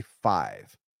originally at a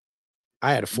 5.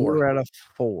 I had a You 4. were at a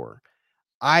 4.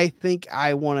 I think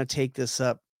I wanna take this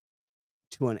up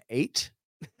to an 8.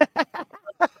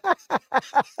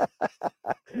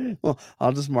 Well,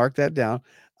 I'll just mark that down.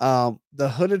 The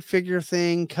hooded figure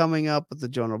thing coming up with the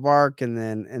Joan of Arc, and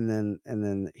then And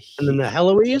then the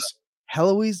Heloise.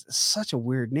 Heloise, such a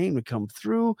weird name to come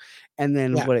through, and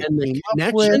then Yeah, what it and the came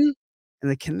up with, connection.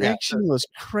 and the Yeah. connection was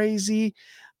crazy.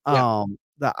 Yeah.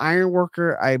 The iron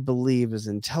worker, I believe, is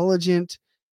intelligent.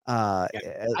 Yeah.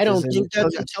 I don't Is an think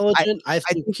that's intelligent. I intelligent. I I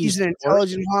think think he's he's an forced.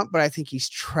 intelligent haunt, but I think he's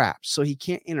trapped, so he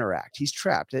can't interact. He's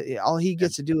trapped. All he Yeah.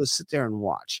 gets to do is sit there and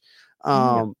watch.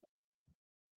 Yeah. Um,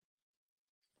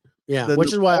 Yeah, the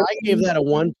which is why I gave Napoleon, that a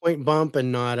 1 point bump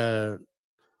and not a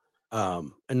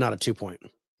 2 point.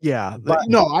 yeah, But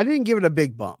no, I didn't give it a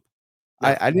big bump.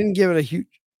 no, I didn't give it a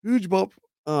huge bump.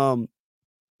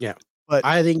 yeah. But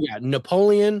I think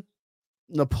Napoleon,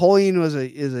 Napoleon is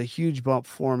a huge bump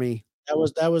for me.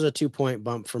 that was a 2 point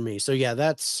bump for me. So yeah,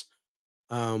 that's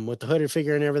with the hooded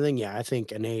figure and everything. Yeah, I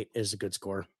think an 8 is a good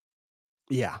score.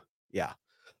 Yeah, yeah.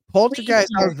 Please,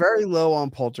 Poltergeist, I was very low on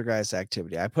poltergeist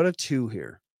activity. I put a 2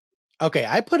 here okay,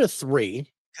 I put a 3.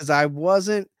 because I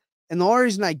wasn't, and the only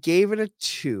reason I gave it a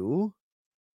 2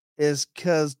 is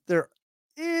because there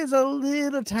is a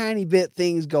little tiny bit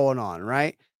things going on,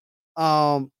 right?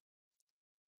 Um,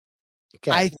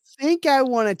 Okay. I think I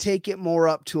want to take it more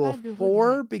up to a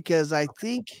 4 because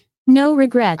No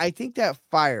regret. I think that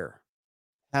fire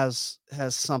has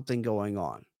something going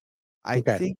on. I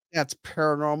Okay. think that's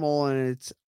paranormal and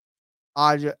it's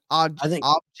I think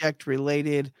object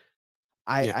related.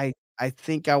 yeah. I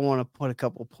think I wanna put a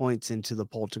couple points into the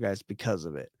poltergeist because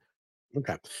of it.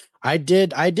 Okay. I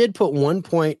did put 1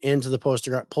 point into the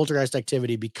poltergeist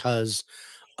activity because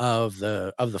of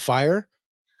the fire.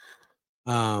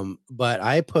 But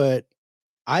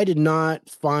I did not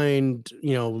find,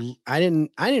 I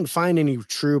didn't find any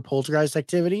true poltergeist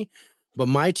activity, but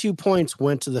my 2 points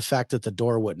went to the fact that the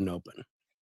door wouldn't open.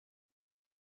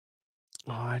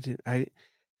 Oh, I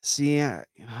see, yeah,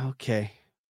 okay,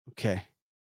 okay.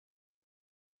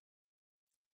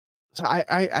 So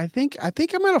I think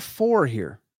I'm at a 4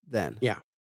 here then. Yeah.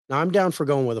 Now I'm down for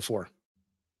going with a 4.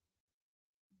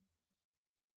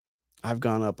 I've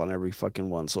gone up on every fucking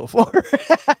one so far.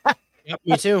 Yep,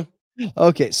 me too.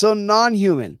 Okay, so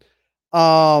non-human.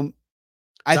 I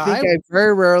So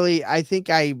think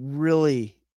I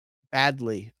really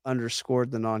badly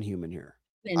underscored the non-human here.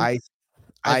 I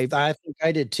I think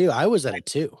I did too. I was at a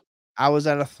 2. I was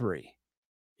at a 3.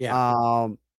 Yeah.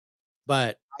 Um,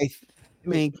 But I I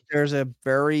mean, think there's a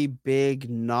very big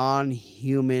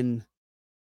non-human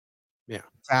yeah.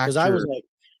 Because I was factor. like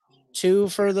 2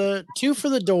 for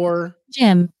the door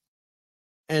Jim.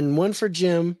 and 1 for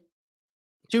Jim.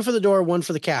 2 for the door, 1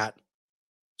 for the cat.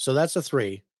 So that's a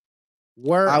 3.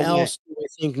 Where I went else do I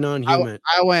think non-human?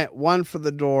 I went 1 for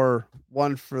the door,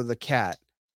 1 for the cat,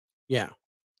 Yeah.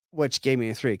 which gave me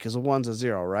a 3 because the 1's a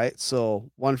 0, right?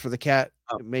 So 1 for the cat,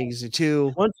 Oh, it makes it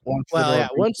 2, once 1 for the well, door yeah,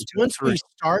 brings me to a once 3. we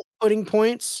start putting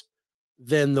points,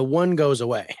 then the 1 goes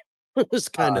away. It's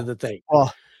kind Uh, of the thing.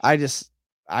 well, I just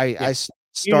Yeah. You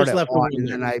start just at left the 1 1 and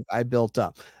there. then I built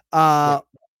up. Yeah.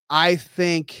 I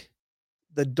think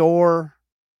the door,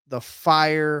 the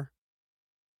fire,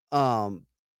 um,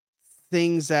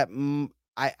 things that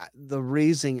the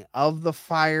raising of the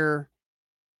fire,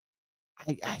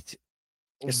 I It's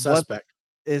what suspect.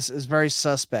 is very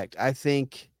suspect. I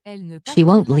think She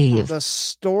won't leave. the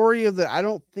story of I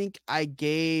don't think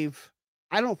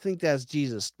that's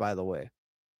Jesus, by the way.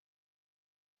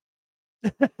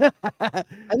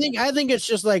 I think it's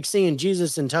just like seeing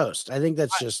Jesus in toast. I think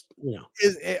that's just,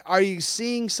 Are you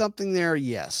seeing something there?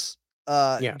 Yes.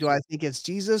 yes. Do I think it's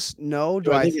Jesus? No.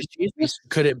 Do Do I I think think it's Jesus?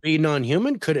 Could it be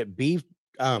non-human? Could it be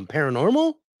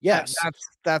paranormal? Yes.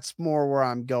 that's more where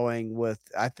I'm going with?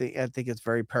 I think it's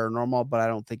very paranormal, but I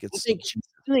don't think I it's think Jesus.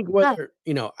 I think whether,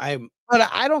 But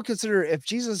I don't consider if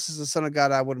Jesus is the son of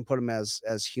God, I wouldn't put him as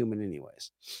human anyways.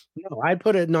 no, I'd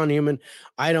put it non-human.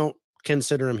 I don't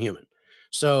consider him human.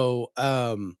 So,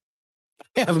 I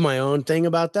have my own thing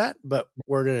about that, but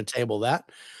we're gonna table that.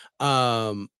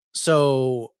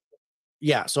 So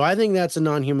yeah, so I think that's a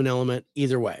non-human element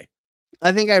either way.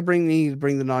 I think need to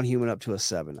bring the non-human up to a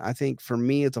 7. I think for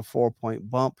me it's a 4-point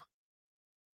bump.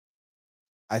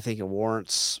 I think it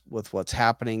warrants with what's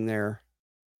happening there.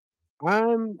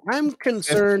 I'm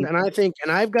concerned, 15. and I think,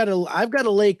 and I've got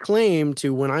to lay claim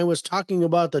to when I was talking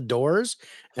about the doors,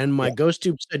 and my Yeah. ghost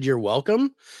tube said you're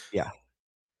welcome. Yeah.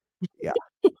 Yeah.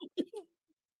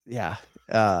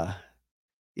 Yeah.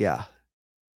 Yeah.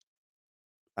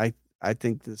 I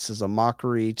think this is a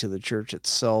mockery to the church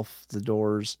itself, the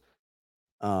doors.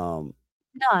 Not.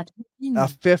 A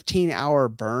 15-hour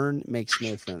burn makes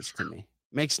no sense to me.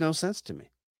 Makes no sense to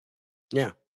me.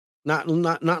 Yeah, not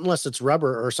unless it's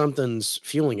rubber or something's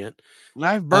fueling it. And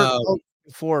I've burnt oak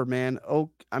before, man.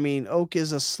 Oak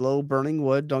is a slow burning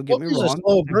wood. Don't get Oak me is a wrong.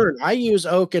 slow burn. I use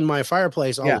oak in my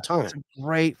fireplace all Yeah, the time, it's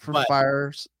great for but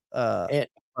fires. it,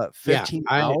 But yeah, 15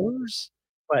 hours?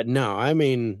 but no, I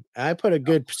mean, I put a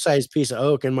good sized piece of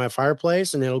oak in my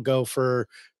fireplace, and it'll go for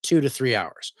 2 to 3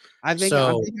 hours. I'm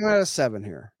So thinking I'm at a 7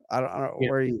 here. I don't know yeah,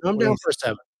 where you I'm down for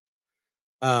a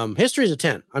 7. History is a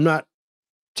 10. I'm not.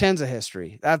 10's a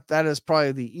history. That is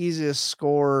probably the easiest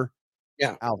score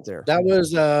Yeah, out there. that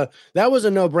was a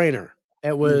no brainer.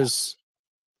 It was.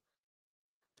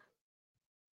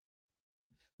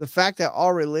 The fact that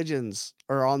all religions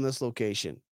are on this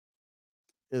location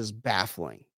is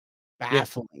baffling. Yeah.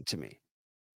 Baffling to me.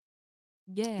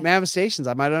 Yeah. Manifestations,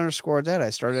 I might underscore that. I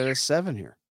started at a 7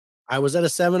 here. I was at a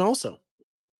 7 also.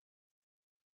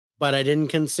 But I didn't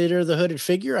consider the hooded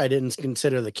figure. I didn't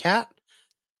consider the cat.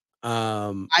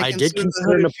 I did consider the consider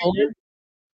hooded Napoleon. figure.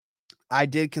 I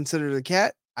did consider the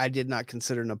cat. I did not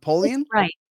consider Napoleon.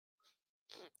 Right.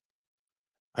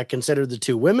 I considered the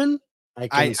 2 women. I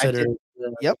I did. considered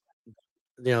Yep.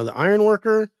 the iron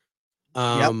worker.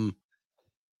 Yep.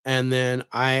 And then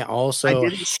I also I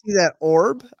didn't see that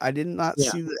orb. I did not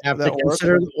see have that to orb.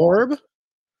 consider the orb.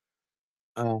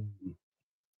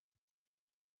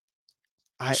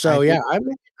 So yeah,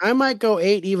 I might go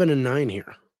 8, even a 9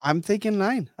 here. I'm thinking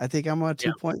 9. I think I'm on a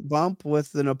 2-point bump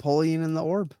with the Napoleon and the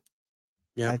orb.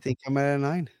 Yeah. I think I'm at a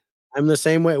 9. I'm the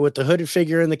same way with the hooded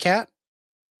figure and the cat.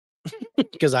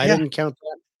 Because I didn't count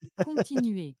that.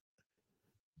 Continuez.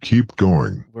 Keep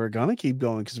going. We're gonna keep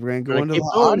going because we're gonna go Gonna into keep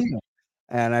the going. audio.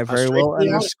 And I I'll very straight well to the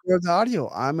audio. underscored the audio.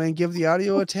 I'm gonna give the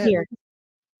audio a 10. Here.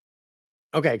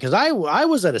 Okay, because I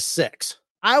was at a 6.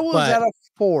 I was But at a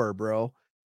 4, bro.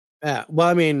 yeah, well,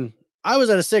 I mean, I was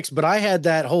at a 6, but I had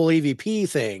that whole EVP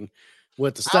thing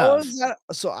with the stuff.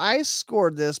 So I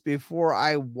scored this before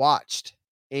I watched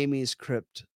Amy's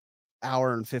Crypt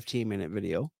hour and 15-minute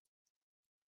video.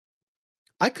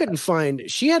 I couldn't find.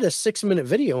 She had a 6-minute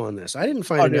video on this. I didn't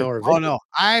find Oh, an dude. hour video. Oh no,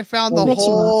 I found the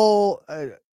whole.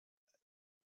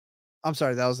 I'm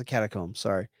sorry, that was the catacomb.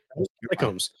 Sorry,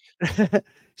 Catacombs.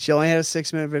 she only had a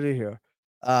 6-minute video here.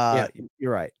 Yeah.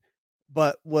 You're right.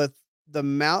 But with the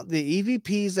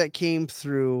EVPs that came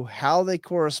through, how they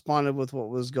corresponded with what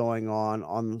was going on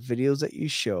the videos that you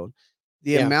showed,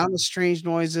 the Yeah. amount of strange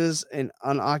noises and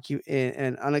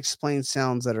and unexplained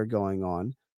sounds that are going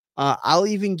on. I'll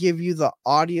even give you the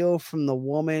audio from the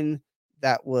woman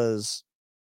that was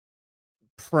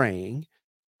praying.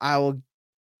 I will.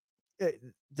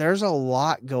 There's a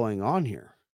lot going on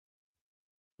here.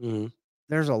 Mhm.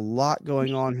 There's a lot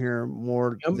going on here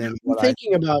more I'm than what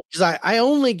thinking about, because I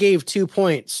only gave 2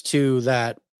 points to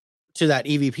that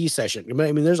EVP session.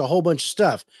 I mean, there's a whole bunch of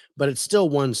stuff, but it's still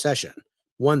one session,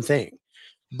 one thing.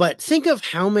 But think of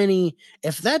how many,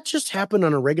 if that just happened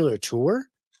on a regular tour,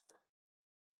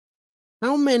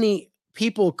 how many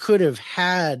people could have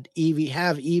had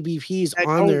EVPs I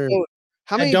on don't there know.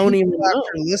 How that many don't people even know?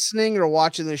 after listening or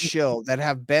watching the show that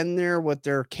have been there with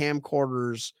their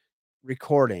camcorders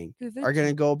recording are going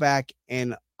to go back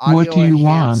and What audio do you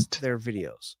enhance want? their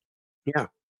videos? Yeah.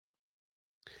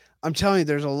 I'm telling you,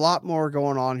 there's a lot more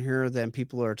going on here than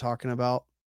people are talking about.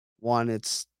 One,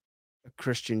 it's a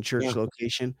Christian church Yeah.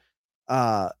 location.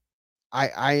 For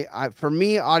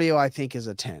me, audio, I think is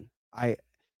a 10.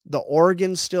 The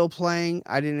organ's still playing.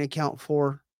 I didn't account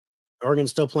for.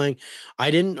 Organ's still playing. I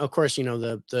didn't, of course,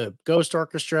 the ghost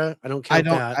orchestra. I don't count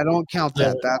that. I don't count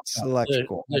that. That's The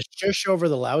electrical. the shush over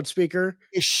the loudspeaker.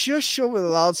 A shush over the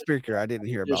loudspeaker. I didn't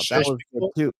hear The about that. shush Was good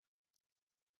people. too.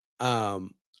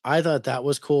 I thought that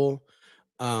was cool.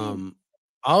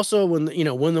 Also when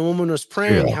when the woman was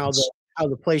praying, how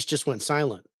the place just went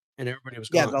silent and everybody was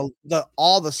Yeah, gone. the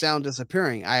all the sound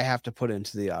disappearing. I have to put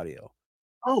into the audio.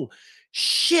 Oh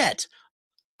shit!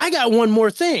 I got one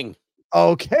more thing.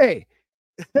 Okay.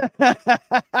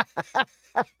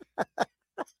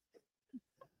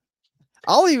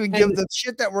 I'll even give the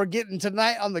shit that we're getting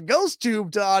tonight on the ghost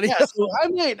tube to audio. Yeah, so I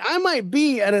might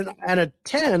be at a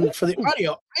 10 for the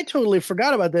audio. I totally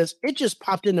forgot about this. It just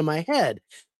popped into my head.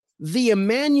 The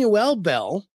Emmanuel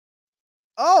bell.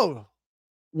 Oh,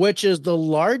 which is the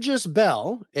largest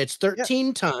bell. It's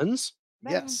 13 tons.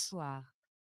 Yes.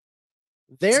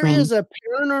 There is a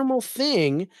paranormal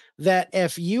thing that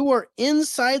if you are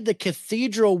inside the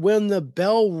cathedral when the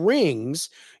bell rings,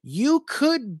 you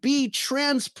could be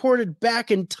transported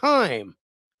back in time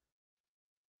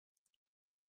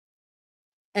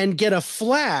and get a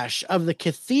flash of the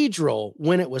cathedral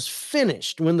when it was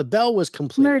finished, when the bell was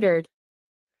complete. Murdered.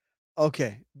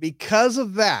 Okay. Because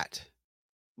of that,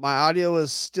 my audio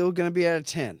is still going to be at a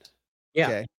 10. Yeah.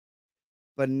 Okay.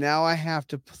 But now I have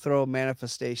to throw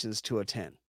manifestations to a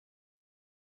 10.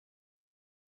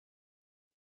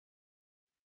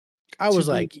 I was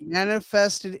like,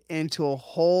 manifested into a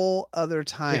whole other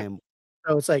time.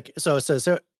 Yeah. So it says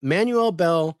Manuel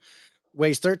Bell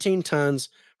weighs 13 tons,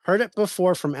 heard it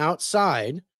before from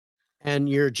outside, and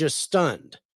you're just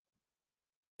stunned.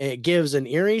 It gives an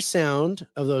eerie sound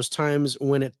of those times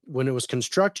when it was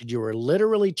constructed. You were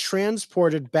literally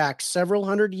transported back several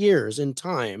hundred years in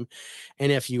time,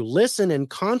 and if you listen and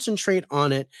concentrate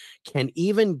on it, can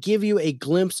even give you a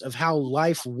glimpse of how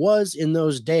life was in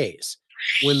those days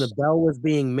when the bell was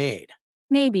being made.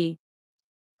 Maybe.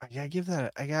 I gotta give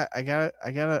that. I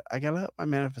gotta up my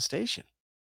manifestation.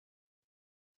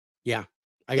 Yeah,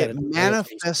 It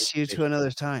manifests you to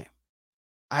another time.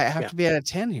 I have to be at a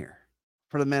 10 here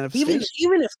for the manifestation.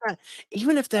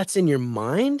 Even if that's in your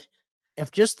mind,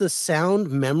 if just the sound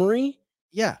memory.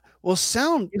 Yeah. Well,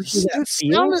 sound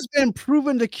has been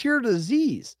proven to cure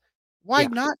disease. Why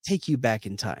not take you back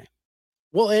in time?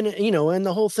 Well, and and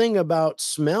the whole thing about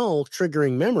smell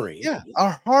triggering memory. Yeah.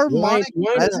 A harmonic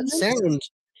resonance.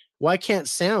 Why can't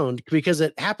sound? Because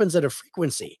it happens at a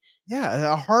frequency.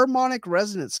 Yeah, a harmonic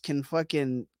resonance can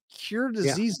fucking cure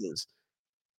diseases.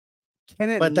 Can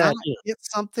it not get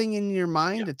something in your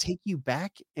mind to take you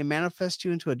back and manifest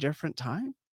you into a different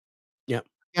time? Yeah.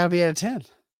 Gotta be at a 10.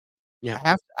 Yeah.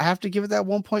 I have to give it that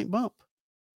 1 point bump.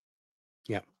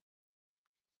 Yeah.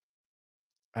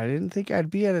 I didn't think I'd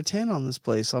be at a 10 on this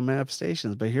place on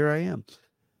manifestations, but here I am.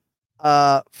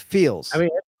 Feels. I mean,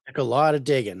 it took a lot of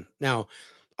digging. Now,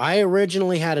 I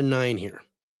originally had a 9 here.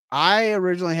 I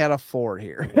originally had a 4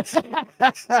 here.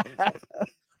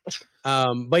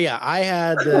 But yeah, I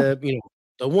had the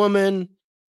woman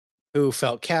who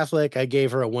felt Catholic. I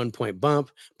gave her a 1 point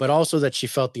bump, but also that she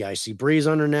felt the icy breeze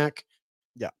on her neck.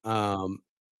 Yeah.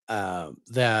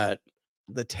 That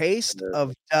the taste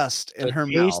of dust in her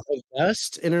mouth.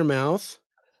 Dust in her mouth.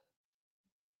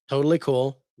 Totally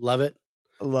cool. Love it.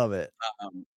 Love it.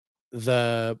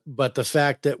 But the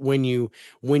fact that when you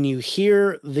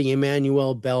hear the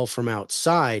Emmanuel bell from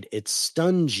outside, it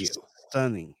stuns you.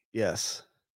 Stunning. Yes.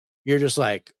 You're just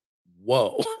like,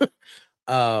 whoa.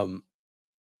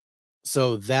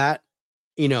 So that,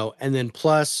 and then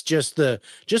plus just the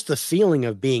feeling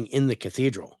of being in the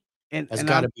cathedral has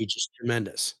got to be just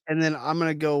tremendous. And then I'm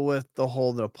gonna go with the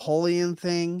whole Napoleon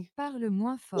thing. Parle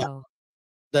moins fort.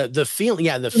 The feeling,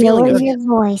 the feeling Lower of your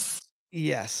voice.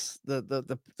 Yes,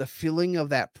 the feeling of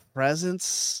that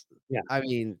presence. Yeah. I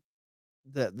mean,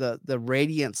 the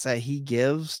radiance that he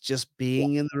gives just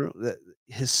being in the room,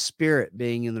 his spirit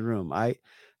being in the room. I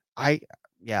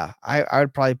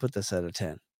would probably put this at a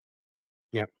 10.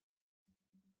 Yeah.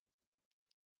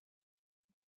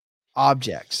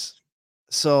 Objects.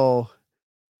 So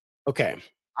Okay.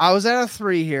 I was at a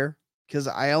 3 here because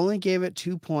I only gave it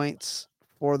 2 points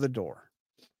for the door.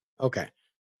 Okay.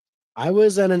 I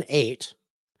was at an 8.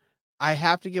 I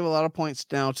have to give a lot of points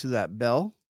now to that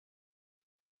bell.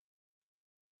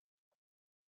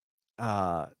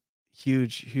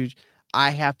 Huge.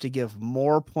 I have to give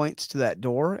more points to that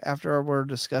door after our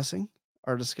discussion.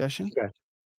 Okay.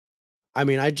 I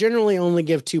mean, I generally only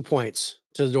give 2 points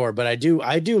to the door, but I do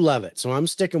love it. So I'm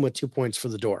sticking with 2 points for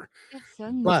the door.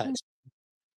 But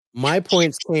my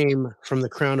points came from the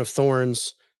crown of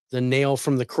thorns, the nail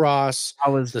from the cross, I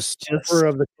was the just silver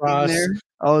of the cross. there.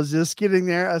 I was just getting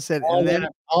there. I said, all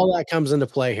that comes into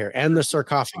play here, and the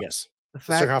sarcophagus. The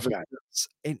fact sarcophagi.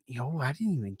 and I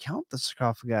didn't even count the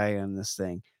sarcophagi on this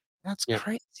thing. That's Yeah.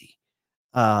 crazy.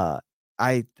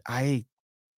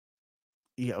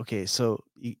 Okay, so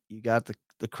you got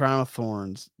the crown of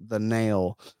thorns, the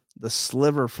nail, the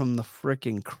sliver from the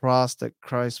freaking cross that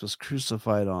Christ was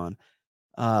crucified on,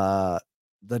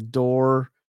 the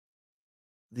door,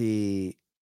 I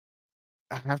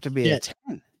have to be at a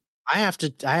 10. I have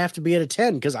to be at a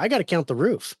 10 because I got to count the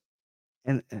roof.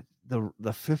 And the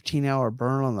 15-hour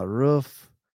burn on the roof.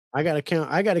 I got to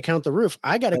count the roof.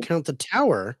 I got to count the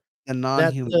tower and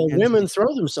that the women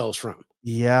throw themselves from.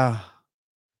 Yeah.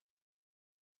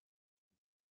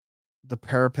 The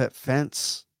parapet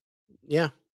fence. Yeah.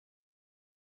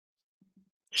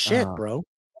 Shit, bro.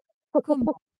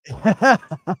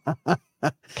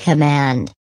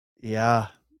 Command. Yeah.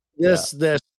 This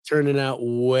turning out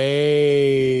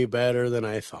way better than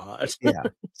I thought. Yeah.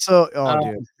 So,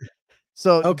 dude.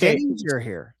 So, okay. Danger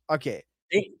here. Okay.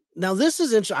 Now this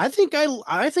is interesting. I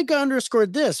think I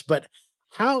underscored this, but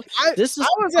how this is?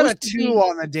 I was at a 2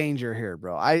 on the danger here,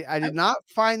 bro. I did not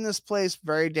find this place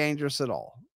very dangerous at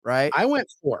all. Right. I went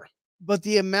 4. But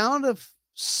the amount of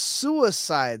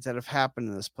suicides that have happened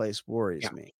in this place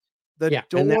worries me. The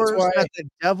doors that the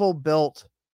devil built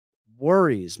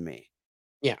worries me.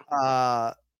 Yeah.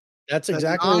 That's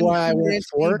exactly why I went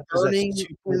 4. Burning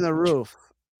in the roof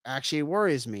actually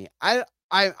worries me.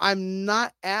 I'm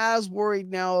not as worried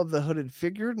now of the hooded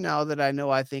figure now that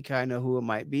I think I know who it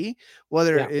might be,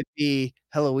 whether it be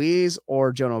Heloise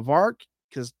or Joan of Arc,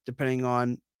 because depending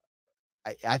on,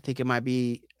 I think it might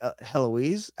be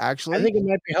Heloise. Actually, I think it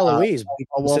might be Heloise,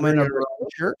 a woman of her own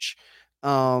church.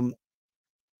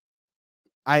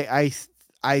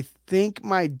 I think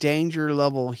my danger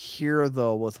level here,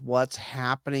 though, with what's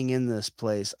happening in this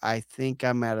place, I think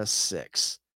I'm at a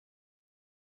 6.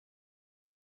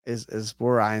 Is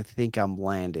where I think I'm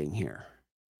landing here.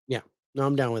 Yeah. No,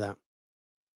 I'm down with that.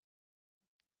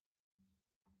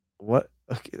 What?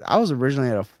 Okay, I was originally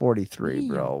at a 43,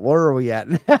 bro. Where are we at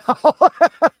now?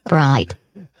 Right.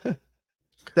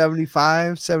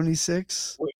 75,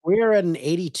 76? We're at an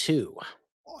 82.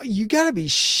 Oh, you gotta be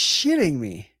shitting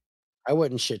me. I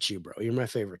wouldn't shit you, bro. You're my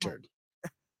favorite turd.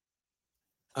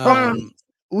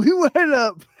 We went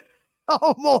up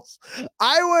almost.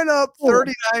 I went up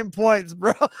 39 points,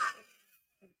 bro.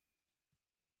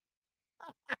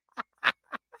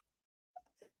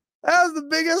 That was the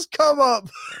biggest come up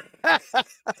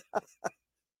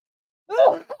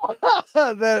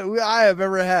that I have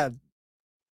ever had.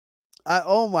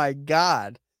 Oh my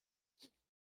God.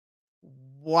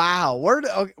 Wow. Where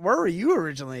were you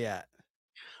originally at?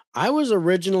 I was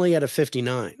originally at a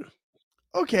 59.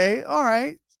 Okay. All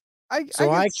right. I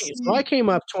came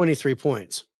up 23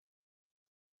 points.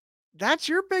 That's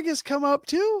your biggest come up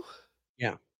too?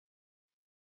 Yeah.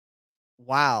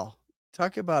 Wow.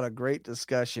 Talk about a great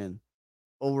discussion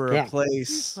over a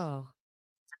place. A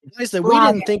place that we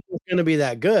didn't think was going to be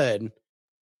that good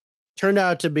turned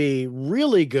out to be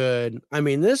really good. I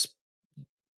mean, this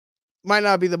might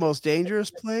not be the most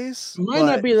dangerous place. Might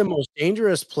not be the most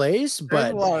dangerous place, but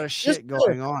there's a lot of shit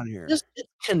going on here. Just the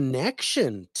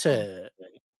connection to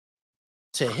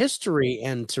history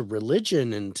and to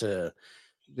religion and to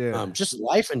Dude. Just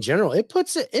life in general. It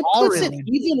puts it All puts it religions.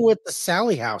 even with the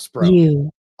Sally House, bro.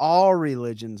 You. All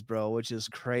religions, bro, which is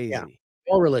crazy. Yeah.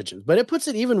 All religions, but it puts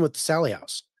it even with the Sally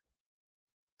House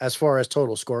as far as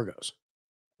total score goes.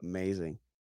 Amazing.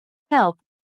 Help.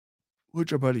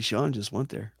 Which our buddy Sean just went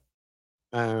there.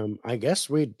 I guess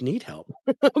we'd need help,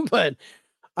 but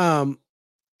I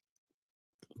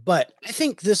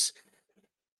think this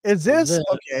Is this the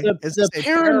okay? the, Is the this a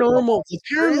paranormal the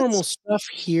experience? paranormal stuff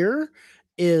here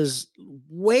is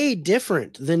way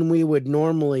different than we would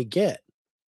normally get at a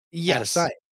Yes.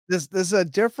 site. This is a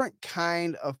different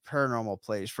kind of paranormal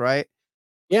place, right?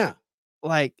 Yeah,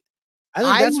 Like I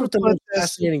think I that's would what the put most this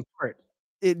fascinating part.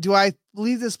 do I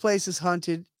believe this place is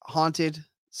haunted?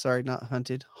 Sorry, not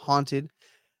hunted, haunted.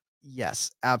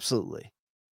 Yes, absolutely.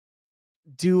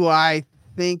 Do I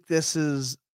think this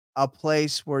is a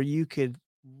place where you could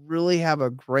really have a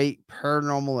great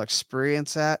paranormal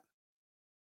experience at?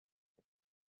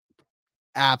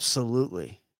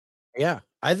 Absolutely. Yeah,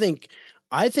 I think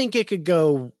it could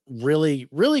go really,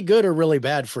 really good or really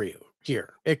bad for you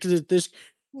here. It could this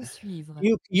Faut suivre.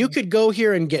 you could go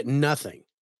here and get nothing,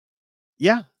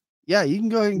 Yeah. Yeah, you can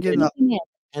go ahead and get enough.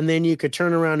 and then you could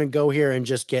turn around and go here and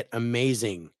just get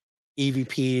amazing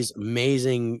EVPs,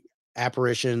 amazing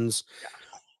apparitions.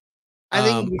 I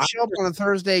think if you I show up on a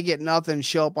Thursday, get nothing,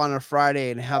 show up on a Friday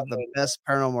and have the best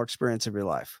paranormal experience of your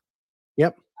life.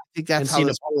 Yep, I think that's and how see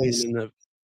this Napoleon place in the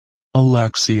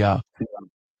Alexia.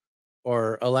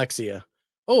 or Alexia.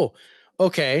 Oh,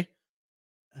 okay.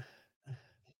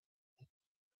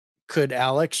 Could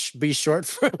Alex be short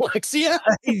for Alexia?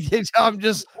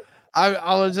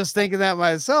 I was just thinking that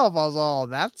myself. I was all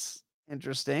that's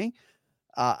interesting.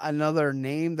 Another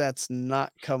name that's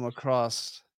not come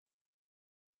across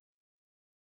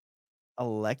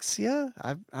Alexia.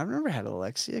 I've never had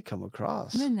Alexia come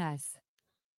across. Menace.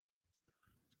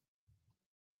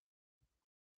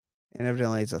 And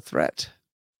evidently it's a threat.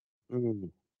 What do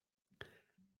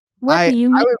you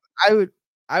mean?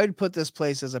 I would put this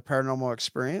place as a paranormal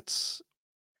experience.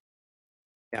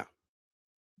 Yeah.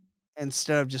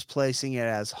 Instead of just placing it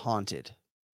as haunted.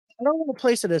 I don't want to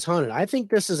place it as haunted. I think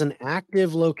this is an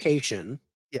active location.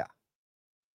 Yeah.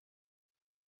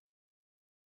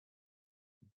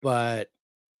 But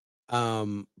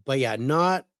yeah,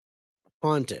 not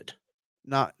haunted.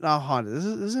 Not haunted. This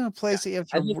isn't a place that you have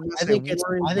to I think worry I think it's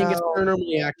about.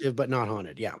 paranormally active, but not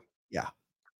haunted. Yeah. Yeah.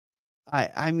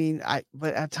 I mean,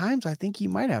 but at times I think you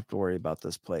might have to worry about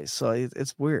this place. So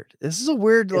it's weird. This is a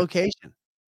weird location.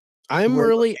 I'm Weird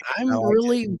really location. I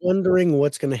liked it. wondering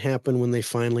what's going to happen when they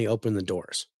finally open the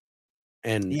doors.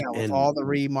 And Yeah, with all the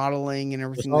remodeling and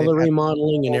with everything all they've the had.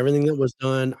 remodeling and everything that was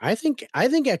done, I think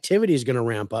activity is going to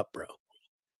ramp up, bro.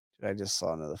 I just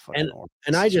saw another fucking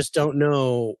And I just don't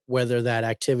know whether that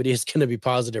activity is going to be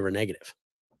positive or negative.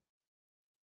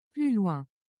 Plus loin.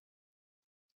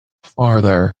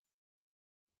 Farther.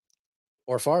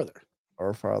 Or farther.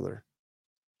 or farther.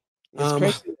 It's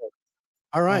crazy.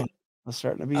 All right. I'm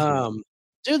starting to be here.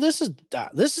 Dude, this has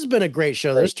been a great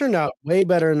show. This turned out way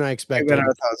better than I Way expected. better than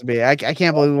I thought it would be. I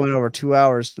can't believe we went over 2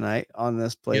 hours tonight on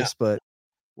this place, but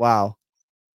wow.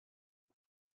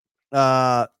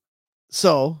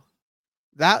 So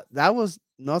that was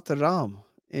Notre Dame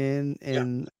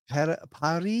in Paris,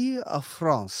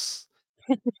 France.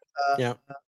 Yeah.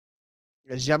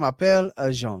 Je m'appelle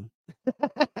Jean.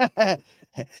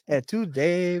 Et tu,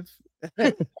 Dave.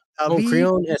 Bon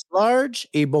crayon est large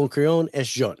et bon crayon est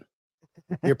jaune.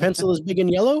 Your pencil is big and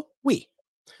yellow? Oui.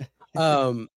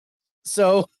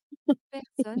 So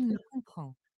Personne ne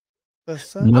comprend.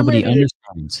 Nobody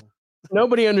understands.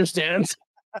 Nobody understands.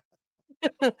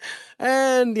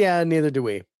 And yeah, neither do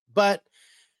we. But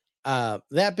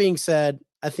that being said,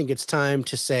 I think it's time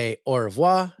to say au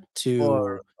revoir to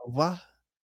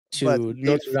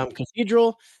Notre Dame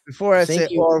Cathedral. Before I say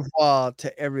au revoir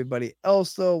to everybody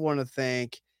else, though, I want to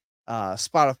thank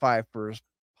Spotify for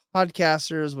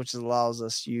podcasters, which allows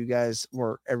us, you guys,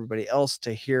 or everybody else,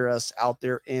 to hear us out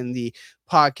there in the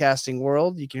podcasting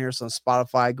world. You can hear us on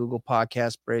Spotify, Google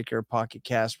Podcast, Breaker, Pocket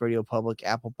Cast, Radio Public,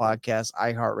 Apple Podcasts,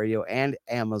 iHeartRadio, and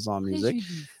Amazon Music.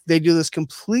 They do this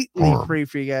completely free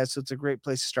for you guys, so it's a great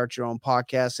place to start your own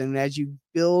podcast. And as you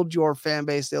build your fan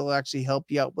base, they'll actually help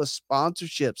you out with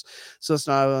sponsorships. So it's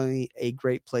not only a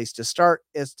great place to start,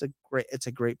 it's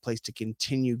a great place to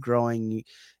continue growing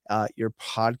your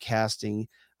podcasting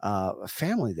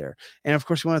family there. And of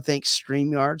course, we want to thank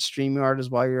StreamYard. StreamYard is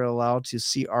why you're allowed to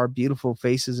see our beautiful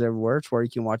faces everywhere. It's where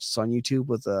you can watch us on YouTube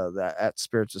with at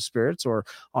Spirits of Spirits, or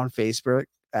on Facebook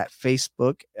at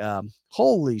Facebook.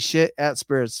 Holy shit, at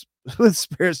Spirits with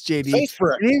Spirits JD.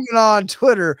 Facebook. And even on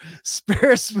Twitter,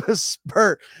 Spirits with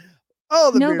Spurt. Oh,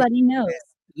 the beer. Nobody knows.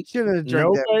 You should have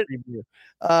drank that Nobody- preview.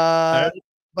 Uh,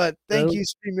 But thank Nope. you,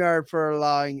 StreamYard, for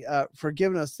allowing for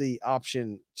giving us the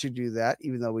option to do that,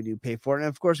 even though we do pay for it. And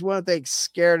of course, we want to thank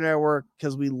Scare Network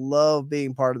because we love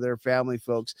being part of their family,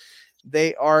 folks.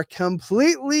 They are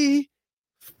completely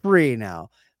free now.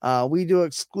 We do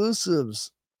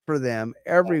exclusives for them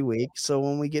every week. So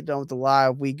when we get done with the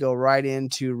live, we go right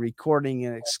into recording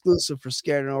an exclusive for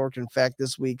Scare Network. In fact,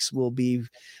 this week's will be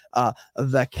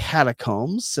the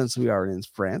Catacombs, since we are in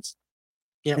France.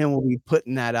 Yep. And we'll be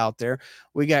putting that out there.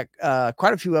 We got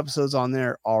quite a few episodes on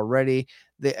there already.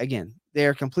 They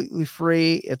are completely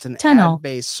free. It's an Tunnel.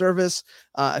 ad-based service.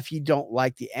 If you don't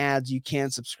like the ads, you can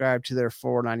subscribe to their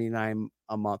 $4.99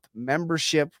 a month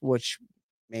membership, which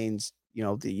means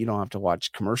that you don't have to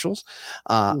watch commercials.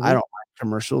 I don't like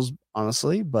commercials,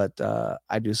 honestly, but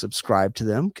I do subscribe to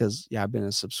them because I've been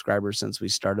a subscriber since we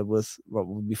started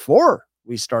before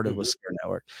we started with Scare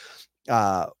Network.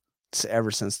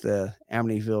 Ever since the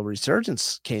Amityville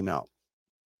Resurgence came out.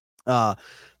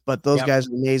 But those guys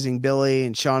are amazing. Billy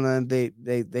and Shauna,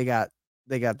 they got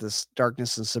this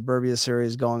Darkness in Suburbia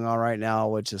series going on right now,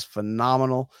 which is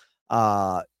phenomenal.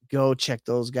 Go check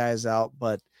those guys out.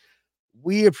 But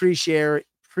we appreciate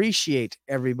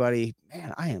everybody.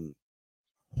 Man, I am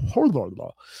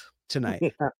horrible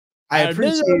tonight. I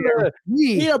appreciate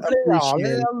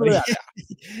everybody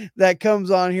that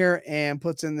comes on here and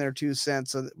puts in their 2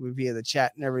 cents via the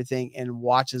chat and everything and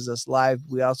watches us live.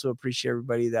 We also appreciate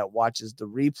everybody that watches the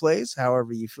replays,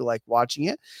 however you feel like watching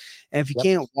it. And if you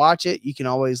can't watch it, you can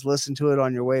always listen to it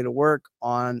on your way to work,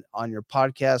 on your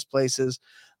podcast places.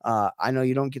 I know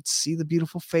you don't get to see the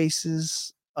beautiful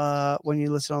faces when you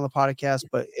listen on the podcast,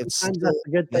 but it's that's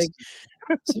a good thing.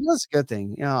 That's a good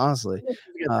thing. Honestly.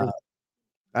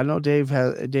 I know Dave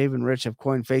and Rich have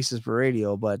coined faces for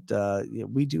radio, but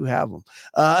we do have them.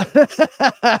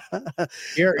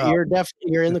 You're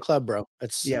definitely in the club, bro. I'm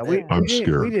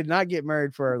scared. We did not get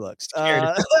married for our looks.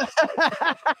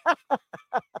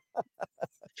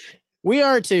 We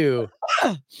are too.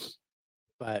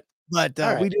 But we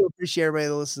do appreciate everybody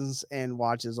that listens and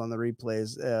watches on the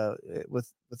replays.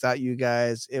 Without you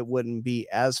guys, it wouldn't be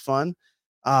as fun.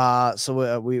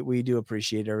 So we do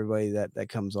appreciate everybody that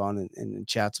comes on and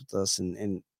chats with us,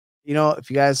 and if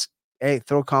you guys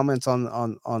throw comments on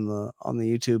the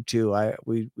YouTube too.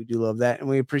 We do love that, and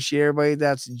we appreciate everybody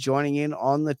that's joining in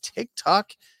on the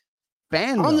TikTok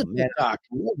fandom. On the TikTok,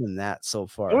 I'm loving that so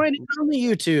far. Join in on the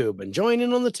YouTube and join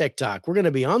in on the TikTok. We're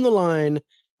gonna be on the line.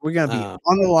 We're gonna be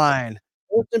on the line.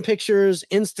 Posting pictures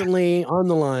instantly on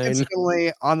the line.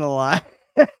 Instantly on the line.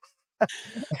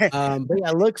 But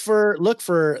yeah, look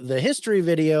for the history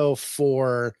video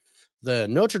for the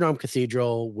Notre Dame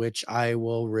Cathedral, which I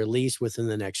will release within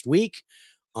the next week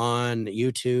on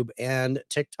YouTube and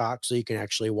TikTok, so you can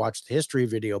actually watch the history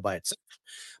video by itself.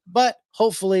 But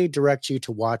hopefully direct you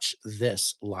to watch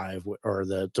this live or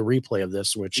the replay of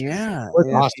this, which was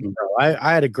awesome, bro.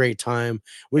 I had a great time.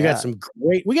 We got some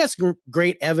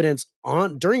great evidence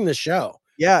on during the show.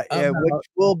 Which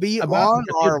will be on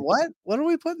our what? What are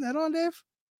we putting that on, Dave?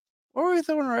 Where are we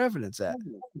throwing our evidence at?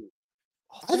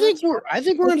 I think we're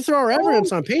going to throw our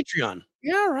evidence on Patreon.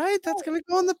 Yeah, right. That's going to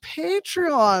go on the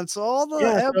Patreon. So all the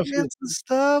evidence and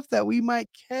stuff that we might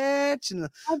catch, and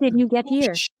how did you get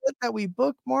here? Shit that we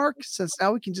bookmark, since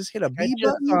now we can just hit a B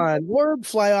button on Word,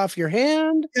 fly off your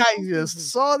hand. Yeah, I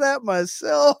just saw that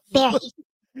myself.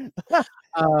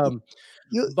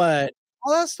 But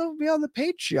all that stuff will be on the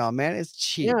Patreon, man. It's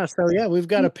cheap. Yeah, so we've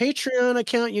got a Patreon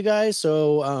account, you guys.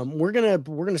 So we're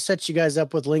gonna set you guys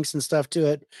up with links and stuff to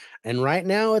it. And right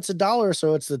now it's $1,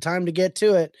 so it's the time to get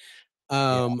to it.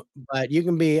 But you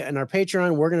can be in our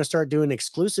Patreon. We're gonna start doing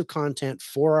exclusive content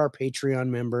for our Patreon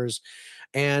members.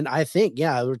 And I think,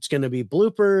 it's gonna be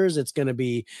bloopers, it's gonna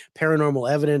be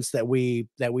paranormal evidence that we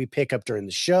pick up during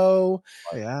the show.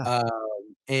 Oh yeah.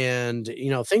 And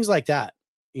things like that,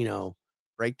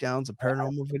 breakdowns of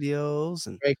paranormal videos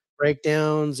and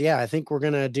breakdowns. Yeah, I think we're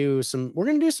gonna do some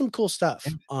cool stuff.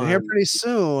 And here pretty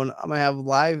soon, I'm gonna have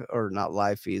not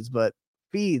live feeds, but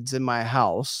feeds in my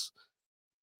house.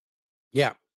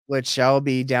 Yeah, which I'll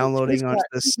be downloading onto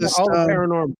the system. All the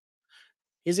paranormal.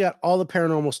 He's got all the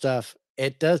paranormal stuff.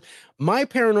 It does. My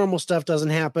paranormal stuff doesn't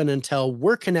happen until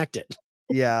we're connected.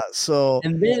 Yeah. So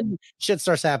and then shit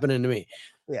starts happening to me.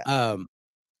 Yeah.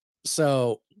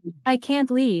 So I can't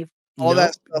leave. All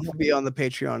that stuff will be on the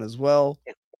Patreon as well.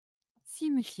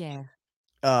 Cimetière.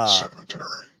 Cemetery.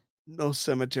 No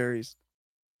cemeteries.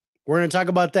 We're going to talk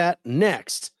about that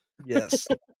next. Yes.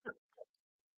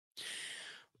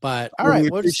 But all right,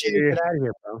 we'll just get out of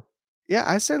here, bro. Yeah,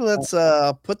 I said let's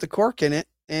put the cork in it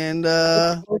And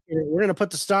we're gonna put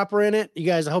the stopper in it. You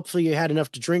guys, hopefully you had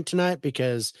enough to drink tonight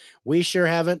because we sure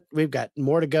haven't. We've got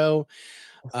more to go.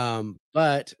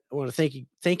 But I want to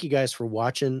thank you guys for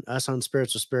watching us on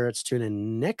Spirits with Spirits. Tune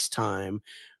in next time.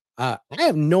 I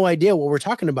have no idea what we're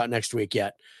talking about next week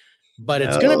yet, but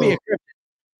it's gonna be a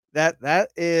that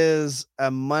is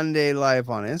a Monday live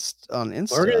on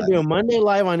Insta. We're gonna do a Monday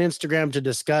live on Instagram to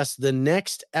discuss the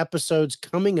next episodes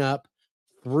coming up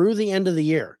through the end of the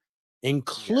year,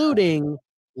 including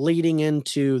leading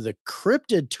into the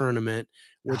cryptid tournament,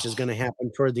 which is going to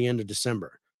happen toward the end of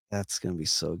December. That's going to be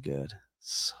so good.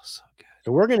 So good.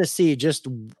 So we're going to see just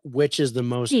which is the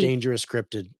most dangerous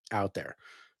cryptid out there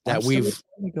that we've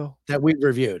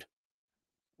reviewed.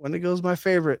 Wendigo's my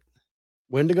favorite.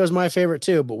 Wendigo's my favorite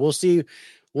too, but we'll see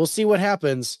what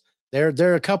happens. There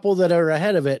are a couple that are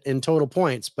ahead of it in total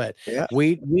points, but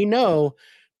we know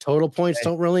total points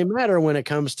don't really matter when it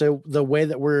comes to the way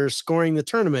that we're scoring the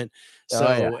tournament. So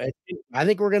I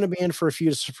think we're going to be in for a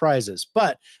few surprises.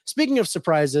 But speaking of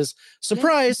surprises,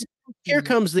 here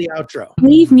comes the outro.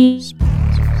 Leave me.